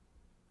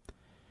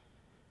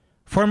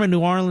 Former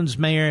New Orleans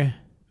Mayor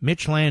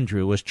Mitch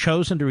Landrieu was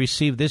chosen to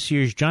receive this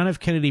year's John F.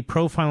 Kennedy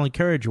Profile and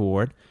Courage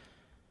Award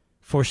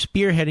for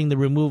spearheading the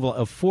removal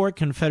of 4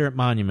 Confederate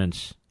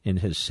monuments in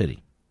his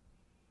city.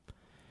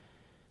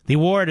 The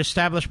award,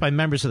 established by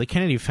members of the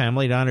Kennedy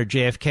family to honor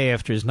JFK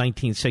after his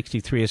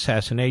 1963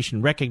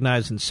 assassination,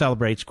 recognizes and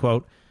celebrates,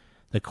 quote,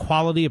 the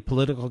quality of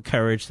political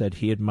courage that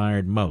he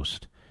admired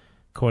most,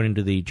 according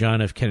to the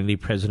John F. Kennedy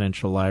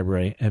Presidential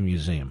Library and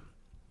Museum.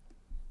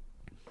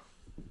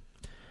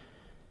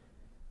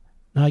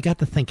 Now, I got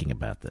to thinking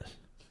about this.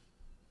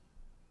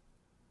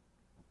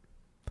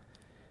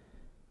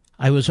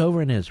 I was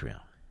over in Israel,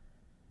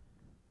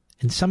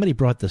 and somebody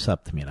brought this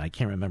up to me, and I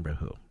can't remember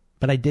who,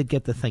 but I did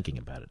get to thinking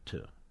about it,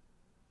 too.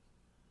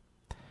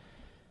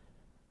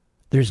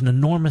 There's an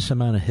enormous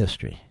amount of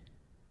history.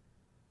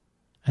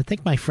 I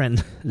think my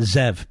friend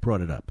Zev brought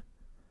it up.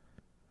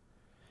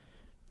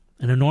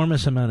 An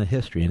enormous amount of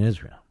history in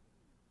Israel.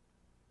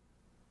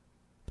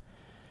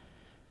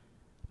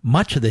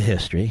 Much of the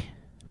history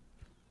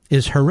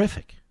is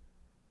horrific.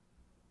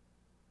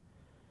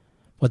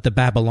 What the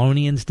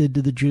Babylonians did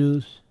to the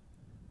Jews,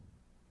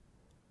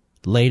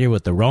 later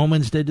what the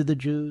Romans did to the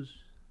Jews,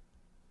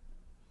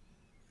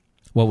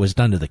 what was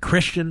done to the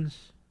Christians.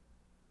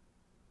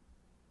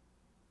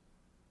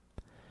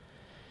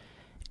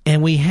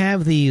 And we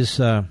have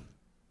these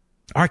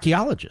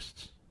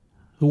archaeologists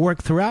who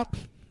work throughout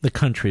the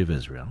country of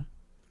Israel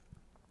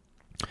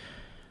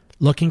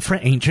looking for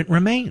ancient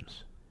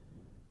remains,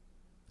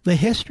 the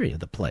history of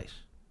the place.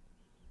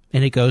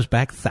 And it goes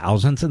back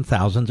thousands and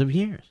thousands of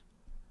years.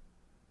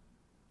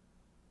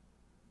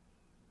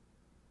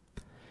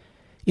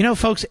 You know,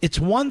 folks, it's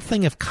one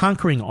thing if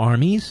conquering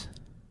armies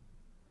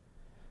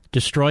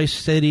destroy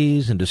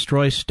cities and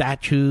destroy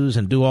statues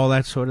and do all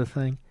that sort of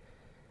thing.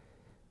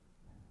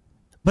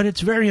 But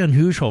it's very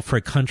unusual for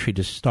a country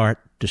to start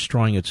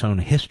destroying its own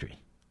history.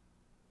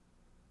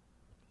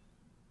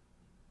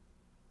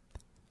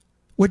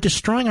 We're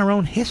destroying our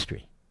own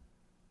history.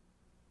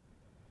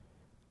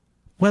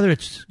 Whether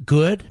it's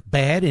good,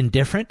 bad,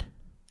 indifferent,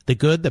 the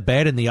good, the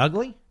bad, and the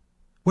ugly,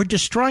 we're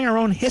destroying our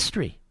own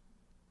history.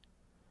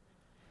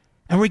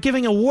 And we're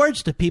giving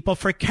awards to people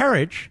for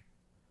courage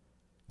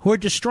who are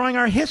destroying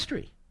our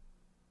history.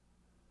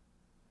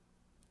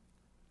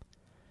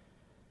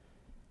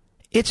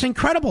 It's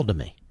incredible to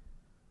me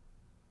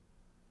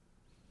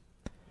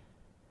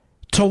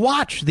to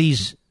watch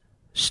these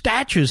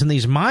statues and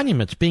these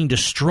monuments being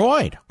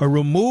destroyed or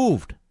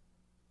removed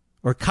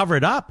or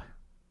covered up.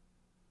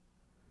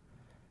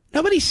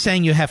 Nobody's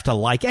saying you have to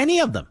like any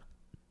of them.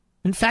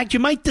 In fact, you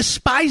might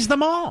despise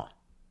them all.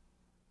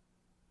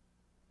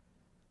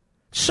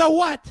 So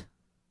what?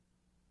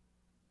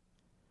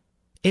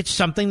 It's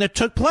something that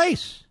took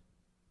place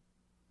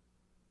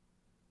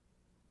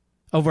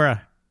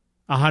over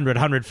 100,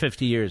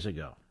 150 years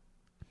ago.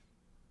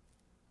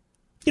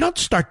 You don't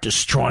start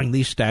destroying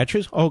these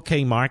statues.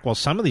 Okay, Mark, well,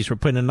 some of these were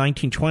put in the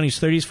 1920s,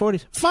 30s,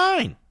 40s.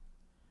 Fine.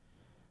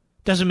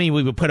 Doesn't mean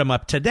we would put them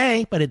up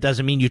today, but it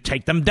doesn't mean you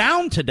take them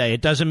down today.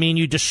 It doesn't mean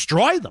you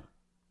destroy them.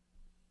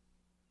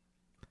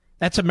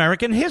 That's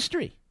American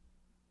history.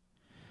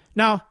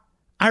 Now,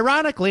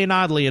 ironically and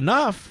oddly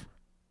enough,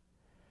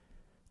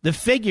 the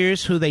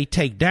figures who they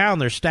take down,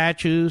 their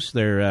statues,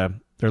 their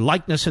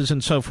likenesses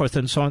and so forth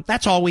and so on,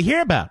 that's all we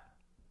hear about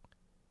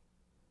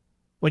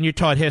when you're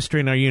taught history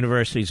in our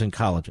universities and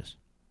colleges.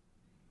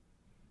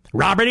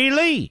 Robert E.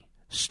 Lee,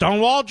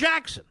 Stonewall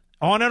Jackson,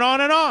 on and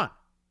on and on.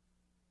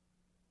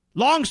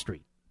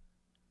 Longstreet.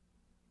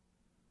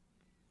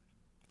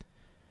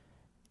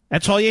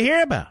 That's all you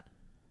hear about.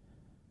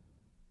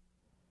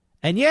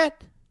 And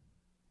yet,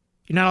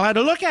 you're not allowed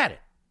to look at it.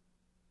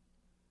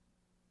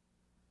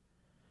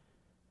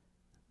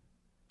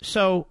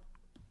 So,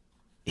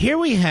 here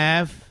we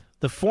have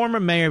the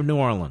former mayor of New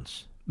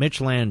Orleans, Mitch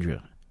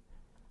Landrieu.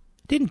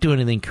 Didn't do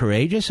anything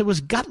courageous. It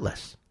was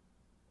gutless.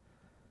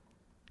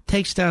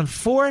 Takes down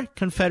 4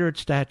 Confederate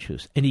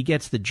statues, and he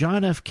gets the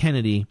John F.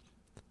 Kennedy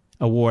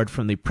Award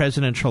from the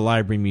Presidential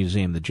Library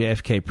Museum, the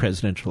JFK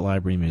Presidential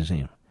Library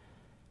Museum,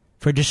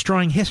 for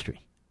destroying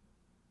history.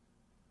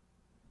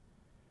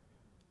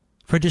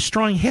 For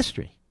destroying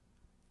history.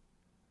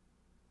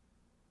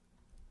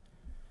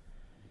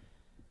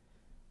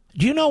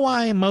 Do you know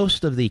why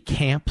most of the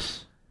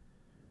camps,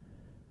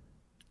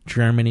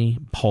 Germany,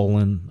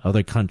 Poland,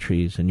 other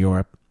countries in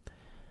Europe,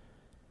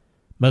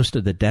 most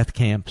of the death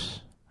camps,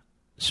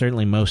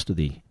 certainly most of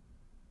the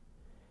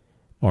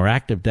more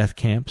active death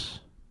camps,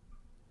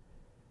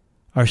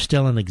 are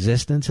still in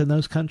existence in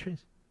those countries?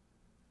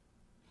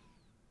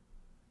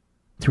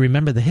 To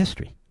remember the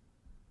history.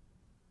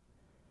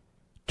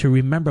 To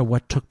remember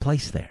what took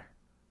place there.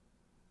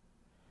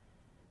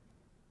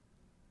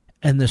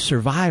 And the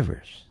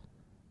survivors,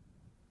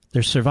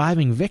 their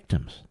surviving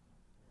victims,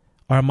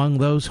 are among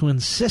those who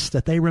insist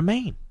that they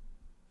remain.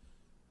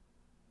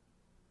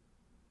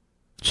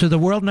 So the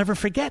world never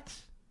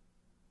forgets.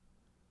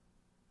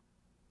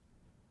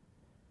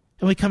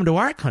 And we come to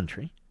our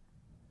country,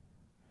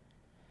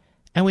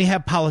 and we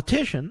have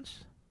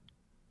politicians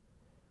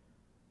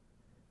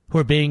who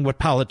are being what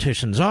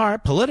politicians are,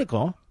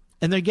 political,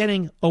 and they're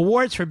getting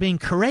awards for being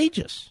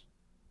courageous,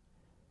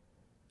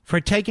 for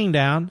taking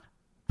down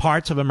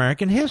parts of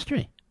American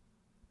history.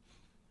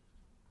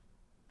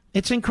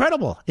 It's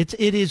incredible. It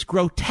is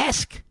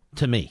grotesque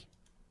to me.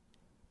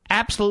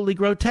 Absolutely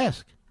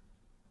grotesque.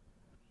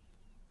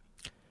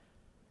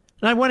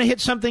 And I want to hit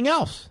something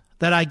else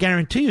that I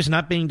guarantee you is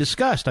not being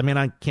discussed. I mean,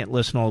 I can't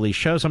listen to all these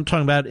shows. I'm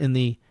talking about in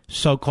the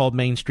so-called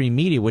mainstream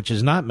media, which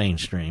is not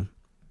mainstream,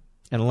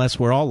 unless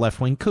we're all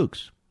left-wing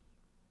kooks.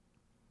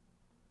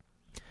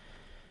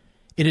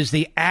 It is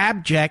the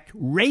abject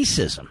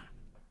racism,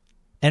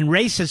 and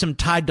racism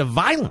tied to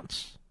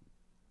violence,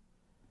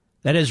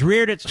 that has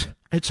reared its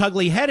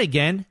ugly head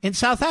again in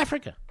South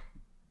Africa.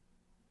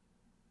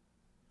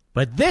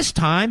 But this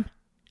time,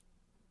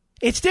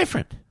 it's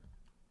different.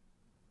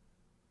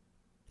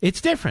 It's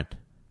different.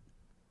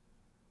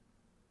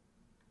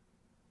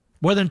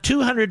 More than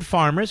 200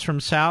 farmers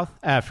from South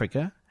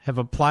Africa have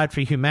applied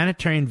for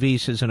humanitarian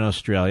visas in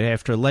Australia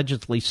after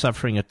allegedly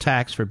suffering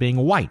attacks for being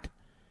white,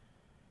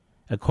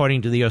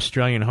 according to the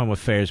Australian Home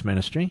Affairs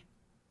Ministry.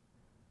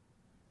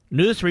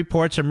 News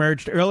reports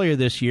emerged earlier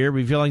this year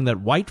revealing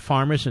that white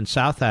farmers in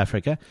South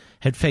Africa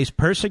had faced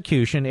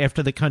persecution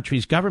after the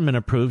country's government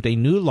approved a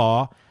new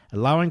law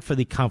allowing for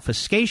the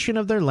confiscation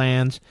of their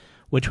lands,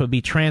 which would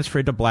be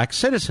transferred to black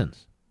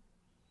citizens.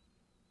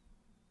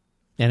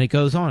 And it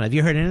goes on. Have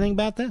you heard anything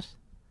about this?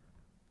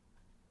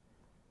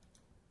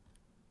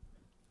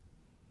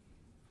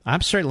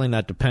 I'm certainly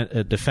not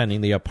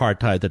defending the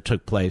apartheid that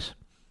took place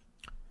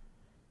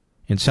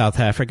in South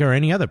Africa or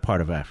any other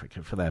part of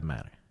Africa, for that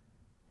matter.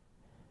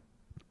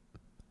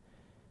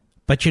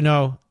 But, you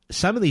know,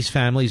 some of these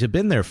families have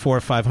been there 400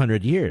 or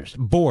 500 years.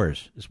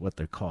 Boers is what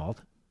they're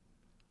called,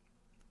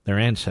 their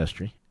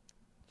ancestry.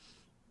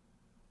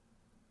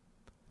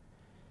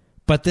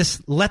 But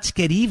this let's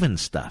get even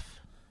stuff,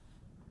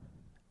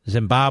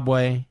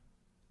 Zimbabwe,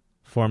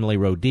 formerly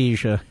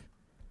Rhodesia,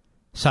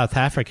 South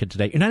Africa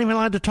today, you're not even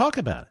allowed to talk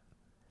about it.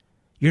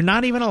 You're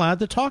not even allowed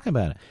to talk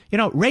about it. You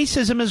know,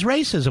 racism is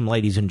racism,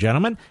 ladies and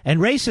gentlemen, and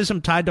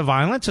racism tied to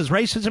violence is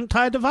racism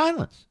tied to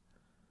violence.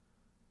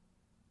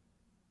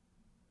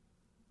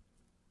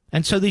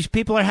 And so these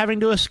people are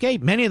having to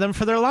escape, many of them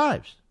for their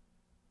lives,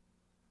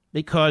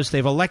 because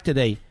they've elected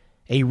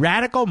a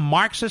radical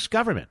Marxist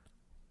government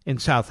in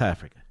South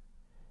Africa,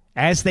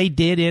 as they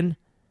did in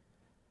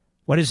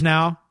what is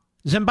now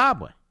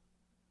Zimbabwe.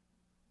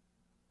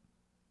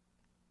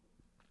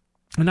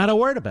 And not a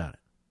word about it.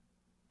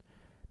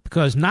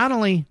 Because not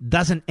only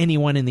doesn't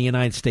anyone in the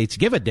United States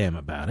give a damn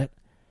about it,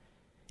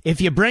 if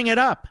you bring it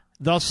up,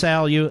 they'll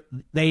sell you,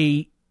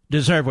 they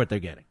deserve what they're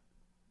getting.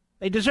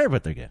 They deserve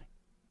what they're getting.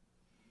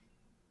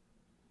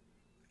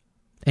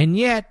 And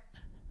yet,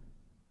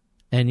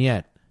 when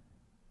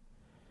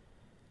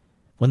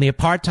the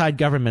apartheid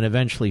government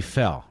eventually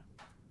fell,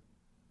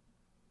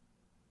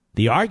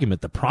 the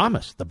argument, the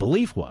promise, the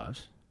belief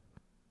was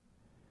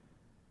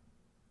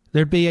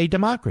there'd be a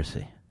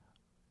democracy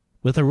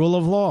with a rule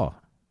of law,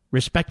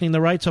 respecting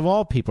the rights of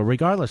all people,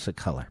 regardless of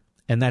color.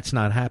 And that's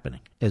not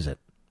happening, is it?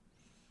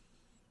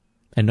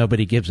 And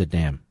nobody gives a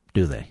damn,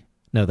 do they?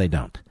 No, they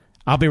don't.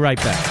 I'll be right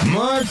back.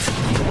 Mark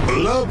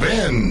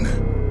Levin.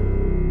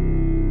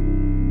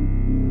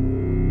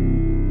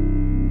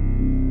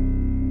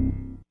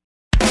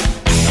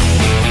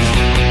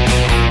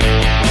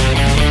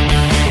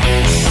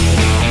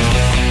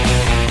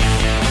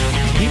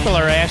 People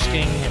are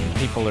asking, and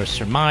people are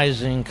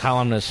surmising,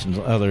 columnists and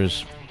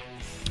others,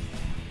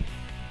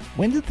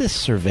 when did this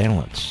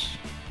surveillance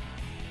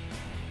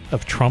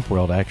of Trump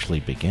world actually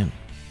begin?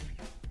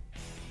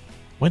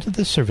 When did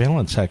this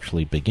surveillance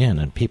actually begin?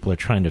 And people are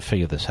trying to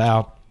figure this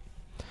out,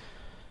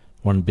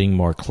 one being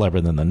more clever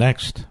than the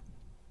next,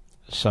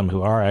 some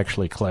who are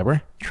actually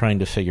clever, trying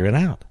to figure it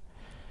out.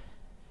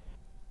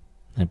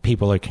 And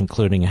people are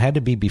concluding it had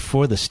to be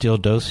before the Steele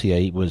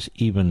dossier was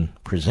even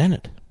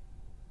presented.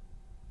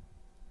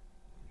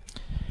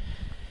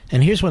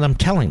 And here's what I'm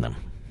telling them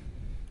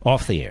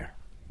off the air.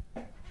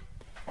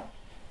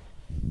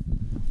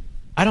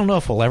 I don't know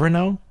if we'll ever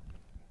know,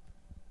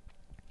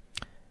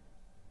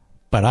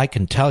 but I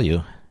can tell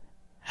you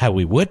how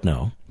we would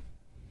know.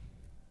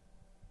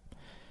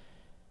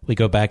 We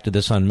go back to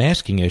this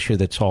unmasking issue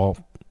that's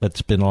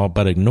been all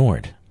but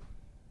ignored.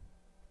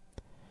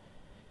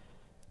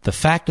 The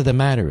fact of the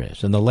matter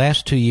is, in the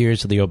last 2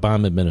 years of the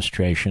Obama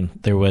administration,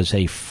 there was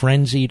a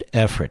frenzied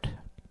effort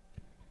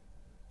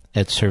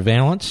at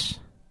surveillance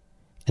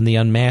and the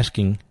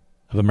unmasking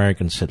of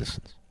American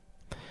citizens.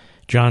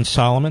 John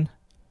Solomon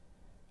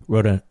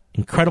wrote an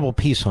incredible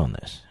piece on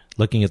this,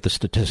 looking at the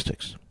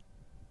statistics.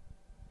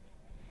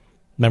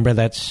 Remember,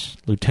 that's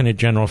Lieutenant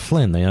General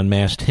Flynn. They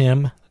unmasked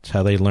him. That's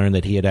how they learned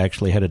that he had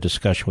actually had a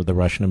discussion with the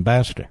Russian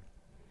ambassador.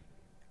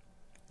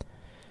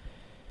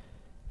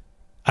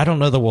 I don't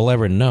know that we'll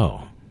ever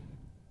know,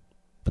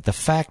 but the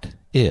fact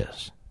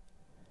is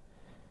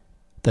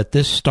that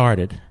this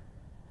started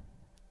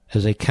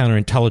as a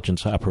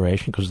counterintelligence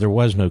operation because there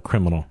was no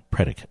criminal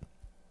predicate.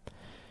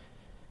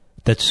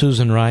 That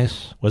Susan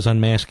Rice was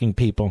unmasking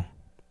people,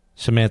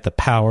 Samantha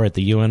Power at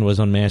the UN was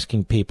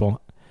unmasking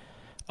people,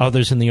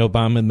 others in the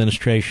Obama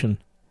administration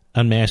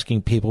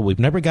unmasking people. We've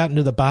never gotten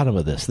to the bottom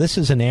of this. This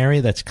is an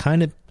area that's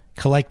kind of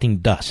collecting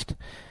dust.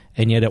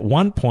 And yet at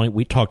one point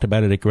we talked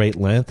about it at great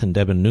length, and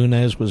Devin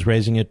Nunes was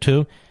raising it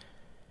too,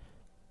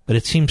 but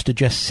it seems to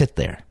just sit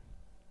there.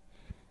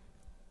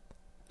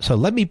 So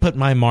let me put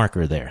my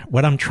marker there.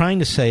 What I'm trying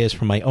to say is,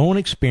 from my own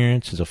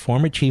experience as a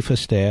former chief of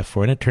staff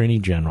for an attorney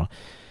general,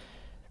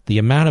 the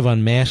amount of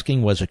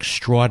unmasking was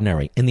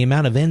extraordinary, and the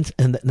amount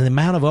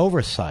of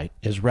oversight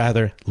is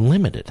rather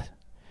limited.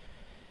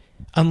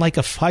 Unlike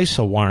a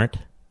FISA warrant,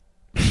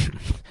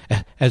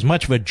 as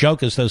much of a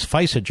joke as those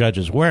FISA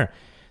judges were,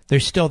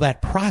 there's still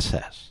that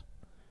process.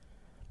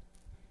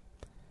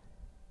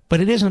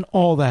 But it isn't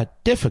all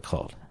that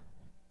difficult.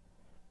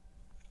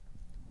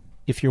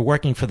 If you're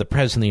working for the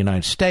President of the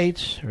United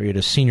States, or you're at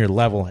a senior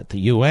level at the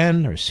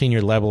UN, or a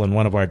senior level in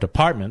one of our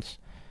departments,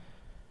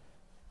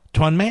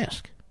 to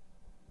unmask.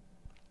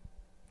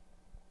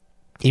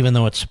 Even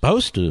though it's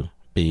supposed to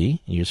be,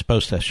 you're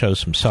supposed to show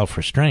some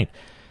self-restraint.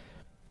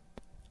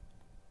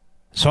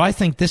 So I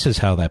think this is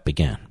how that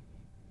began.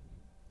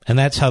 And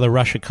that's how the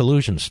Russia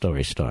collusion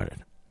story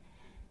started.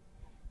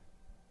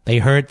 They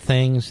heard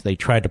things, they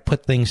tried to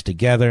put things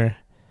together,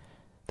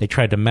 they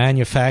tried to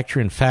manufacture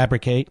and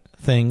fabricate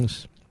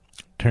things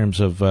in terms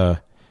of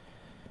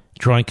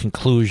drawing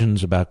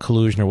conclusions about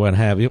collusion or what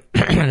have you.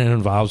 And it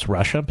involves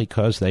Russia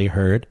because they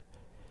heard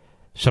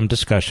some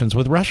discussions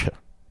with Russia.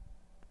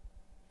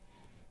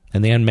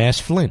 And they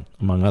unmasked Flynn,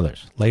 among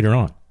others, later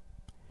on.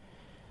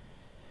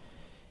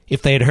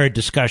 If they had heard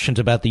discussions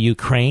about the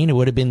Ukraine, it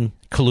would have been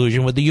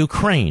collusion with the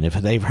Ukraine. If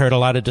they've heard a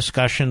lot of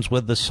discussions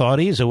with the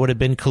Saudis, it would have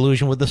been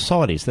collusion with the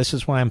Saudis. This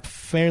is why I'm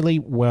fairly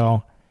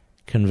well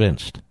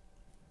convinced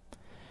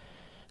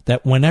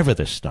that whenever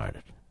this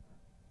started,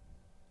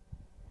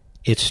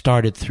 it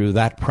started through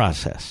that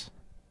process.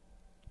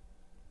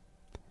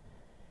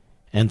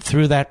 And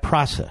through that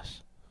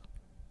process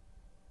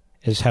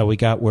is how we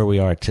got where we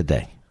are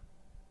today.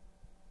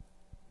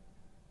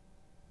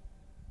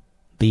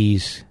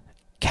 These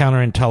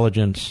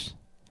counterintelligence,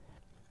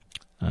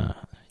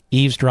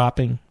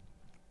 eavesdropping,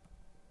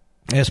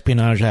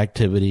 espionage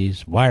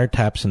activities,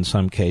 wiretaps in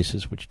some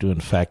cases, which do in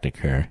fact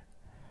occur,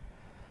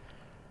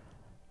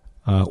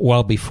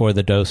 well before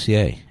the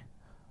dossier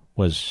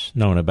was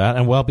known about,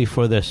 and well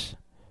before this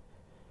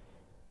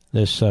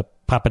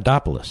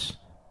Papadopoulos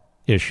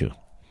issue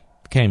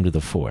came to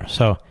the fore.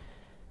 So,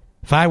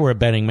 if I were a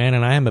betting man,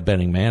 and I am a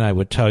betting man, I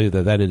would tell you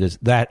that it is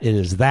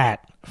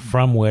that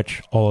from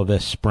which all of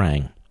this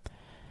sprang.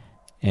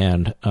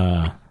 And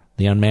the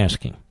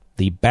unmasking,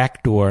 the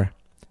backdoor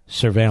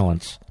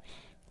surveillance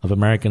of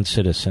American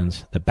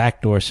citizens, the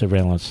backdoor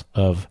surveillance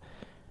of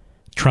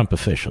Trump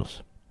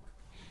officials.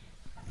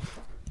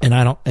 And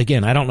I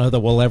don't know that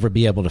we'll ever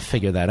be able to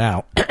figure that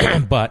out,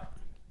 but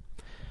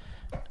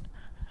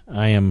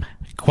I am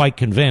quite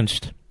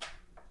convinced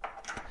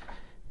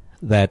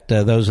that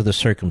those are the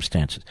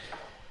circumstances.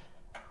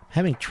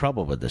 Having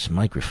trouble with this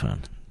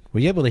microphone. Were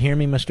you able to hear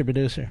me, Mr.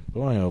 Producer?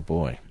 Boy, oh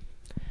boy.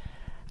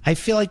 I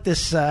feel like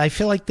this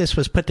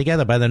was put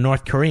together by the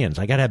North Koreans.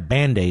 I got to have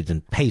Band-Aids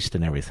and paste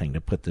and everything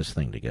to put this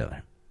thing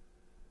together.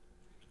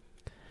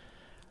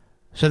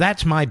 So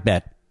that's my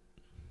bet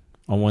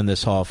on when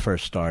this all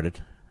first started.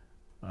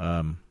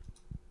 Again,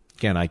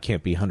 I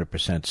can't be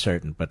 100%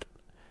 certain, but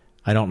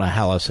I don't know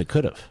how else it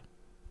could have.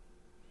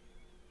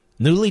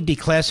 Newly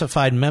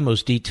declassified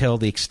memos detail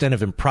the extent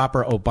of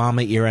improper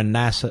Obama-era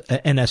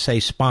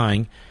NSA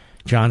spying.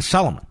 John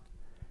Sullivan.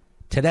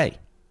 Today.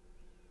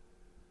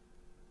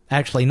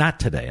 Actually, not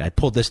today. I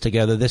pulled this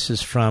together. This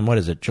is from,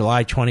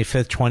 July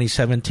 25th,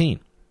 2017.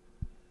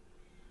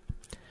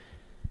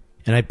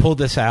 And I pulled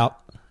this out,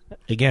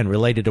 again,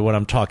 related to what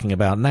I'm talking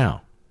about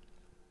now.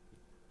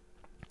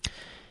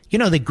 You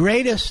know, the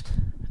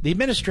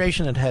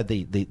administration that had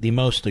the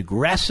most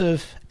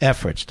aggressive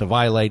efforts to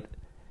violate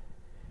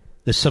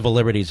the civil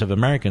liberties of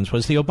Americans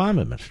was the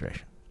Obama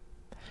administration.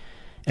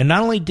 And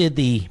not only did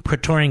the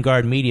Praetorian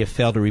Guard media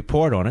fail to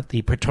report on it,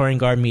 the Praetorian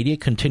Guard media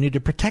continued to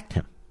protect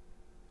him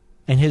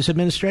and his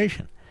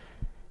administration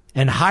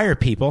and hire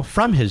people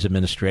from his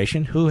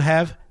administration who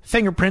have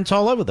fingerprints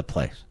all over the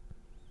place.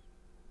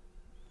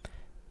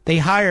 They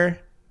hire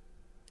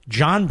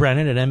John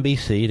Brennan at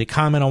NBC to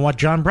comment on what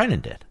John Brennan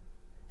did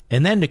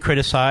and then to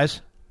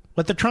criticize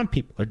what the Trump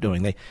people are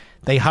doing.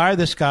 They hire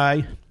this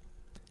guy,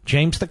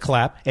 James the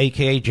Clap,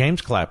 a.k.a.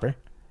 James Clapper,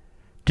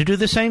 to do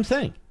the same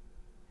thing.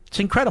 It's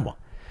incredible.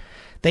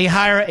 They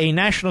hire a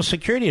national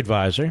security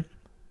advisor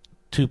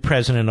to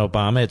President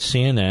Obama at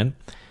CNN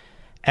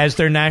as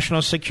their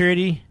national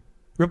security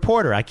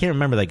reporter. I can't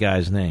remember that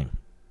guy's name.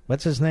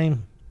 What's his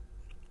name?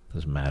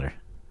 Doesn't matter.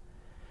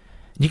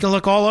 You can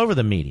look all over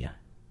the media.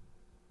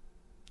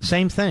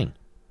 Same thing.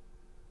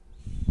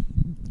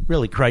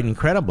 Really quite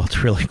incredible.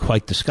 It's really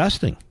quite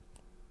disgusting,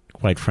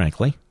 quite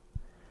frankly.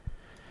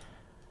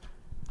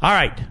 All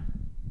right.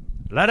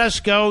 Let us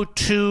go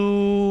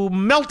to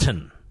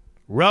Milton,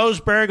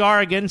 Roseburg,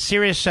 Oregon,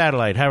 Sirius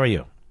Satellite. How are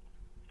you?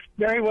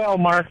 Very well,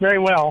 Mark. Very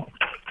well.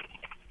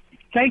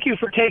 Thank you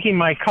for taking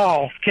my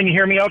call. Can you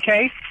hear me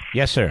okay?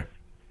 Yes, sir.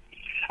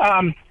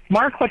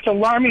 Mark, what's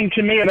alarming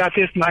to me about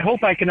this, and I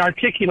hope I can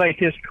articulate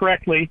this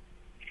correctly,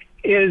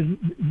 is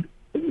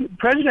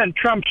President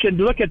Trump should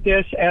look at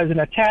this as an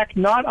attack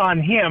not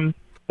on him,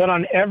 but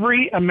on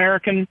every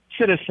American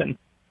citizen.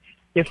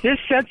 If this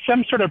sets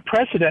some sort of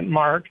precedent,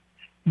 Mark,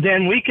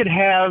 then we could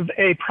have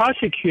a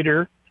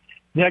prosecutor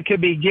that could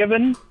be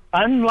given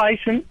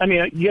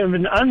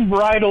given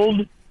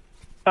unbridled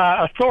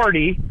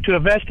authority to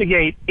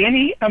investigate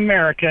any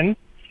American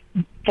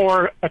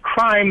for a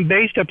crime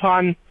based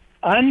upon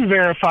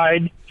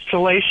unverified,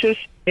 salacious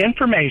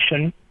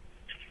information,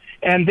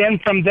 and then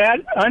from that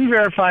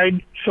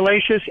unverified,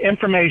 salacious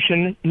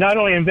information, not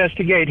only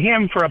investigate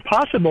him for a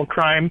possible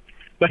crime,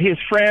 but his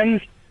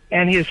friends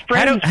and his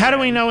friends. How do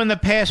we know in the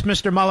past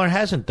Mr. Mueller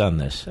hasn't done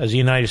this as a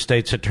United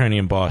States attorney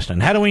in Boston?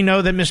 How do we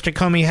know that Mr.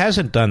 Comey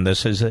hasn't done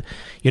this as a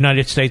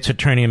United States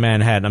attorney in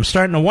Manhattan? I'm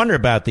starting to wonder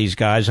about these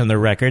guys and their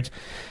records.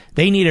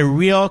 They need a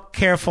real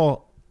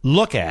careful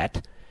look at,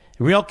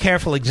 a real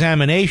careful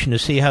examination to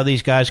see how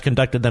these guys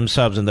conducted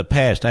themselves in the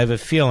past. I have a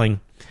feeling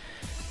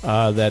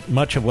that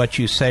much of what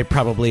you say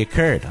probably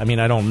occurred. I mean,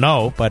 I don't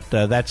know, but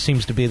that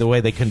seems to be the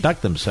way they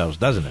conduct themselves,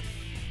 doesn't it?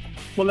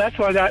 Well, that's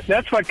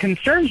what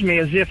concerns me,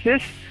 is if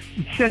this,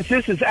 since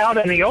this is out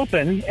in the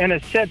open and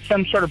it sets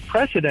some sort of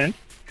precedent,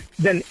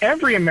 then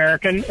every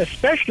American,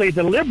 especially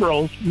the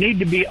liberals, need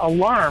to be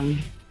alarmed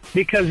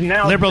because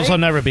now liberals will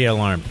never be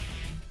alarmed.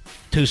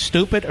 Too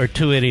stupid or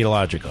too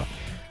ideological.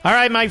 All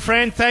right, my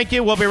friend, thank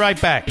you. We'll be right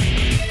back.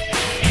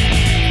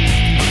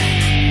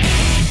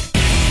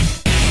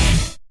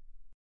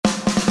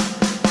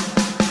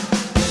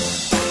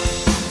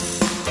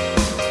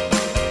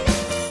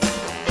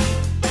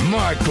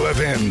 Mark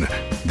Levin,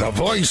 the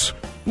voice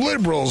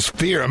liberals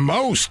fear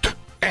most.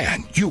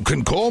 And you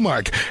can call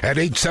Mark at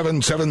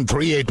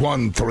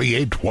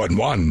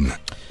 877-381-3811.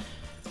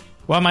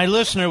 Well, my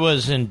listener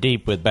was in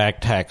deep with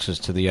back taxes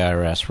to the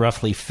IRS,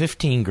 roughly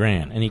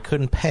 $15,000, and he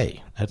couldn't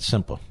pay. That's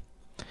simple.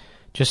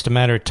 Just a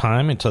matter of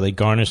time until they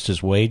garnished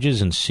his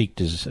wages and seized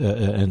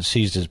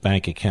his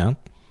bank account.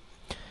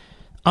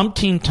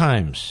 Umpteen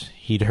times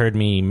he'd heard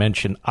me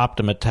mention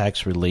Optima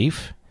tax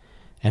relief,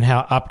 and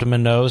how Optima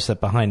knows that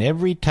behind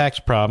every tax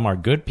problem are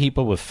good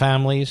people with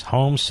families,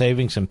 homes,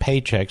 savings, and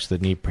paychecks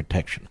that need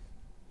protection.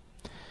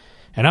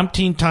 And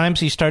umpteen times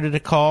he started a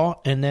call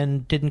and then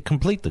didn't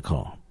complete the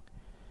call.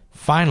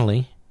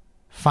 Finally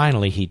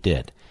he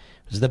did.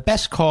 It was the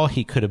best call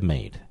he could have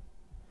made.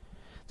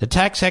 The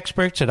tax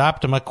experts at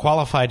Optima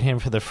qualified him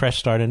for the Fresh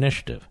Start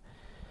Initiative,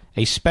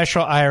 a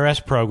special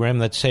IRS program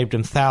that saved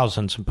him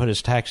thousands and put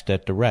his tax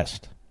debt to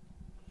rest.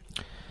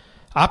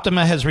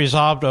 Optima has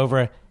resolved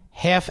over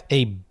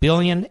 $500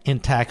 million in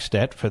tax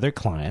debt for their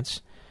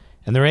clients,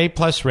 and they're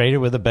A-plus rated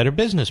with the Better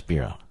Business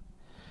Bureau.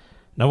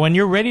 Now, when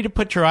you're ready to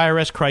put your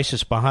IRS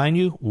crisis behind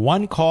you,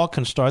 one call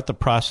can start the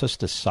process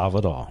to solve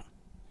it all.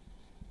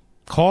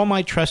 Call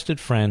my trusted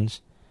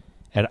friends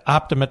at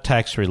Optima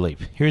Tax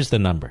Relief. Here's the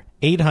number,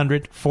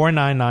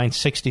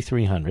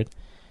 800-499-6300,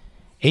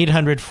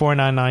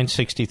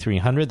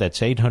 800-499-6300.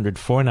 That's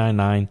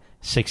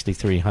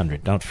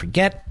 800-499-6300. Don't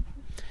forget,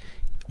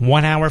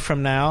 1 hour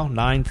from now,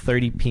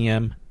 9:30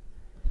 p.m.,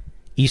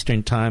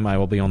 Eastern Time, I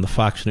will be on the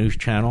Fox News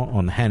Channel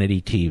on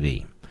Hannity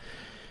TV.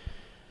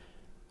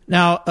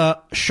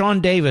 Now,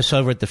 Sean Davis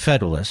over at The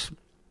Federalist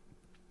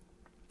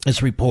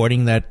is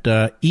reporting that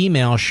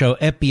emails show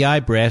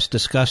FBI brass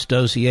discussed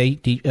dossier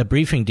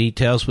briefing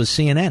details with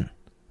CNN.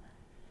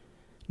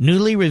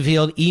 Newly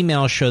revealed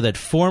emails show that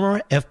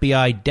former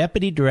FBI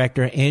Deputy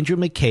Director Andrew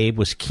McCabe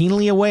was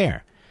keenly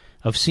aware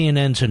of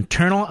CNN's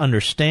internal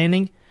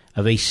understanding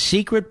of a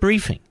secret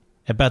briefing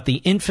about the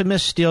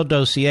infamous Steele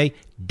dossier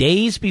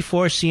days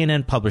before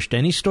CNN published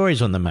any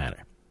stories on the matter,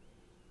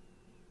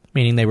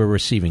 meaning they were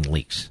receiving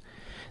leaks.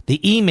 The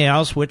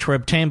emails, which were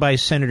obtained by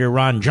Senator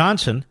Ron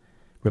Johnson,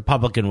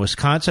 Republican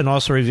Wisconsin,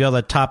 also reveal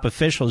that top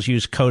officials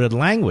used coded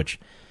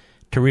language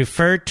to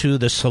refer to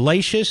the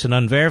salacious and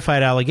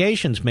unverified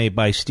allegations made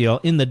by Steele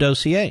in the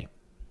dossier.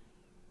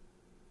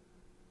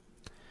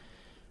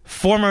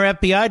 Former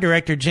FBI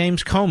Director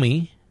James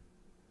Comey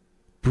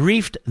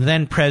briefed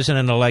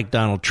then-President-elect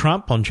Donald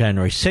Trump on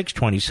January 6,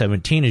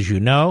 2017, as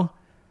you know,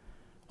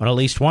 on at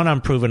least one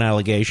unproven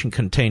allegation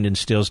contained in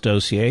Steele's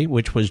dossier,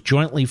 which was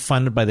jointly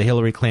funded by the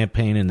Hillary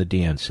campaign and the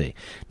DNC.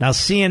 Now,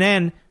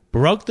 CNN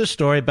broke the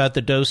story about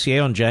the dossier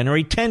on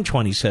January 10,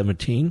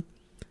 2017,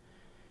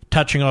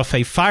 touching off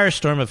a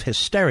firestorm of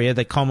hysteria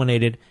that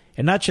culminated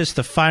in not just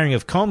the firing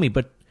of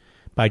Comey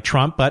by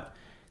Trump, but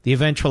the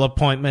eventual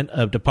appointment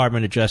of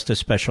Department of Justice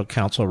Special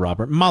Counsel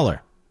Robert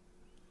Mueller.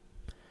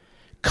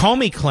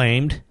 Comey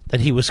claimed that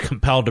he was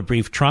compelled to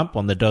brief Trump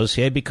on the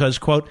dossier because,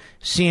 quote,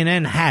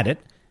 CNN had it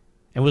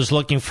and was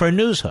looking for a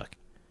news hook.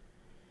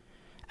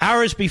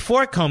 Hours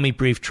before Comey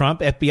briefed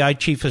Trump, FBI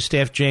Chief of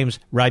Staff James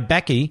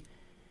Rybecki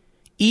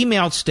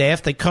emailed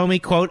staff that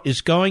Comey, quote, is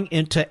going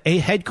into a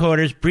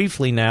headquarters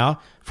briefly now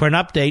for an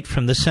update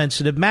from the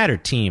sensitive matter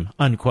team,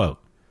 unquote.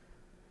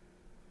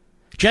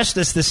 Just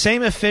as the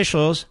same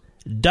officials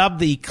dubbed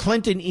the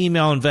Clinton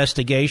email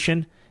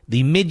investigation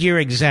the mid-year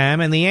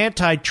exam and the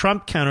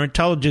anti-Trump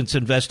counterintelligence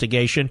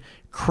investigation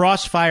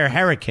Crossfire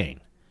Hurricane.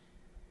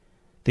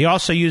 They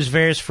also use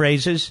various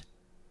phrases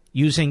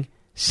using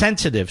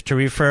sensitive to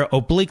refer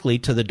obliquely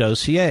to the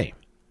dossier.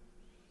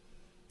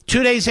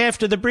 2 days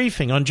after the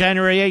briefing, on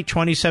January 8,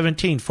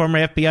 2017,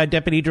 former FBI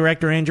Deputy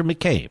Director Andrew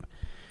McCabe,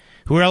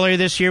 who earlier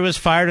this year was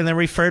fired and then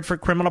referred for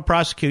criminal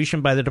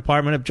prosecution by the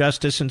Department of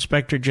Justice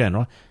Inspector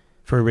General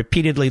for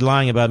repeatedly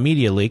lying about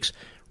media leaks,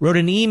 wrote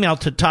an email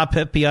to top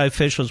FBI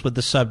officials with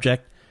the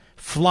subject,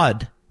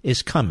 "Flood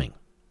is coming."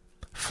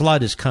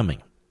 Flood is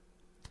coming.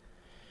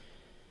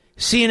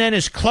 CNN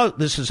is close.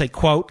 This is a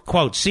quote,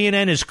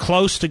 CNN is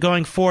close to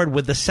going forward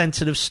with the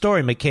sensitive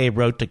story, McCabe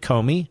wrote to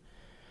Comey,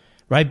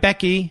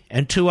 Rybecki,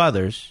 and two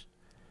others.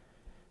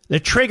 The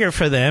trigger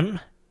for them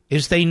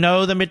is they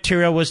know the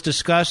material was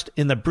discussed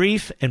in the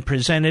brief and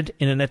presented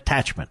in an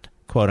attachment,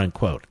 quote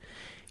unquote.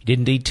 He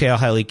didn't detail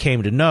how he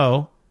came to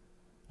know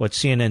what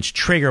CNN's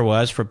trigger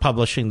was for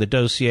publishing the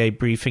dossier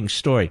briefing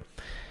story.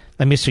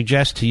 Let me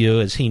suggest to you,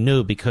 as he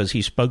knew because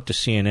he spoke to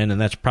CNN,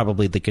 and that's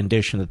probably the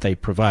condition that they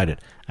provided.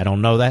 I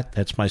don't know that.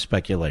 That's my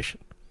speculation.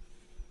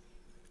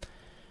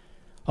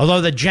 Although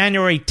the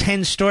January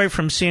 10 story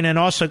from CNN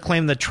also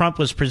claimed that Trump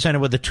was presented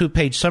with a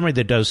 2-page summary of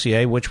the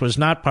dossier, which was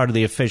not part of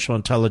the official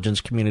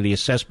intelligence community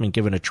assessment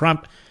given to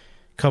Trump,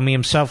 Comey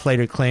himself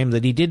later claimed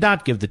that he did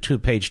not give the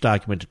two-page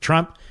document to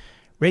Trump,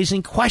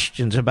 raising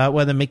questions about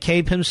whether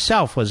McCabe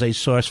himself was a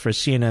source for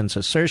CNN's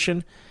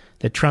assertion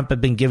that Trump had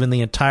been given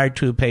the entire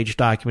two-page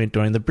document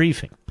during the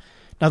briefing.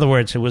 In other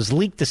words, it was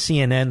leaked to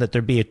CNN that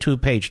there'd be a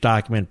two-page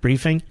document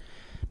briefing,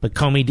 but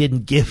Comey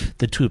didn't give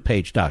the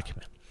two-page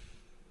document.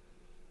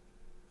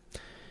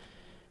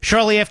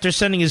 Shortly after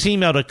sending his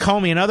email to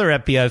Comey and other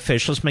FBI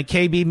officials,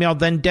 McCabe emailed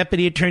then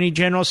Deputy Attorney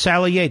General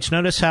Sally Yates.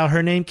 Notice how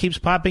her name keeps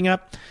popping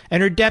up?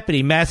 And her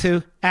deputy,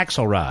 Matthew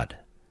Axelrod,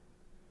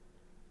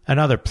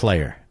 another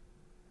player.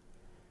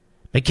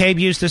 McCabe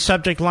used the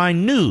subject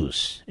line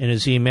news in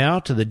his email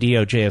to the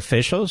DOJ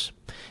officials.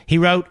 He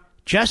wrote,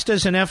 just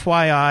as an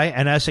FYI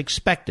and as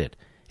expected,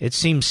 it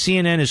seems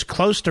CNN is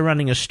close to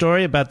running a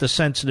story about the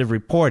sensitive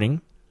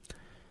reporting.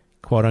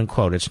 Quote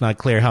unquote. It's not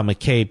clear how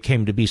McCabe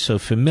came to be so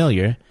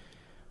familiar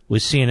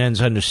with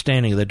CNN's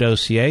understanding of the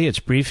dossier, its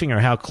briefing, or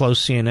how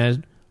close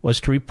CNN was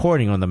to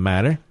reporting on the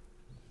matter.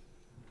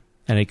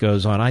 And it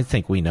goes on, I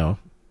think we know.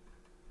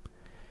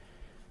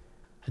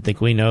 I think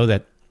we know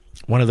that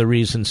one of the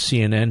reasons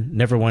CNN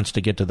never wants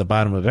to get to the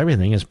bottom of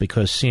everything is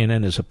because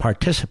CNN is a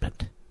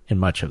participant in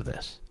much of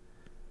this.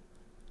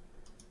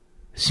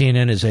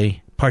 CNN is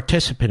a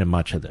participant in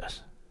much of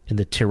this, in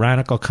the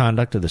tyrannical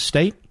conduct of the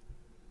state,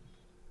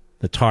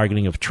 the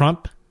targeting of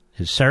Trump,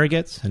 his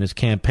surrogates, and his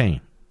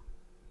campaign.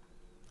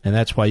 And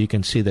that's why you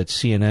can see that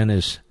CNN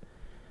is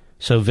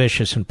so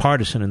vicious and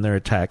partisan in their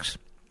attacks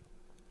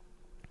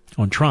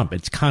on Trump.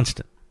 It's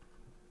constant.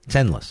 It's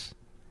endless.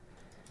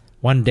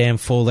 One damn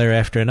fool there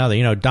after another.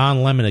 You know,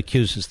 Don Lemon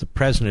accuses the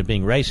president of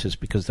being racist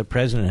because the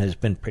president has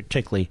been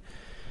particularly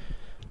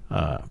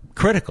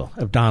critical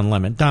of Don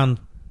Lemon. Don,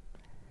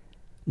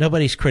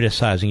 nobody's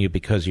criticizing you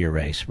because of your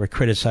race. We're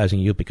criticizing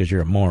you because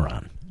you're a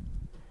moron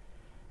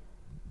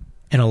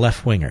and a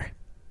left-winger.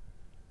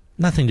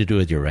 Nothing to do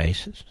with your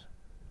race.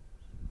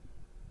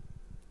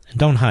 And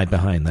don't hide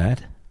behind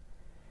that.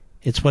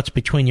 It's what's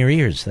between your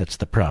ears that's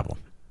the problem.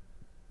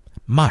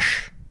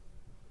 Mush.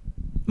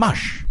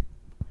 Mush.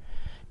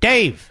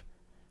 Dave,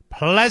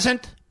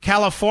 Pleasant,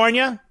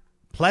 California.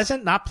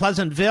 Pleasant, not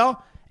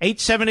Pleasantville.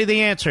 870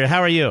 The Answer.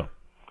 How are you?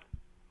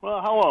 Well,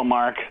 hello,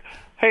 Mark.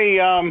 Hey,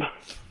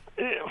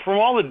 from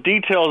all the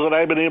details that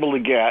I've been able to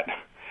get,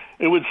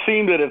 it would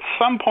seem that at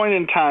some point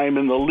in time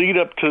in the lead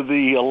up to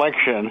the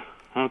election,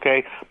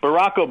 okay,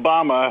 Barack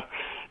Obama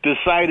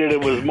decided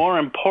it was more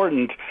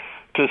important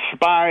to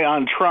spy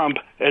on Trump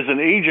as an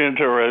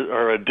agent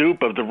or a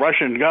dupe of the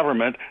Russian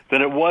government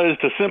than it was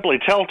to simply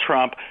tell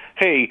Trump,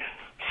 hey,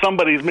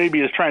 somebody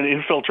maybe is trying to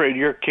infiltrate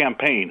your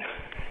campaign.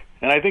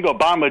 And I think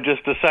Obama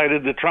just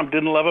decided that Trump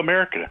didn't love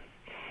America.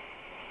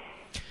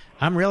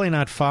 I'm really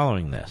not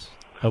following this.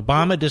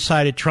 Obama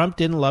decided Trump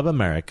didn't love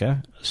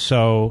America,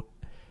 so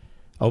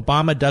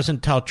Obama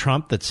doesn't tell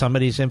Trump that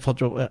somebody's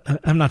infiltrated.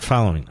 I'm not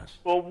following this.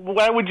 Well,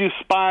 why would you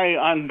spy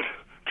on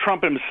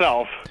Trump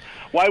himself?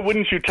 Why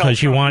wouldn't you tell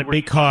Trump?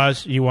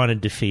 Because you want to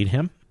defeat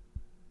him?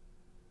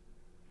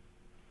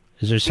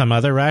 Is there some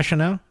other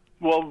rationale?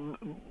 Well,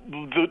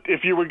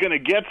 if you were going to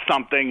get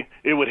something,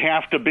 it would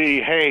have to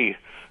be, hey,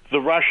 the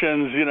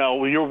Russians, you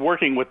know, you're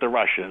working with the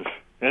Russians.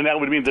 And that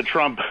would mean that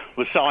Trump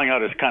was selling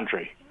out his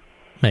country.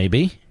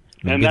 Maybe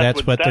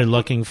that's what they're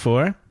looking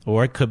for.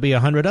 Or it could be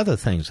 100 other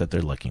things that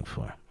they're looking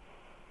for.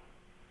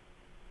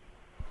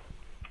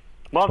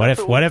 Well,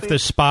 what if the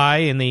spy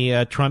in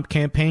the Trump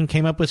campaign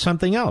came up with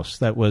something else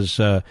that was,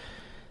 at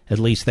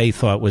least they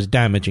thought, was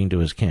damaging to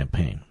his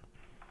campaign?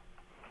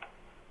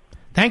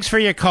 Thanks for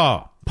your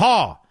call.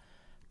 Paul,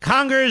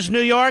 Congers, New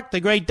York, the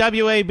great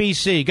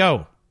WABC.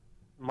 Go.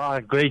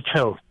 Mark, great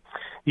show.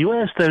 You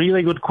asked a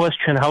really good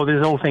question how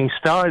this whole thing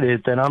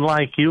started, and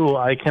unlike you,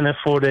 I can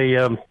afford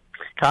a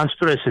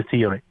conspiracy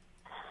theory.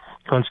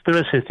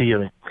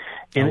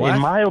 In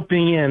my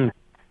opinion,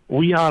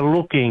 we are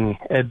looking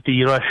at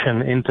the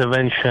Russian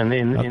intervention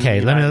in.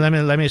 Okay,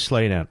 let me slow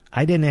you down.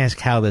 I didn't ask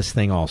how this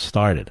thing all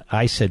started.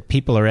 I said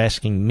people are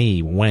asking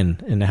me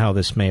when and how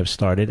this may have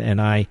started, and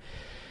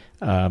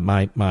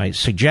my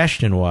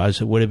suggestion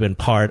was it would have been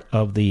part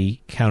of the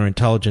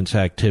counterintelligence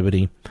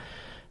activity,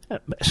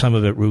 some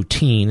of it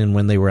routine, and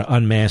when they were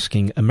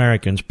unmasking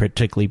Americans,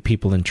 particularly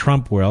people in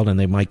Trump world, and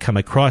they might come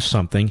across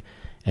something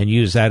and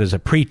use that as a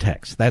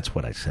pretext. That's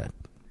what I said.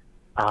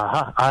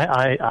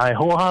 I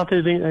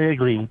wholeheartedly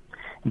agree.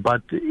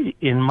 But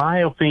in my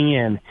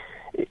opinion,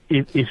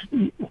 if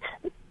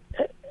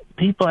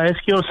people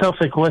ask yourself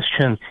the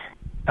question,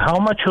 how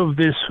much of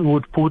this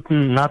would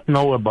Putin not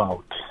know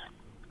about?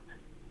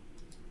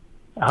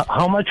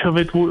 How much of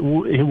it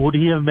would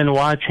he have been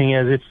watching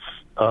as if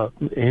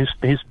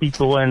his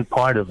people weren't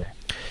part of it?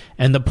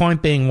 And the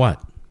point being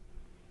what?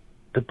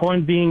 The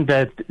point being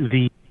that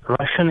the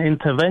Russian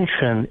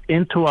intervention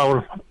into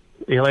our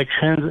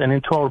elections and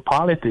into our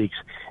politics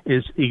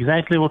is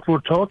exactly what we're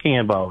talking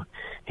about.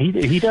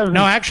 He doesn't.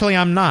 No, actually,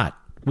 I'm not.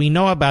 We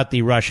know about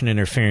the Russian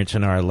interference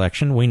in our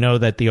election. We know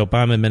that the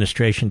Obama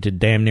administration did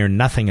damn near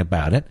nothing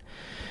about it.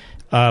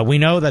 We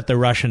know that the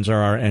Russians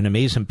are our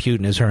enemies and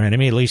Putin is our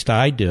enemy. At least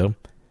I do.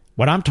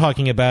 What I'm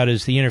talking about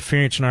is the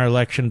interference in our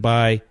election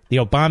by the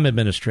Obama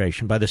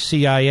administration, by the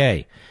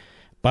CIA,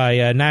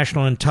 by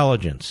national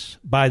intelligence,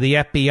 by the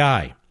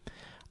FBI,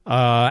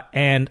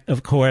 and,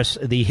 of course,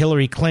 the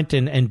Hillary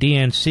Clinton and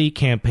DNC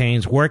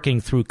campaigns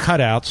working through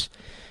cutouts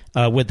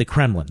with the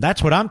Kremlin.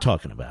 That's what I'm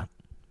talking about.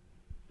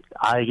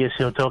 I guess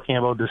you're talking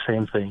about the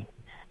same thing.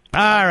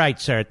 All right,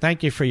 sir.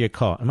 Thank you for your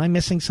call. Am I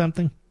missing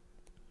something?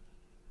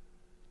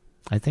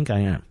 I think I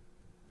am.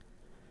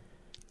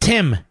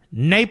 Tim,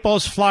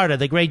 Naples, Florida,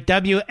 the great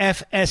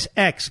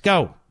WFSX.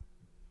 Go.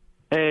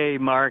 Hey,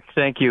 Mark.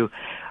 Thank you.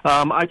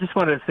 I just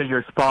wanted to say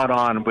you're spot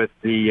on with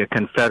the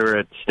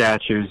Confederate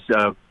statues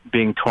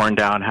being torn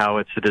down, how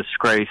it's a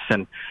disgrace,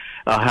 and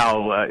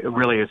how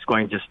really it's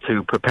going just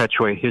to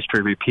perpetuate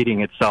history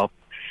repeating itself.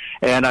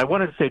 And I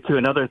wanted to say, too,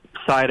 another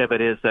side of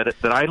it is that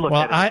I look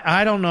at it. Well,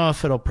 I don't know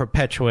if it'll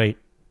perpetuate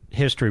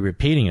history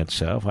repeating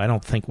itself. I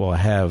don't think we'll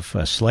have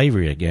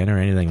slavery again or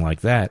anything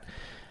like that.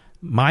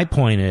 My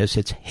point is,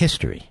 it's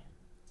history.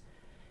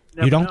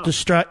 You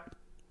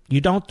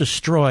don't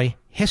destroy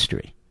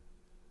history.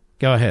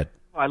 Go ahead.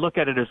 I look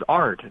at it as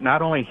art.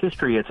 Not only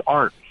history, it's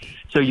art.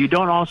 So you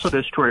don't also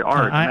destroy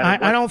art.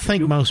 I don't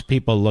think most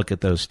people look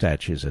at those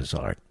statues as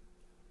art.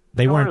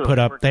 They weren't put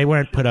up. They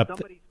weren't put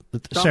up.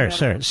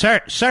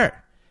 Sir.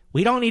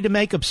 We don't need to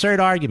make absurd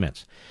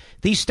arguments.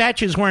 These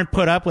statues weren't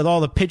put up with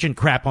all the pigeon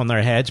crap on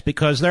their heads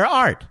because they're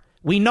art.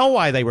 We know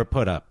why they were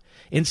put up.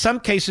 In some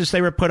cases,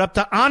 they were put up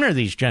to honor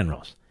these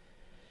generals.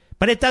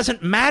 But it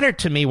doesn't matter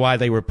to me why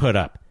they were put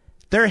up.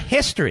 They're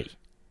history.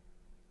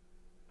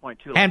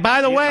 And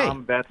by the way,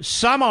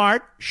 some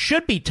art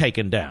should be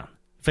taken down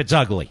if it's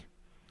ugly.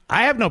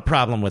 I have no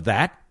problem with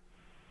that.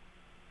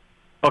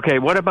 Okay,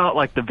 what about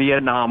like the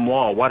Vietnam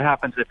Wall? What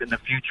happens if in the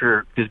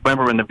future, because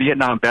remember when the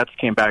Vietnam vets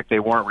came back, they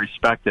weren't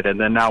respected, and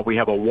then now we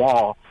have a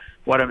wall.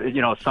 What,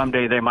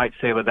 someday they might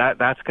say, well,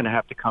 that's going to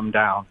have to come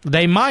down.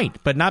 They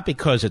might, but not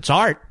because it's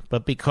art,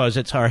 but because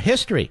it's our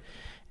history.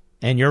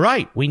 And you're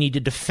right, we need to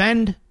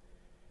defend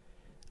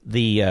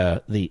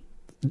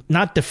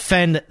not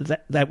defend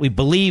that we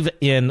believe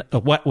in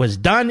what was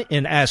done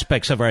in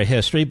aspects of our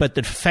history, but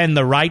defend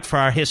the right for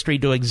our history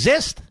to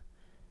exist.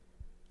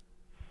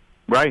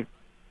 Right.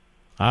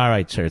 All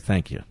right, sir.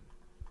 Thank you.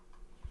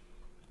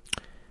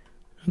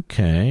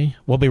 Okay.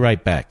 We'll be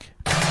right back.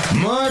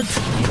 Mark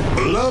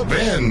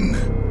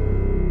Levin.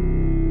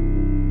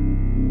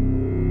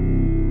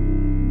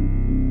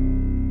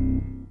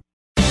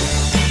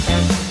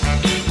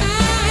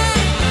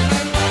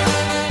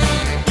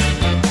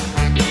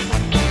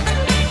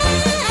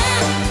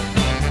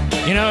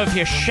 If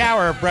you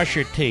shower or brush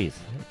your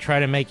teeth, try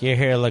to make your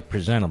hair look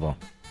presentable.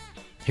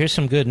 Here's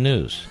some good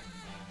news.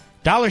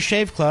 Dollar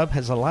Shave Club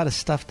has a lot of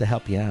stuff to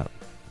help you out.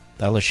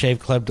 Dollar Shave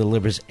Club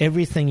delivers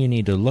everything you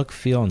need to look,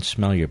 feel, and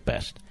smell your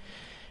best.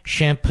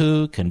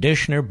 Shampoo,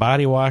 conditioner,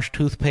 body wash,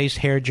 toothpaste,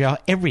 hair gel,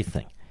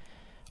 everything.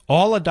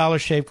 All of Dollar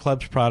Shave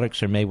Club's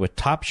products are made with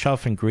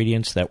top-shelf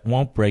ingredients that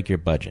won't break your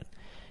budget.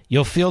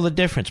 You'll feel the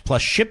difference.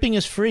 Plus, shipping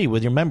is free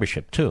with your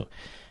membership, too.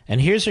 And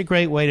here's a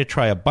great way to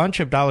try a bunch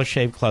of Dollar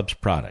Shave Club's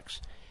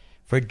products.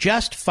 For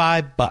just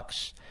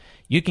 $5,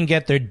 you can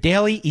get their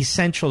Daily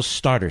Essentials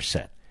Starter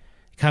Set.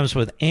 It comes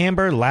with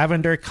amber,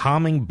 lavender,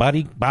 calming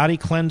body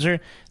cleanser,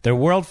 their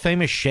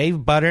world-famous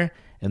shave butter,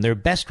 and their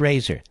best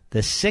razor, the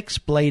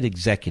 6-Blade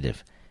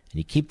Executive. And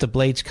you keep the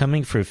blades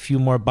coming for a few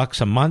more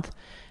bucks a month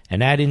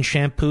and add in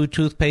shampoo,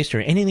 toothpaste,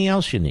 or anything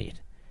else you need.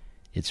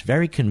 It's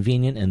very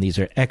convenient, and these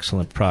are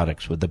excellent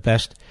products with the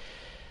best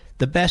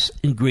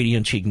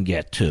ingredients you can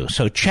get, too.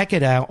 So check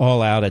it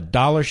all out at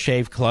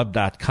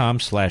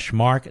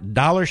dollarshaveclub.com/Mark,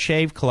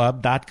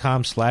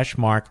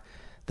 dollarshaveclub.com/Mark.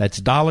 That's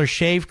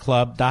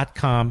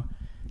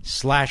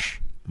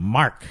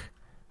dollarshaveclub.com/Mark.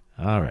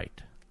 All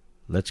right.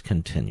 Let's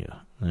continue.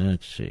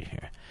 Let's see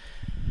here.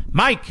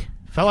 Mike,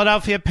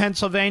 Philadelphia,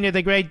 Pennsylvania,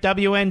 the great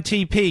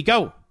WNTP.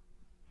 Go.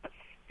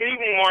 Good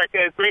evening, Mark.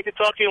 Great to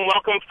talk to you, and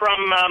welcome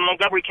from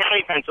Montgomery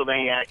County,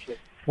 Pennsylvania, actually.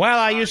 Well,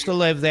 I used to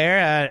live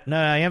there. No,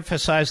 I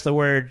emphasize the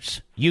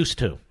words used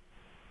to.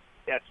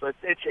 Yes, but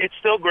it's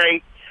still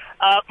great.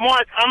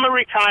 Mark, I'm a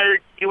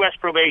retired U.S.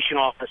 probation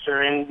officer,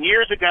 and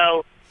years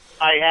ago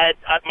I had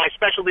my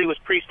specialty was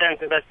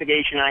pre-sentence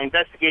investigation. I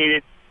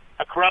investigated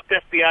a corrupt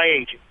FBI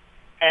agent,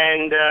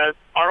 and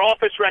our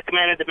office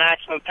recommended the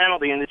maximum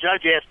penalty, and the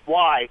judge asked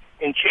why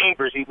in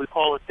chambers. He would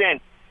call us in.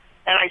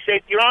 And I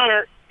said, Your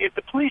Honor, if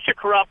the police are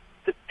corrupt,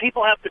 the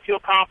people have to feel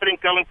confident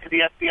going to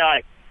the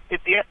FBI.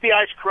 If the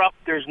FBI is corrupt,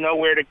 there's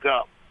nowhere to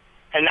go.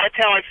 And that's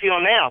how I feel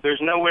now. There's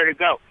nowhere to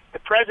go. The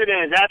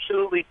president is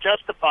absolutely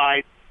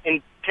justified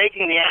in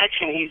taking the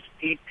action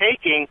he's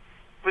taking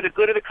for the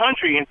good of the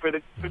country and for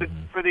the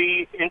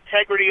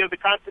integrity of the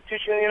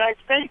Constitution of the United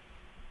States.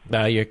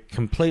 You're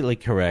completely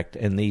correct.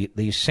 And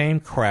the same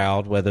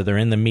crowd, whether they're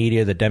in the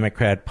media, the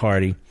Democrat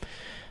Party,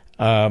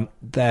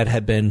 that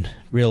have been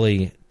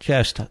really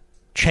just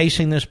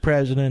chasing this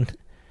president,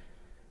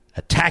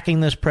 attacking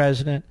this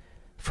president,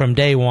 from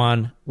day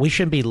one, we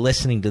shouldn't be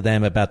listening to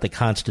them about the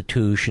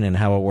Constitution and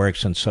how it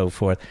works and so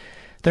forth.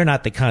 They're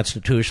not the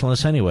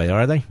constitutionalists anyway,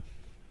 are they?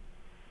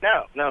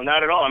 No,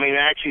 not at all. I mean,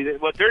 actually,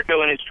 what they're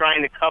doing is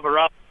trying to cover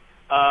up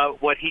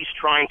what he's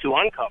trying to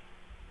uncover.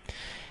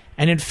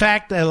 And in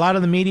fact, a lot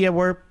of the media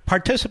were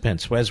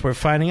participants, as we're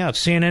finding out.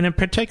 CNN in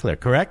particular,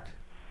 correct?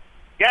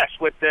 Yes,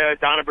 with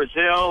Donna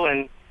Brazile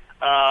and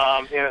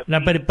No,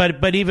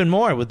 but even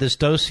more with this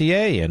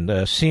dossier, and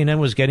CNN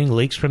was getting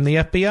leaks from the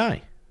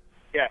FBI.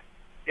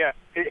 Yeah.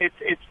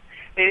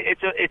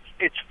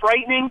 It's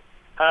frightening,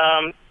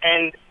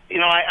 and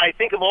I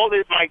think of all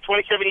this, my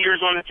 27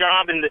 years on the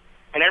job,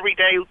 and every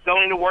day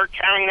going to work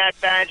carrying that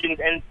badge,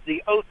 and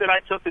the oath that I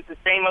took is the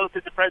same oath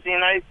that the President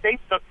of the United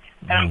States took,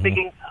 and I'm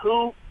thinking,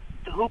 who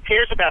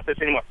cares about this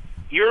anymore?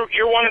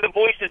 You're one of the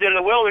voices in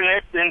the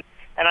wilderness, and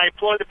I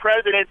applaud the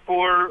President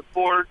for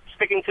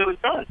sticking to his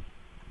guns.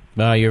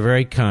 Well, you're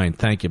very kind.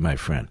 Thank you, my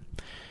friend.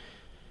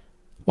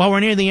 Well, we're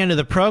near the end of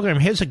the program.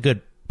 Here's a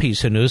good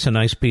piece of news, a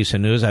nice piece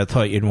of news I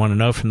thought you'd want to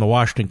know from the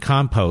Washington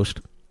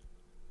Compost.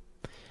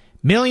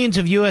 Millions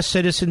of U.S.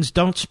 citizens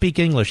don't speak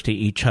English to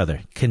each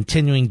other,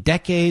 continuing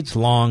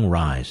decades-long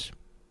rise.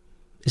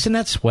 Isn't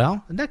that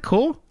swell? Isn't that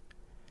cool?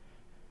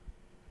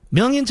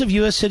 Millions of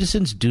U.S.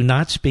 citizens do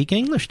not speak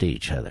English to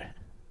each other,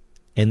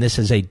 and this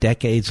is a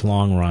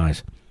decades-long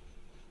rise.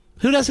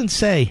 Who doesn't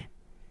say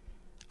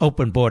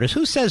open borders?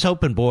 Who says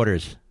open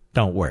borders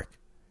don't work?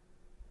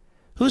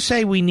 Who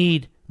say we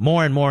need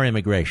more and more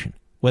immigration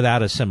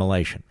without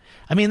assimilation?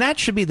 I mean, that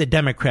should be the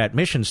Democrat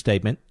mission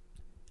statement.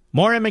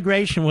 More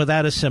immigration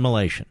without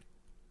assimilation.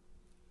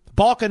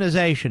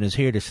 Balkanization is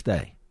here to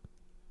stay.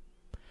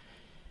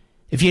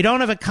 If you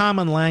don't have a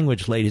common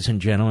language, ladies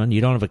and gentlemen,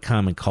 you don't have a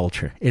common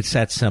culture. It's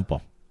that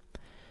simple.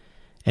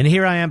 And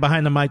here I am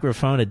behind the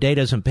microphone. A day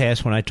doesn't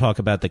pass when I talk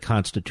about the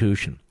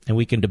Constitution. And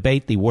we can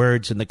debate the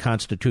words in the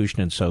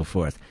Constitution and so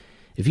forth.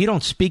 If you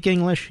don't speak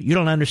English, you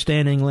don't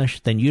understand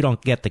English, then you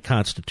don't get the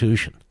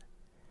Constitution.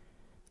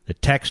 The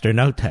text or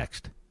no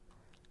text.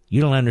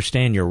 You don't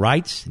understand your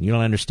rights, and you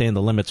don't understand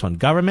the limits on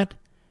government,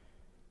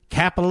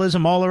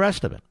 capitalism, all the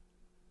rest of it,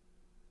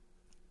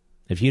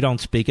 if you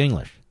don't speak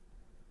English.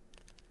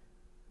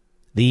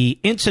 The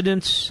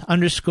incidents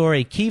underscore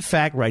a key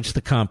fact, writes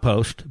the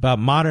Compost, about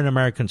modern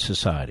American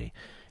society.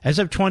 As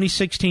of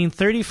 2016,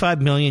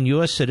 35 million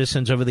U.S.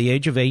 citizens over the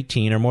age of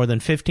 18, or more than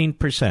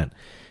 15%,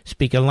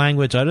 speak a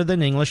language other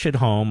than English at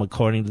home,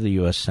 according to the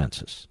U.S.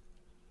 Census.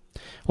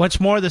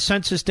 What's more, the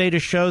census data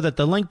show that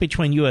the link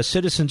between U.S.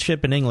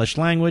 citizenship and English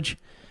language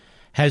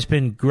has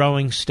been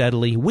growing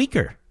steadily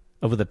weaker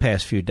over the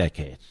past few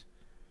decades.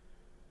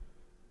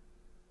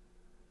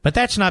 But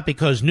that's not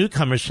because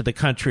newcomers to the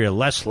country are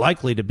less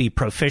likely to be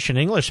proficient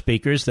English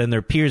speakers than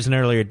their peers in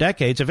earlier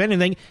decades. If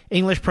anything,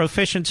 English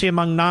proficiency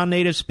among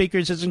non-native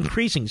speakers is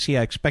increasing. See,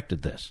 I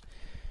expected this.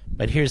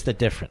 But here's the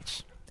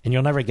difference. And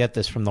you'll never get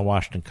this from the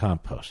Washington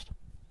Compost.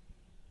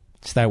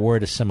 It's that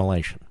word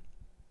assimilation.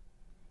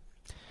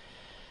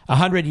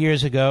 100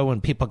 years ago,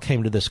 when people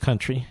came to this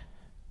country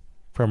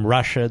from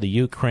Russia, the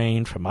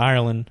Ukraine, from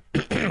Ireland,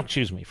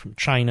 from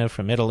China,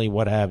 from Italy,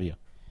 what have you,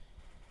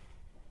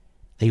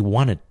 they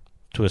wanted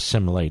to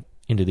assimilate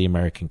into the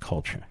American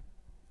culture.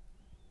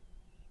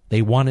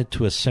 They wanted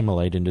to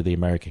assimilate into the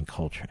American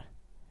culture.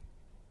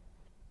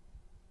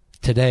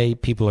 Today,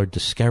 people are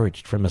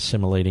discouraged from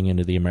assimilating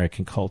into the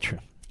American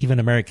culture. Even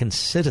American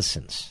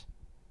citizens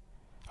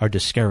are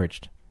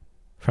discouraged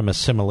from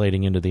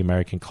assimilating into the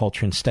American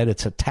culture. Instead,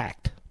 it's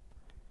attacked.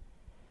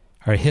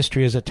 Our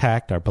history is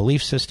attacked. Our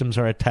belief systems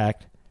are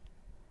attacked.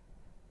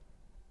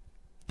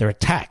 They're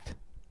attacked.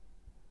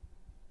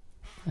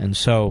 And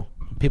so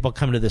people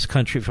come to this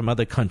country from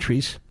other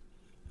countries,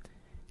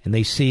 and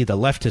they see the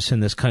leftists in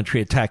this country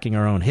attacking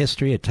our own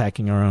history,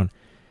 attacking our own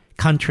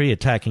country,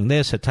 attacking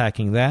this,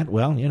 attacking that.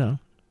 Well, it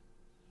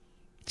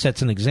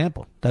sets an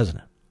example, doesn't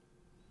it?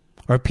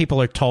 Or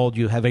people are told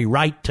you have a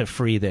right to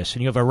free this,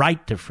 and you have a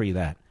right to free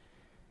that,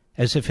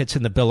 as if it's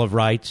in the Bill of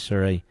Rights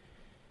or a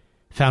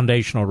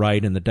foundational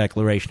right in the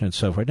Declaration and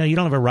so forth. No, you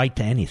don't have a right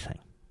to anything.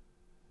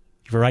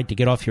 You have a right to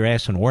get off your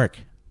ass and work.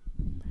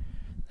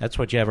 That's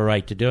what you have a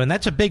right to do. And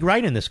that's a big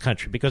right in this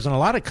country, because in a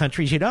lot of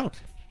countries you don't.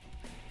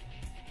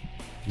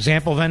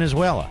 Example,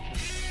 Venezuela.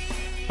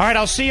 All right,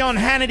 I'll see you on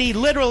Hannity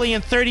literally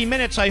in 30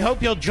 minutes. I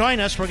hope you'll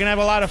join us. We're going to have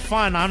a lot of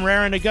fun. I'm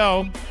raring to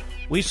go.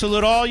 We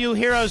salute all you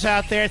heroes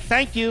out there.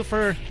 Thank you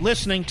for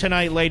listening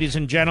tonight, ladies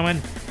and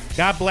gentlemen.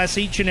 God bless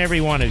each and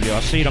every one of you.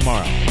 I'll see you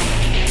tomorrow.